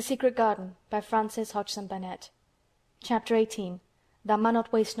 The Secret Garden by Frances Hodgson Burnett. Chapter 18. Thou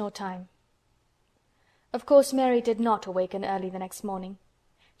Munnot Waste No Time. Of course Mary did not awaken early the next morning.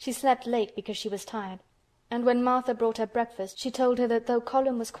 She slept late because she was tired, and when Martha brought her breakfast she told her that though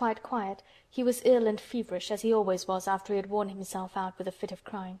Colin was quite quiet, he was ill and feverish as he always was after he had worn himself out with a fit of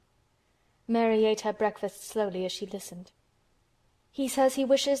crying. Mary ate her breakfast slowly as she listened. "He says he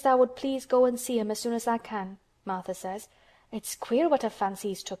wishes thou would please go and see him as soon as thou can," Martha says. "It's queer what a fancy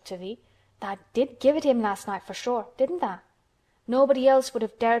he's took to thee. Thou did give it him last night for sure, didn't thou? Nobody else would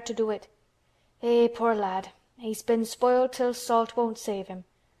have dared to do it. Eh, poor lad, he's been spoiled till salt won't save him.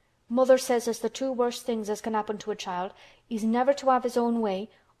 Mother says as the two worst things as can happen to a child is never to have his own way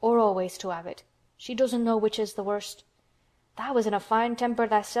or always to have it. She doesn't know which is the worst. Thou was in a fine temper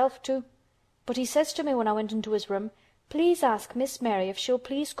thyself too. But he says to me when I went into his room, 'Please ask Miss Mary if she'll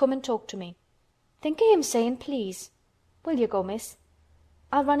please come and talk to me.' Think o' him saying 'please.' Will you go, miss?"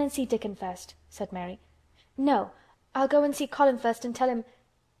 "I'll run and see Dickon first," said Mary. "No, I'll go and see Colin first and tell him—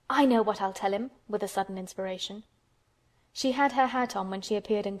 I know what I'll tell him," with a sudden inspiration. She had her hat on when she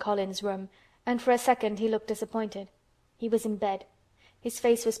appeared in Colin's room, and for a second he looked disappointed. He was in bed. His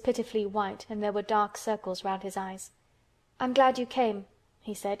face was pitifully white and there were dark circles round his eyes. "I'm glad you came,"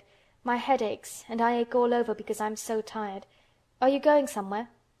 he said. "My head aches and I ache all over because I'm so tired. "Are you going somewhere?"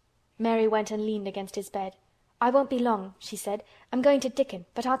 Mary went and leaned against his bed. "I won't be long," she said. "I'm going to Dickon,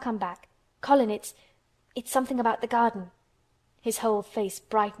 but I'll come back. Colin, it's something about the garden." His whole face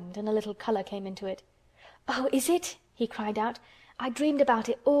brightened and a little color came into it. "Oh, is it?" he cried out. "I dreamed about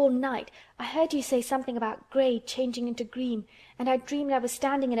it all night. I heard you say something about grey changing into green, and I dreamed I was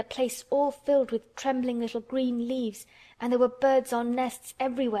standing in a place all filled with trembling little green leaves, and there were birds on nests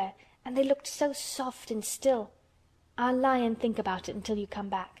everywhere, and they looked so soft and still. I'll lie and think about it until you come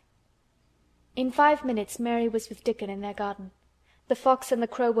back." In 5 minutes Mary was with Dickon in their garden. The fox and the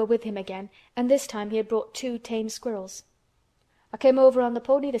crow were with him again, and this time he had brought 2 tame squirrels. "I came over on the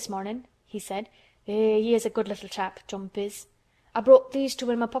pony this morning," he said. He is a good little chap, Jump is. I brought these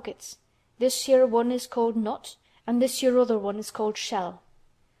 2 in my pockets. This here one is called Nut, and this here other one is called Shell."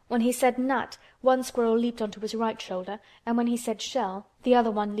 When he said Nut, one squirrel leaped onto his right shoulder, and when he said Shell, the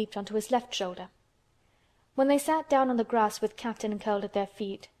other one leaped onto his left shoulder. When they sat down on the grass with Captain curled at their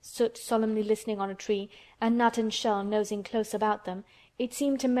feet, Soot solemnly listening on a tree, and Nut and Shell nosing close about them, it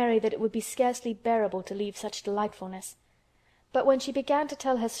seemed to Mary that it would be scarcely bearable to leave such delightfulness. But when she began to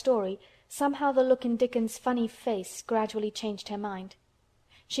tell her story, somehow the look in Dickon's funny face gradually changed her mind.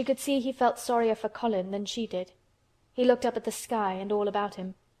 She could see he felt sorrier for Colin than she did. He looked up at the sky and all about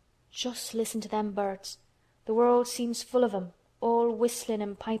him. "Just listen to them birds. The world seems full of 'em, all whistling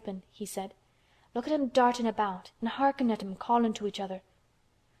and piping," he said. "Look at 'em darting about, and hearken at 'em calling to each other.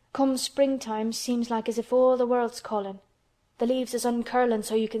 Come springtime seems like as if all the world's calling. The leaves is uncurling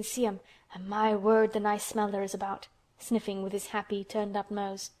so you can see 'em, and my word, the nice smell there is about," sniffing with his happy turned-up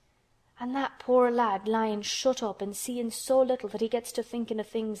nose. "And that poor lad lying shut up and seeing so little that he gets to thinking of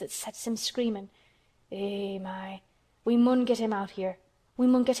things that sets him screaming. My, we mun get him out here. We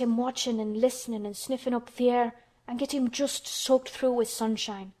mun get him watching and listening and sniffing up the air and get him just soaked through with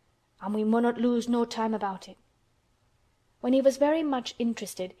sunshine. And we munnot lose no time about it." When he was very much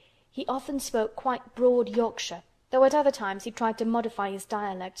interested, he often spoke quite broad Yorkshire, though at other times he tried to modify his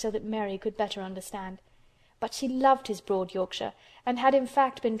dialect so that Mary could better understand. But she loved his broad Yorkshire, and had in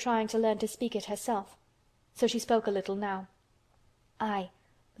fact been trying to learn to speak it herself. So she spoke a little now. "Aye,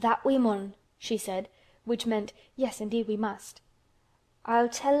 that we mun," she said, which meant, "Yes, indeed we must." "I'll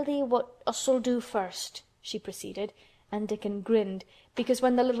tell thee what us'll do first," she proceeded, and Dickon grinned, because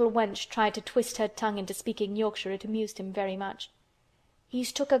when the little wench tried to twist her tongue into speaking Yorkshire it amused him very much.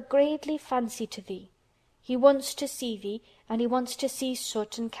 "He's took a greatly fancy to thee. He wants to see thee, and he wants to see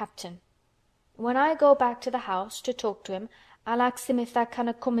Soot and Captain. When I go back to the house to talk to him, I'll ax him if tha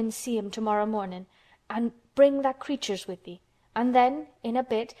canna come and see him tomorrow morning, and bring tha creatures with thee, and then, in a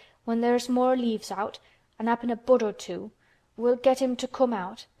bit, when there's more leaves out, and happen a bud or 2, we'll get him to come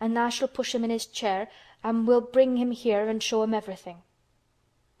out, and tha shall push him in his chair, and we'll bring him here and show him everything."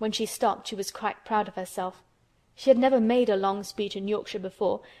 When she stopped she was quite proud of herself. She had never made a long speech in Yorkshire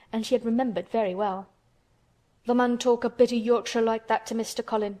before, and she had remembered very well. "Tha mun talk a bit o' Yorkshire like that to Mr.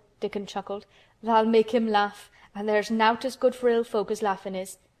 Colin," Dickon chuckled. "Tha'll make him laugh, and there's nowt as good for ill folk as laughin'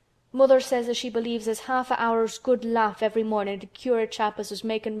 is. Mother says as she believes as half a hour's good laugh every morning 'ud cure a chap as was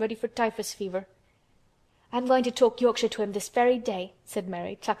makin' ready for typhus fever." "I'm going to talk Yorkshire to him this very day," said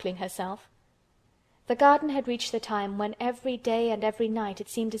Mary, chuckling herself. The garden had reached the time when every day and every night it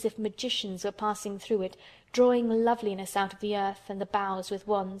seemed as if magicians were passing through it, drawing loveliness out of the earth and the boughs with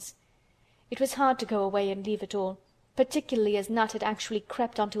wands. It was hard to go away and leave it all, particularly as Nut had actually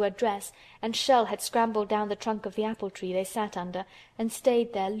crept onto her dress and Shell had scrambled down the trunk of the apple tree they sat under and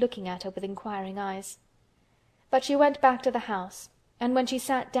stayed there looking at her with inquiring eyes. But she went back to the house, and when she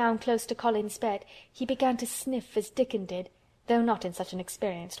sat down close to Colin's bed he began to sniff as Dickon did, though not in such an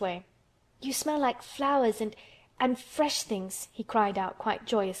experienced way. "You smell like flowers and fresh things," he cried out quite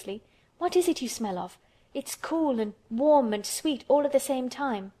joyously. "What is it you smell of? It's cool and warm and sweet all at the same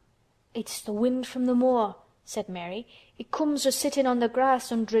time." "It's the wind from the moor," said Mary. "It comes o' sitting on the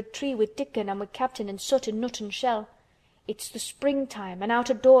grass under a tree with Dickon and with Captain and Soot and Nut and Shell. It's the springtime and out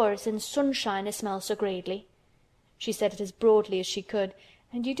o' doors and sunshine as smells so greatly." She said it as broadly as she could,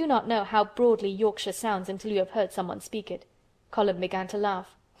 and you do not know how broadly Yorkshire sounds until you have heard someone speak it. Colin began to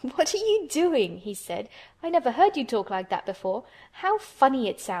laugh. "What are you doing?" he said. "I never heard you talk like that before. How funny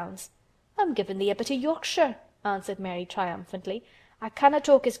it sounds." "I'm giving thee a bit o' Yorkshire," answered Mary triumphantly. "I canna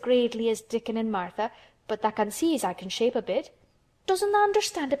talk as gradely as Dickon and Martha, but tha can see as I can shape a bit. Doesn't tha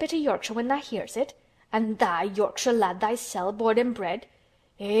understand a bit o' Yorkshire when tha hears it? And tha, Yorkshire lad thysel', born and bred?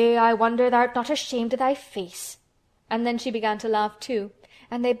 I wonder tha'rt not ashamed o' thy face." And then she began to laugh too,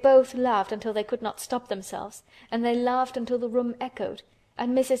 and they both laughed until they could not stop themselves, and they laughed until the room echoed,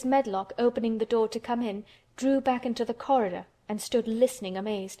 and Mrs. Medlock, opening the door to come in, drew back into the corridor and stood listening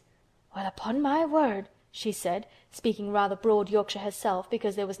amazed. "Well, upon my word!" she said, speaking rather broad Yorkshire herself,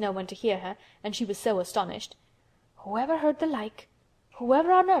 because there was no one to hear her, and she was so astonished. "Whoever heard the like?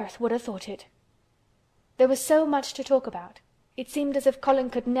 Whoever on earth would have thought it?" There was so much to talk about. It seemed as if Colin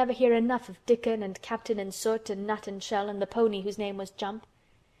could never hear enough of Dickon and Captain and Soot and Nut and Shell and the pony whose name was Jump.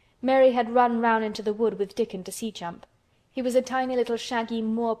 Mary had run round into the wood with Dickon to see Jump. He was a tiny little shaggy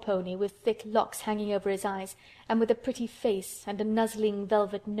moor pony with thick locks hanging over his eyes, and with a pretty face and a nuzzling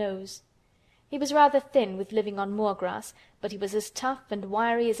velvet nose. He was rather thin with living on moor grass, but he was as tough and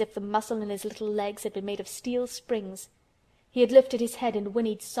wiry as if the muscle in his little legs had been made of steel springs. He had lifted his head and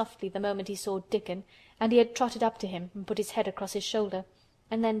whinnied softly the moment he saw Dickon, and he had trotted up to him and put his head across his shoulder,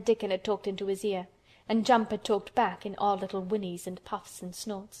 and then Dickon had talked into his ear, and Jump had talked back in odd little whinnies and puffs and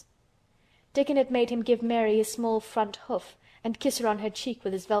snorts. Dickon had made him give Mary his small front hoof and kiss her on her cheek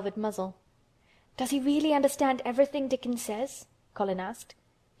with his velvet muzzle. "Does he really understand everything Dickon says?" Colin asked.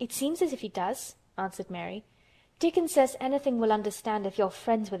 "It seems as if he does," answered Mary. "Dickon says anything will understand if you're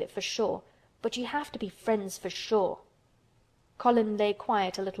friends with it for sure, but you have to be friends for sure." Colin lay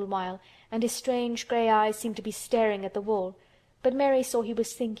quiet a little while, and his strange grey eyes seemed to be staring at the wall, but Mary saw he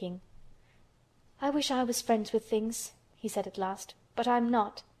was thinking. "I wish I was friends with things," he said at last, "but I'm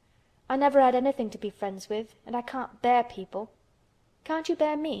not. I never had anything to be friends with, and I can't bear people." "Can't you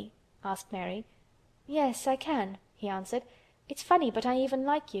bear me?" asked Mary. "Yes, I can," he answered. "It's funny, but I even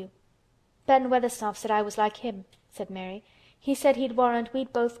like you." "Ben Weatherstaff said I was like him," said Mary. "He said he'd warrant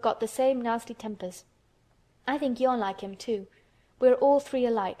we'd both got the same nasty tempers. I think you're like him too. We're all three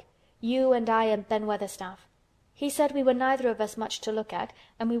alike, you and I and Ben Weatherstaff. He said we were neither of us much to look at,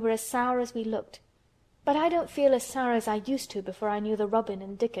 and we were as sour as we looked. But I don't feel as sour as I used to before I knew the Robin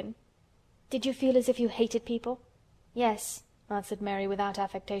and Dickon." "Did you feel as if you hated people?" "Yes," answered Mary without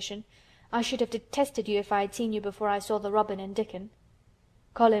affectation. "I should have detested you if I had seen you before I saw the Robin and Dickon."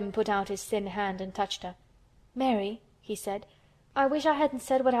 Colin put out his thin hand and touched her. "Mary," he said, "I wish I hadn't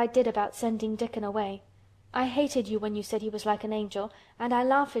said what I did about sending Dickon away. I hated you when you said he was like an angel, and I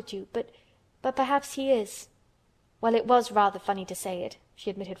laughed at you, but perhaps he is." "Well, it was rather funny to say it," she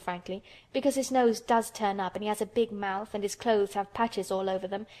admitted frankly, "because his nose does turn up, and he has a big mouth, and his clothes have patches all over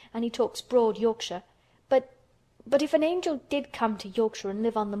them, and he talks broad Yorkshire. But if an angel did come to Yorkshire and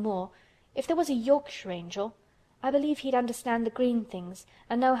live on the moor, if there was a Yorkshire angel, I believe he'd understand the green things,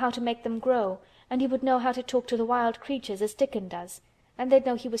 and know how to make them grow, and he would know how to talk to the wild creatures as Dickon does, and they'd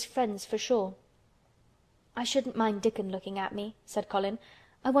know he was friends for sure." "I shouldn't mind Dickon looking at me," said Colin.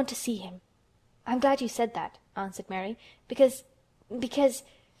 "I want to see him." "I'm glad you said that," answered Mary, because...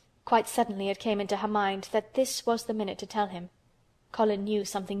 Quite suddenly it came into her mind that this was the minute to tell him. Colin knew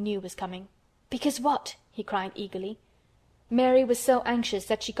something new was coming. "Because what?" he cried eagerly. Mary was so anxious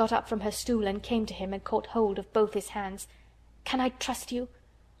that she got up from her stool and came to him and caught hold of both his hands. "Can I trust you?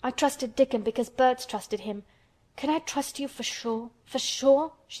 I trusted Dickon because Bert's trusted him. Can I trust you for sure? For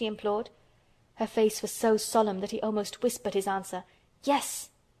sure?" she implored. Her face was so solemn that he almost whispered his answer. "Yes!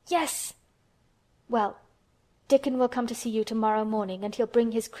 Yes!" "Well, Dickon will come to see you tomorrow morning, and he'll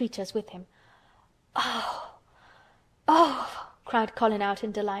bring his creatures with him." "Oh! Oh!" cried Colin out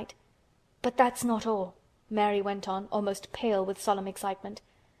in delight. "But that's not all," Mary went on, almost pale with solemn excitement.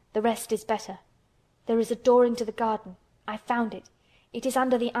 "The rest is better. There is a door into the garden. I found it. It is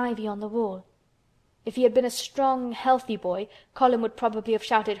under the ivy on the wall." If he had been a strong, healthy boy, Colin would probably have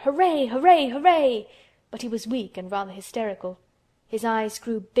shouted, "Hooray! Hooray! Hooray!" But he was weak and rather hysterical. His eyes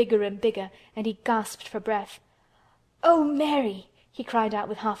grew bigger and bigger, and he gasped for breath. "Oh, Mary!" he cried out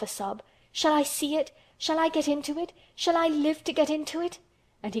with half a sob. "Shall I see it? Shall I get into it? Shall I live to get into it?"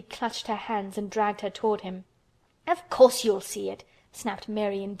 And he clutched her hands and dragged her toward him. "Of course you'll see it," snapped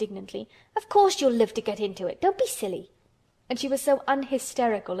Mary indignantly. "Of course you'll live to get into it. Don't be silly." And she was so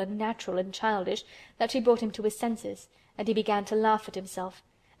unhysterical and natural and childish that she brought him to his senses, and he began to laugh at himself,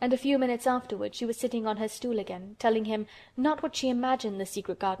 and a few minutes afterward she was sitting on her stool again, telling him not what she imagined the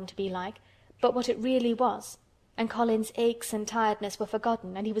secret garden to be like, but what it really was, and Colin's aches and tiredness were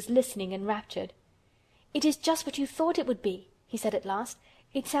forgotten, and he was listening enraptured. "It is just what you thought it would be," he said at last.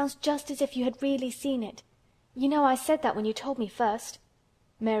 "It sounds just as if you had really seen it. You know I said that when you told me first."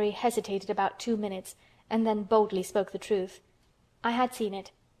 Mary hesitated about 2 minutes, and then boldly spoke the truth. "I had seen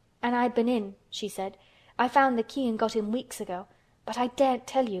it, and I'd been in," she said. "I found the key and got in weeks ago, but I daren't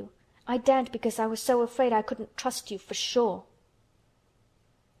tell you. I daren't because I was so afraid I couldn't trust you for sure."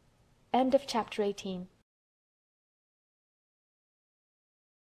 End of chapter 18.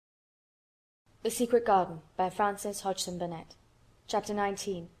 The Secret Garden by Frances Hodgson Burnett. Chapter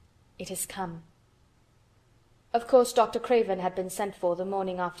 19. It Has Come. Of course Dr. Craven had been sent for the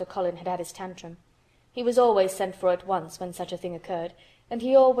morning after Colin had had his tantrum. He was always sent for at once when such a thing occurred, and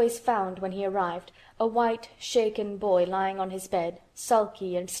he always found, when he arrived, a white, shaken boy lying on his bed,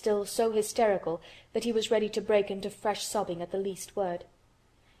 sulky and still so hysterical that he was ready to break into fresh sobbing at the least word.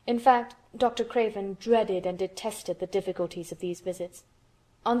 In fact, Dr. Craven dreaded and detested the difficulties of these visits.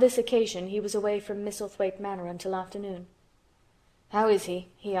 On this occasion he was away from Misselthwaite Manor until afternoon. "How is he?"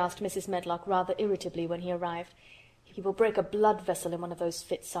 he asked Mrs. Medlock rather irritably when he arrived. "He will break a blood vessel in one of those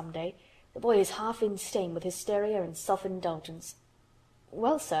fits some day. The boy is half insane with hysteria and self-indulgence."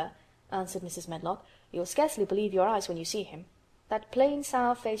 "Well, sir," answered Mrs. Medlock, "you'll scarcely believe your eyes when you see him. That plain,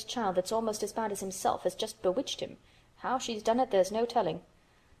 sour-faced child that's almost as bad as himself has just bewitched him. How she's done it there's no telling.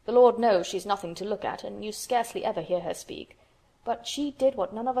 The Lord knows she's nothing to look at, and you scarcely ever hear her speak. But she did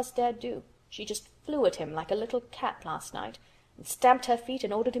what none of us dared do. She just flew at him like a little cat last night, and stamped her feet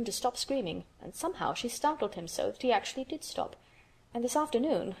and ordered him to stop screaming, and somehow she startled him so that he actually did stop. And this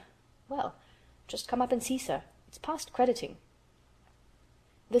afternoon, well, just come up and see, sir. It's past crediting."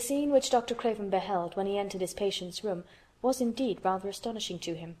 The scene which Dr. Craven beheld when he entered his patient's room was indeed rather astonishing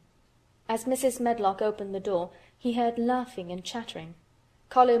to him. As Mrs. Medlock opened the door, he heard laughing and chattering.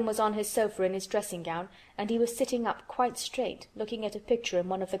 Colin was on his sofa in his dressing-gown, and he was sitting up quite straight, looking at a picture in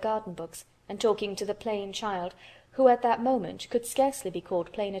one of the garden books, and talking to the plain child, who at that moment could scarcely be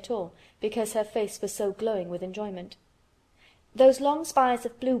called plain at all, because her face was so glowing with enjoyment. "Those long spires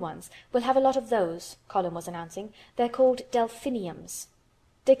of blue ones, we'll have a lot of those," Colin was announcing. "They're called delphiniums."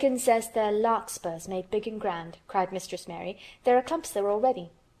 "Dickon says they're larkspurs made big and grand," cried Mistress Mary. "There are clumps there already."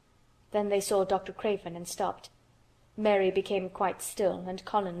 Then they saw Dr. Craven and stopped. Mary became quite still, and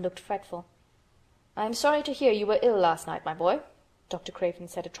Colin looked fretful. "I am sorry to hear you were ill last night, my boy," Dr. Craven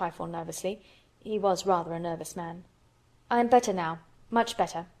said a trifle nervously. He was rather a nervous man. "I am better now, much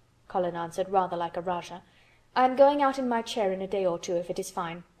better," Colin answered, rather like a Rajah. "I am going out in my chair in a day or two, if it is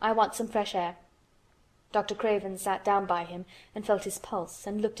fine. I want some fresh air." Dr. Craven sat down by him and felt his pulse,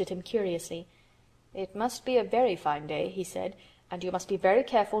 and looked at him curiously. "It must be a very fine day," he said, "and you must be very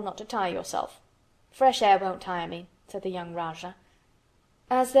careful not to tire yourself." "Fresh air won't tire me," said the young Rajah.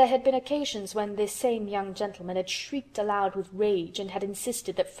 As there had been occasions when this same young gentleman had shrieked aloud with rage and had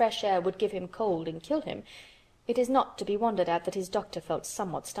insisted that fresh air would give him cold and kill him, it is not to be wondered at that his doctor felt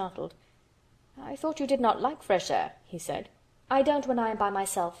somewhat startled. "I thought you did not like fresh air," he said. "I don't when I am by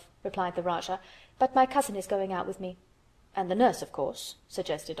myself," replied the Rajah, "but my cousin is going out with me." "And the nurse, of course,"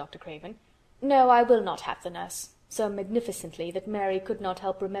 suggested Dr. Craven. "No, I will not have the nurse," so magnificently that Mary could not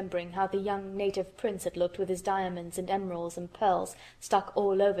help remembering how the young native prince had looked with his diamonds and emeralds and pearls stuck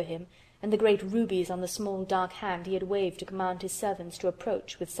all over him, and the great rubies on the small dark hand he had waved to command his servants to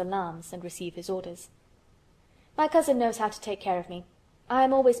approach with salams and receive his orders. "My cousin knows how to take care of me. I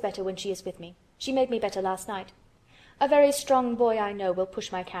am always better when she is with me. She made me better last night. A very strong boy I know will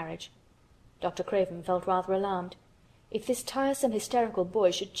push my carriage." Dr. Craven felt rather alarmed. If this tiresome hysterical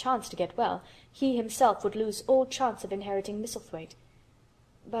boy should chance to get well, he himself would lose all chance of inheriting Misselthwaite.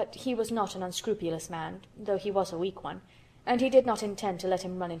 But he was not an unscrupulous man, though he was a weak one, and he did not intend to let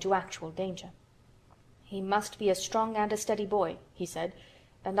him run into actual danger. "He must be a strong and a steady boy," he said,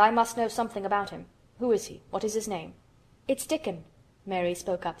 "and I must know something about him. Who is he? What is his name?" "It's Dickon," Mary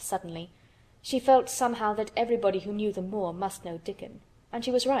spoke up suddenly. She felt somehow that everybody who knew the moor must know Dickon, and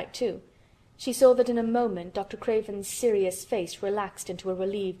she was right too. She saw that in a moment Dr. Craven's serious face relaxed into a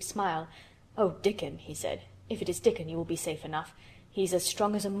relieved smile. "Oh, Dickon," he said. "If it is Dickon you will be safe enough. He's as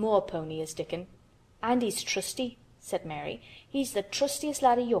strong as a moor pony, is Dickon." "And he's trusty," said Mary. "He's the trustiest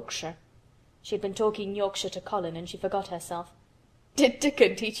lad of Yorkshire." She had been talking Yorkshire to Colin, and she forgot herself. "Did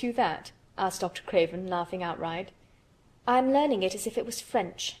Dickon teach you that?" asked Dr. Craven, laughing outright. "I'm learning it as if it was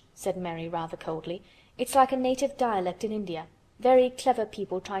French," said Mary rather coldly. "It's like a native dialect in India. Very clever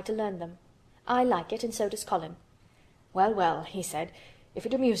people try to learn them. I like it, and so does Colin." "Well, well," he said, "if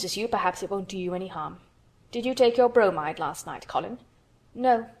it amuses you, perhaps it won't do you any harm. Did you take your bromide last night, Colin?"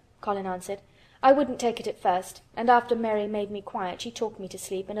 "No," Colin answered. "I wouldn't take it at first, and after Mary made me quiet she talked me to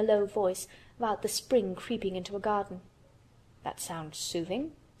sleep in a low voice about the spring creeping into a garden." "That sounds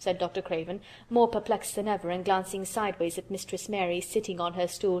soothing," said Dr. Craven, more perplexed than ever, and glancing sideways at Mistress Mary sitting on her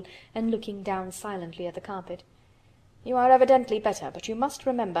stool and looking down silently at the carpet. "You are evidently better, but you must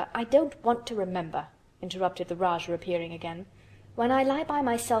remember—" "I don't want to remember," interrupted the Rajah, appearing again. "When I lie by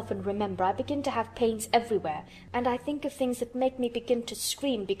myself and remember, I begin to have pains everywhere, and I think of things that make me begin to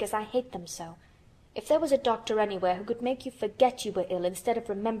scream because I hate them so. If there was a doctor anywhere who could make you forget you were ill instead of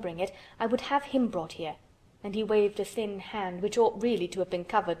remembering it, I would have him brought here." And he waved a thin hand, which ought really to have been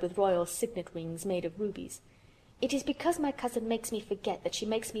covered with royal signet rings made of rubies. "It is because my cousin makes me forget that she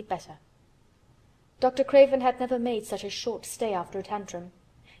makes me better." Dr. Craven had never made such a short stay after a tantrum.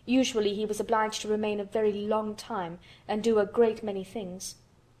 Usually he was obliged to remain a very long time, and do a great many things.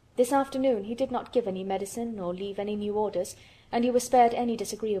 This afternoon he did not give any medicine, or leave any new orders, and he was spared any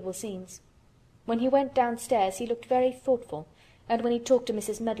disagreeable scenes. When he went downstairs he looked very thoughtful, and when he talked to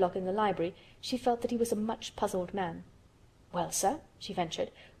Mrs. Medlock in the library, she felt that he was a much puzzled man. "Well, sir," she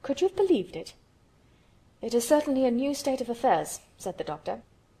ventured, "could you have believed it?" "It is certainly a new state of affairs," said the doctor.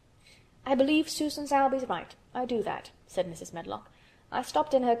 "I believe Susan Sowerby's right. I do that," said Mrs. Medlock. "I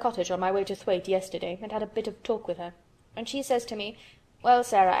stopped in her cottage on my way to Thwaite yesterday, and had a bit of talk with her. And she says to me, 'Well,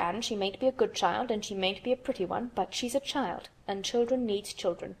 Sarah Ann, she mayn't be a good child, and she mayn't be a pretty one, but she's a child, and children needs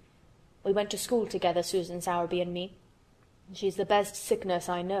children. We went to school together, Susan Sowerby and me.' "She's the best sick nurse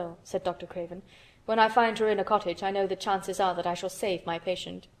I know," said Dr. Craven. "When I find her in a cottage, I know the chances are that I shall save my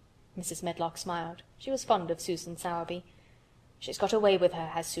patient." Mrs. Medlock smiled. She was fond of Susan Sowerby. "She's got a way with her,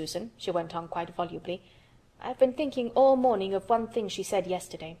 has Susan," she went on quite volubly. "I've been thinking all morning of one thing she said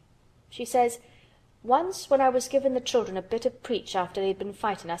yesterday. She says, 'Once when I was giving the children a bit of preach after they'd been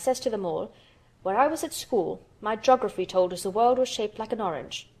fighting, I says to them all, "Where I was at school, my geography told us the world was shaped like an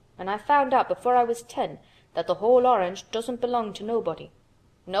orange, and I found out before I was 10 that the whole orange doesn't belong to nobody.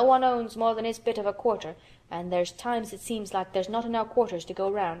 No one owns more than his bit of a quarter, and there's times it seems like there's not enough quarters to go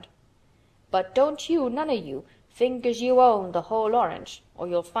round. But don't you, none of you, think as you own the whole orange, or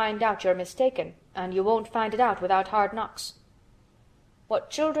you'll find out you're mistaken, and you won't find it out without hard knocks. What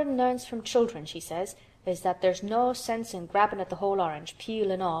children learns from children, she says, is that there's no sense in grabbing at the whole orange,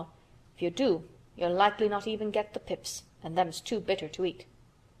 peel and all. If you do, you'll likely not even get the pips, and them's too bitter to eat."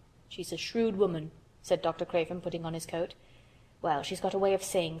 "She's a shrewd woman," said Dr. Craven, putting on his coat. "Well, she's got a way of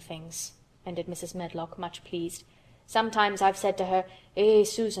saying things," ended Mrs. Medlock, much pleased. "Sometimes I've said to her,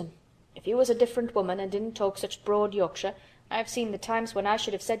 'Susan, if you was a different woman and didn't talk such broad Yorkshire, I've seen the times when I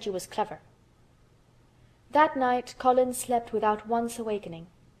should have said you was clever.'" That night Colin slept without once awakening,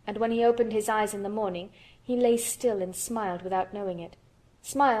 and when he opened his eyes in the morning he lay still and smiled without knowing it.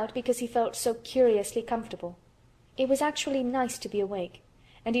 Smiled because he felt so curiously comfortable. It was actually nice to be awake,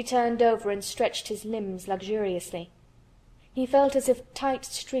 and he turned over and stretched his limbs luxuriously. He felt as if tight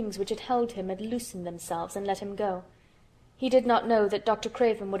strings which had held him had loosened themselves and let him go. He did not know that Dr.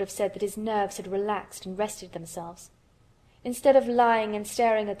 Craven would have said that his nerves had relaxed and rested themselves. Instead of lying and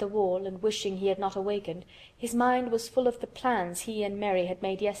staring at the wall and wishing he had not awakened, his mind was full of the plans he and Mary had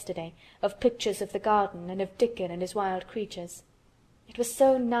made yesterday, of pictures of the garden, and of Dickon and his wild creatures. It was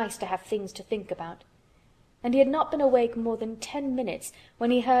so nice to have things to think about. And he had not been awake more than 10 minutes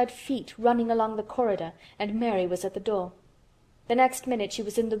when he heard feet running along the corridor, and Mary was at the door. The next minute she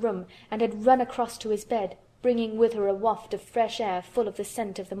was in the room and had run across to his bed, bringing with her a waft of fresh air full of the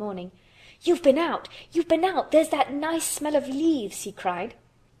scent of the morning. "You've been out! You've been out! There's that nice smell of leaves!" he cried.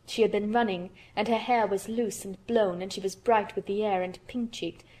 She had been running, and her hair was loose and blown, and she was bright with the air and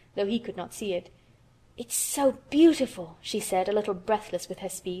pink-cheeked, though he could not see it. "It's so beautiful," she said, a little breathless with her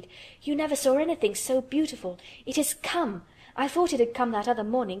speed. "You never saw anything so beautiful. It has come. I thought it had come that other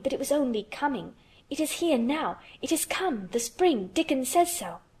morning, but it was only coming. It is here now. It has come. The spring. Dickon says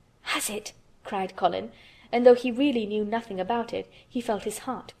so." "Has it?" cried Colin, and though he really knew nothing about it, he felt his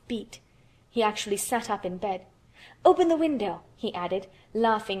heart beat. He actually sat up in bed. "Open the window," he added,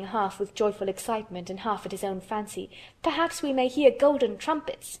 laughing half with joyful excitement and half at his own fancy. "Perhaps we may hear golden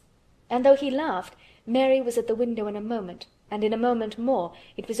trumpets." And though he laughed, Mary was at the window in a moment, and in a moment more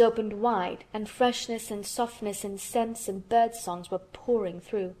it was opened wide, and freshness and softness and scents and bird-songs were pouring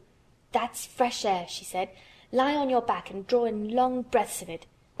through. "That's fresh air," she said. "Lie on your back and draw in long breaths of it.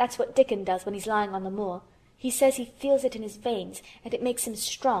 That's what Dickon does when he's lying on the moor. He says he feels it in his veins, and it makes him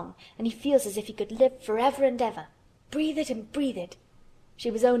strong, and he feels as if he could live forever and ever. Breathe it and breathe it."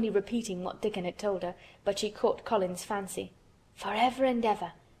 She was only repeating what Dickon had told her, but she caught Colin's fancy. "Forever and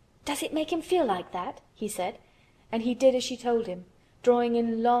ever. Does it make him feel like that?" he said, and he did as she told him, drawing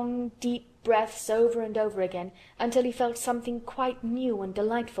in long, deep breaths over and over again, until he felt something quite new and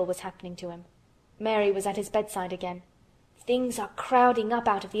delightful was happening to him. Mary was at his bedside again. "Things are crowding up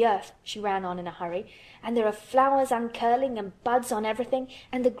out of the earth," she ran on in a hurry, "and there are flowers uncurling and buds on everything,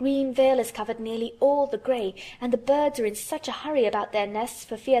 and the green veil has covered nearly all the grey, and the birds are in such a hurry about their nests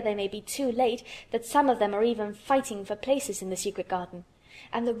for fear they may be too late that some of them are even fighting for places in the secret garden.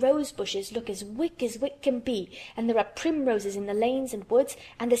 And the rose bushes look as wick can be, and there are primroses in the lanes and woods,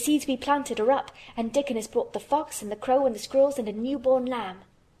 and the seeds we planted are up, and Dickon has brought the fox and the crow and the squirrels and a new-born lamb."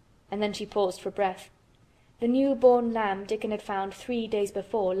 And then she paused for breath. The new-born lamb Dickon had found 3 days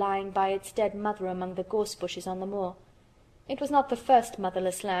before lying by its dead mother among the gorse bushes on the moor. It was not the first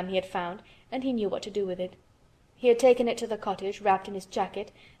motherless lamb he had found, and he knew what to do with it. He had taken it to the cottage wrapped in his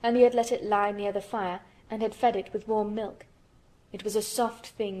jacket, and he had let it lie near the fire, and had fed it with warm milk. It was a soft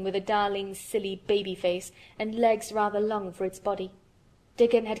thing with a darling, silly baby face, and legs rather long for its body.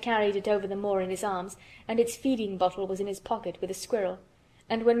 Dickon had carried it over the moor in his arms, and its feeding bottle was in his pocket with a squirrel,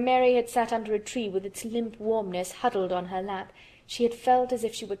 and when Mary had sat under a tree with its limp warmness huddled on her lap, she had felt as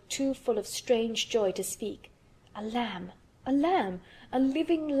if she were too full of strange joy to speak. A lamb! A lamb! A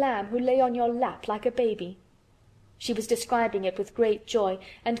living lamb who lay on your lap like a baby! She was describing it with great joy,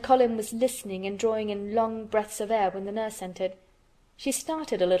 and Colin was listening and drawing in long breaths of air when the nurse entered. She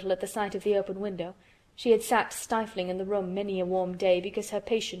started a little at the sight of the open window. She had sat stifling in the room many a warm day because her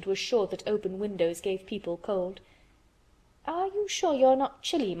patient was sure that open windows gave people cold. "Are you sure you're not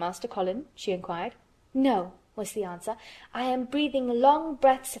chilly, Master Colin?" she inquired. "No," was the answer. "I am breathing long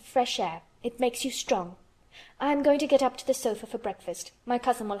breaths of fresh air. It makes you strong. I am going to get up to the sofa for breakfast. My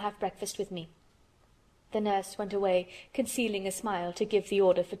cousin will have breakfast with me." The nurse went away, concealing a smile, to give the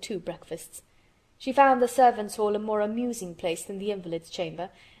order for 2 breakfasts. She found the servants' hall a more amusing place than the invalid's chamber,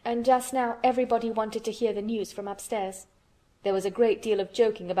 and just now everybody wanted to hear the news from upstairs. There was a great deal of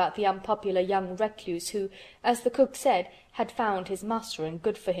joking about the unpopular young recluse who, as the cook said, had found his master and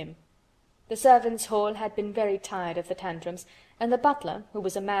good for him. The servants' hall had been very tired of the tantrums, and the butler, who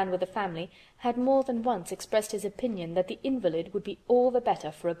was a man with a family, had more than once expressed his opinion that the invalid would be all the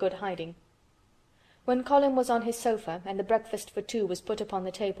better for a good hiding. When Colin was on his sofa and the breakfast for 2 was put upon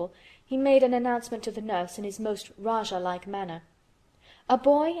the table, he made an announcement to the nurse in his most Rajah-like manner. "A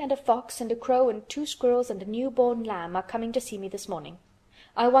boy and a fox and a crow and 2 squirrels and a new-born lamb are coming to see me this morning.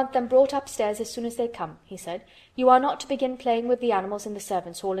 I want them brought upstairs as soon as they come," he said. "You are not to begin playing with the animals in the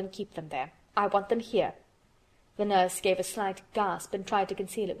servants' hall and keep them there. I want them here." The nurse gave a slight gasp and tried to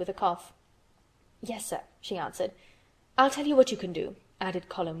conceal it with a cough. "Yes, sir," she answered. "I'll tell you what you can do," added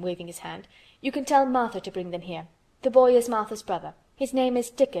Colin, waving his hand. "You can tell Martha to bring them here. The boy is Martha's brother. His name is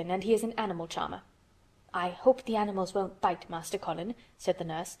Dickon, and he is an animal charmer." "I hope the animals won't bite, Master Colin," said the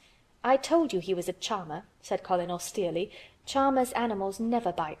nurse. "I told you he was a charmer," said Colin austerely. "Charmers' animals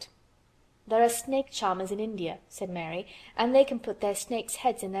never bite." "There are snake charmers in India," said Mary, "and they can put their snakes'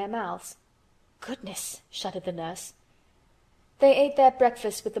 heads in their mouths." "Goodness!" shuddered the nurse. They ate their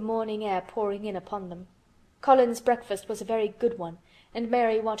breakfast with the morning air pouring in upon them. Colin's breakfast was a very good one, and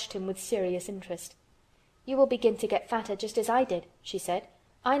Mary watched him with serious interest. "You will begin to get fatter just as I did," she said.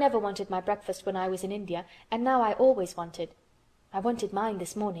 "I never wanted my breakfast when I was in India, and now I always wanted." "I wanted mine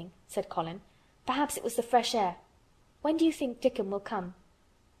this morning," said Colin. "Perhaps it was the fresh air. When do you think Dickon will come?"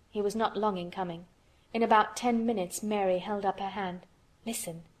 He was not long in coming. In about 10 minutes Mary held up her hand.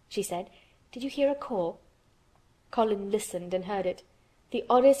 "Listen," she said. "Did you hear a caw?" Colin listened and heard it. The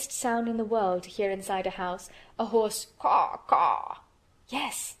oddest sound in the world to hear inside a house, a hoarse caw caw.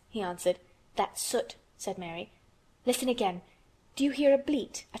 "Yes," he answered. "That's Soot," said Mary. "Listen again. Do you hear a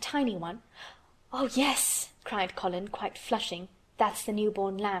bleat, a tiny one?" "Oh, yes," cried Colin, quite flushing. "That's the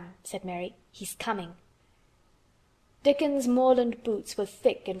new-born lamb," said Mary. "He's coming." Dickon's moorland boots were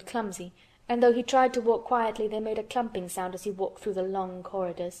thick and clumsy, and though he tried to walk quietly they made a clumping sound as he walked through the long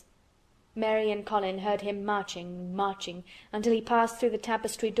corridors. Mary and Colin heard him marching, marching, until he passed through the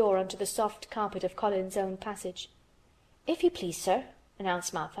tapestry door onto the soft carpet of Colin's own passage. "If you please, sir,"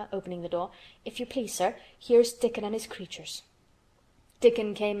 announced Martha, opening the door. "If you please, sir, here's Dickon and his creatures."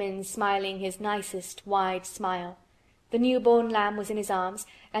 Dickon came in smiling his nicest wide smile. The new-born lamb was in his arms,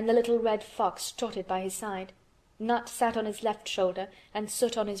 and the little red fox trotted by his side. Nut sat on his left shoulder, and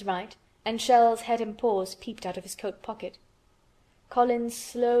Soot on his right, and Shell's head and paws peeped out of his coat pocket. Colin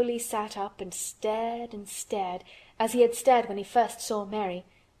slowly sat up and stared, as he had stared when he first saw Mary,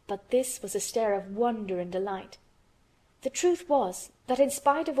 but this was a stare of wonder and delight. The truth was that in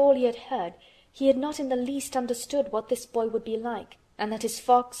spite of all he had heard, he had not in the least understood what this boy would be like, and that his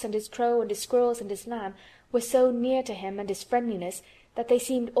fox and his crow and his squirrels and his lamb were so near to him and his friendliness that they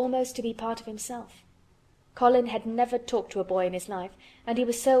seemed almost to be part of himself. Colin had never talked to a boy in his life, and he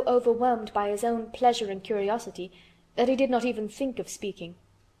was so overwhelmed by his own pleasure and curiosity that he did not even think of speaking.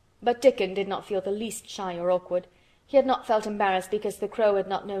 But Dickon did not feel the least shy or awkward. He had not felt embarrassed because the crow had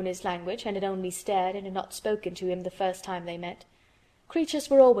not known his language and had only stared and had not spoken to him the first time they met. Creatures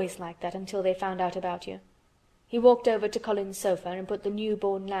were always like that until they found out about you. He walked over to Colin's sofa and put the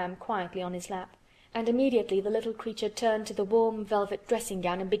new-born lamb quietly on his lap, and immediately the little creature turned to the warm velvet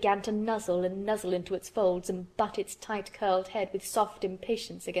dressing-gown and began to nuzzle into its folds and butt its tight-curled head with soft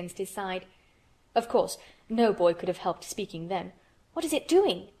impatience against his side. Of course, no boy could have helped speaking then. "What is it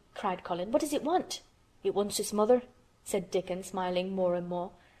doing?" cried Colin. "What does it want?" "It wants its mother," said Dickon, smiling more and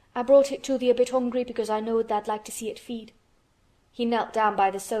more. "I brought it to thee a bit hungry because I knowed tha'd like to see it feed." He knelt down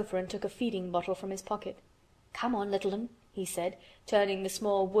by the sofa and took a feeding bottle from his pocket. "Come on, little un," he said, turning the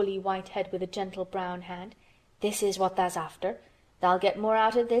small woolly white head with a gentle brown hand. "This is what tha's after. Thou'll get more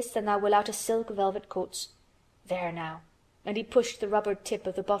out of this than thou will out of silk velvet coats. There now." And he pushed the rubber tip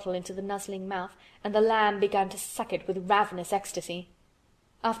of the bottle into the nuzzling mouth, and the lamb began to suck it with ravenous ecstasy.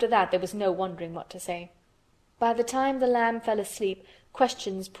 After that there was no wondering what to say. By the time the lamb fell asleep,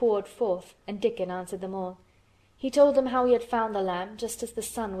 questions poured forth, and Dickon answered them all. He told them how he had found the lamb just as the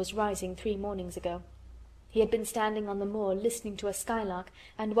sun was rising 3 mornings ago. He had been standing on the moor listening to a skylark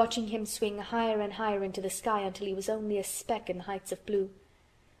and watching him swing higher and higher into the sky until he was only a speck in heights of blue.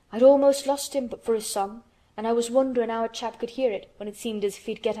 "I'd almost lost him but for his song, and I was wondering how a chap could hear it when it seemed as if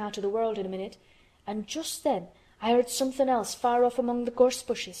he'd get out of the world in a minute, and just then I heard something else far off among the gorse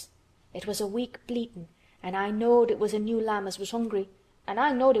bushes. It was a weak bleatin', and I knowed it was a new lamb as was hungry, and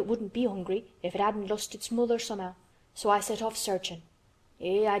I knowed it wouldn't be hungry if it hadn't lost its mother somehow, so I set off searchin'.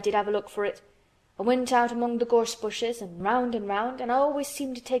 I did have a look for it. I went out among the gorse bushes, and round, and I always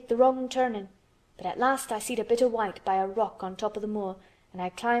seemed to take the wrong turnin', but at last I seed a bit o' white by a rock on top o' the moor, and I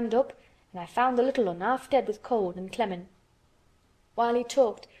climbed up, and I found the little un half dead with cold and clemmin'." While he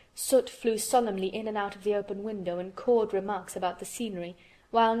talked, Soot flew solemnly in and out of the open window and cawed remarks about the scenery,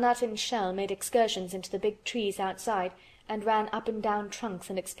 while Nut and Shell made excursions into the big trees outside and ran up and down trunks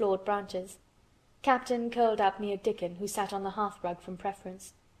and explored branches. Captain curled up near Dickon, who sat on the hearthrug from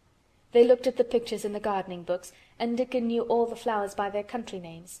preference. They looked at the pictures in the gardening books, and Dickon knew all the flowers by their country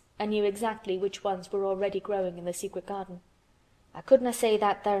names, and knew exactly which ones were already growing in the secret garden. "I couldna say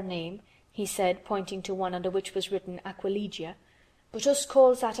that there name," he said, pointing to one under which was written Aquilegia, "but us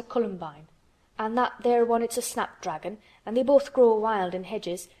calls that a columbine, and that there one it's a snapdragon, and they both grow wild in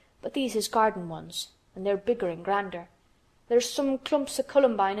hedges, but these is garden ones, and they're bigger and grander. There's some clumps o'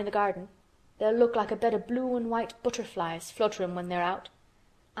 columbine in the garden. They'll look like a bed of blue and white butterflies flutterin' when they're out."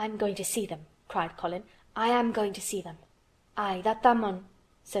 "I'm going to see them," cried Colin. "I am going to see them." "Aye, that tha mun,"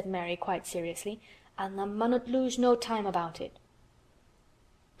 said Mary quite seriously, "and tha munnot lose no time about it."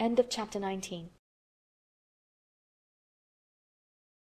 End of chapter 19.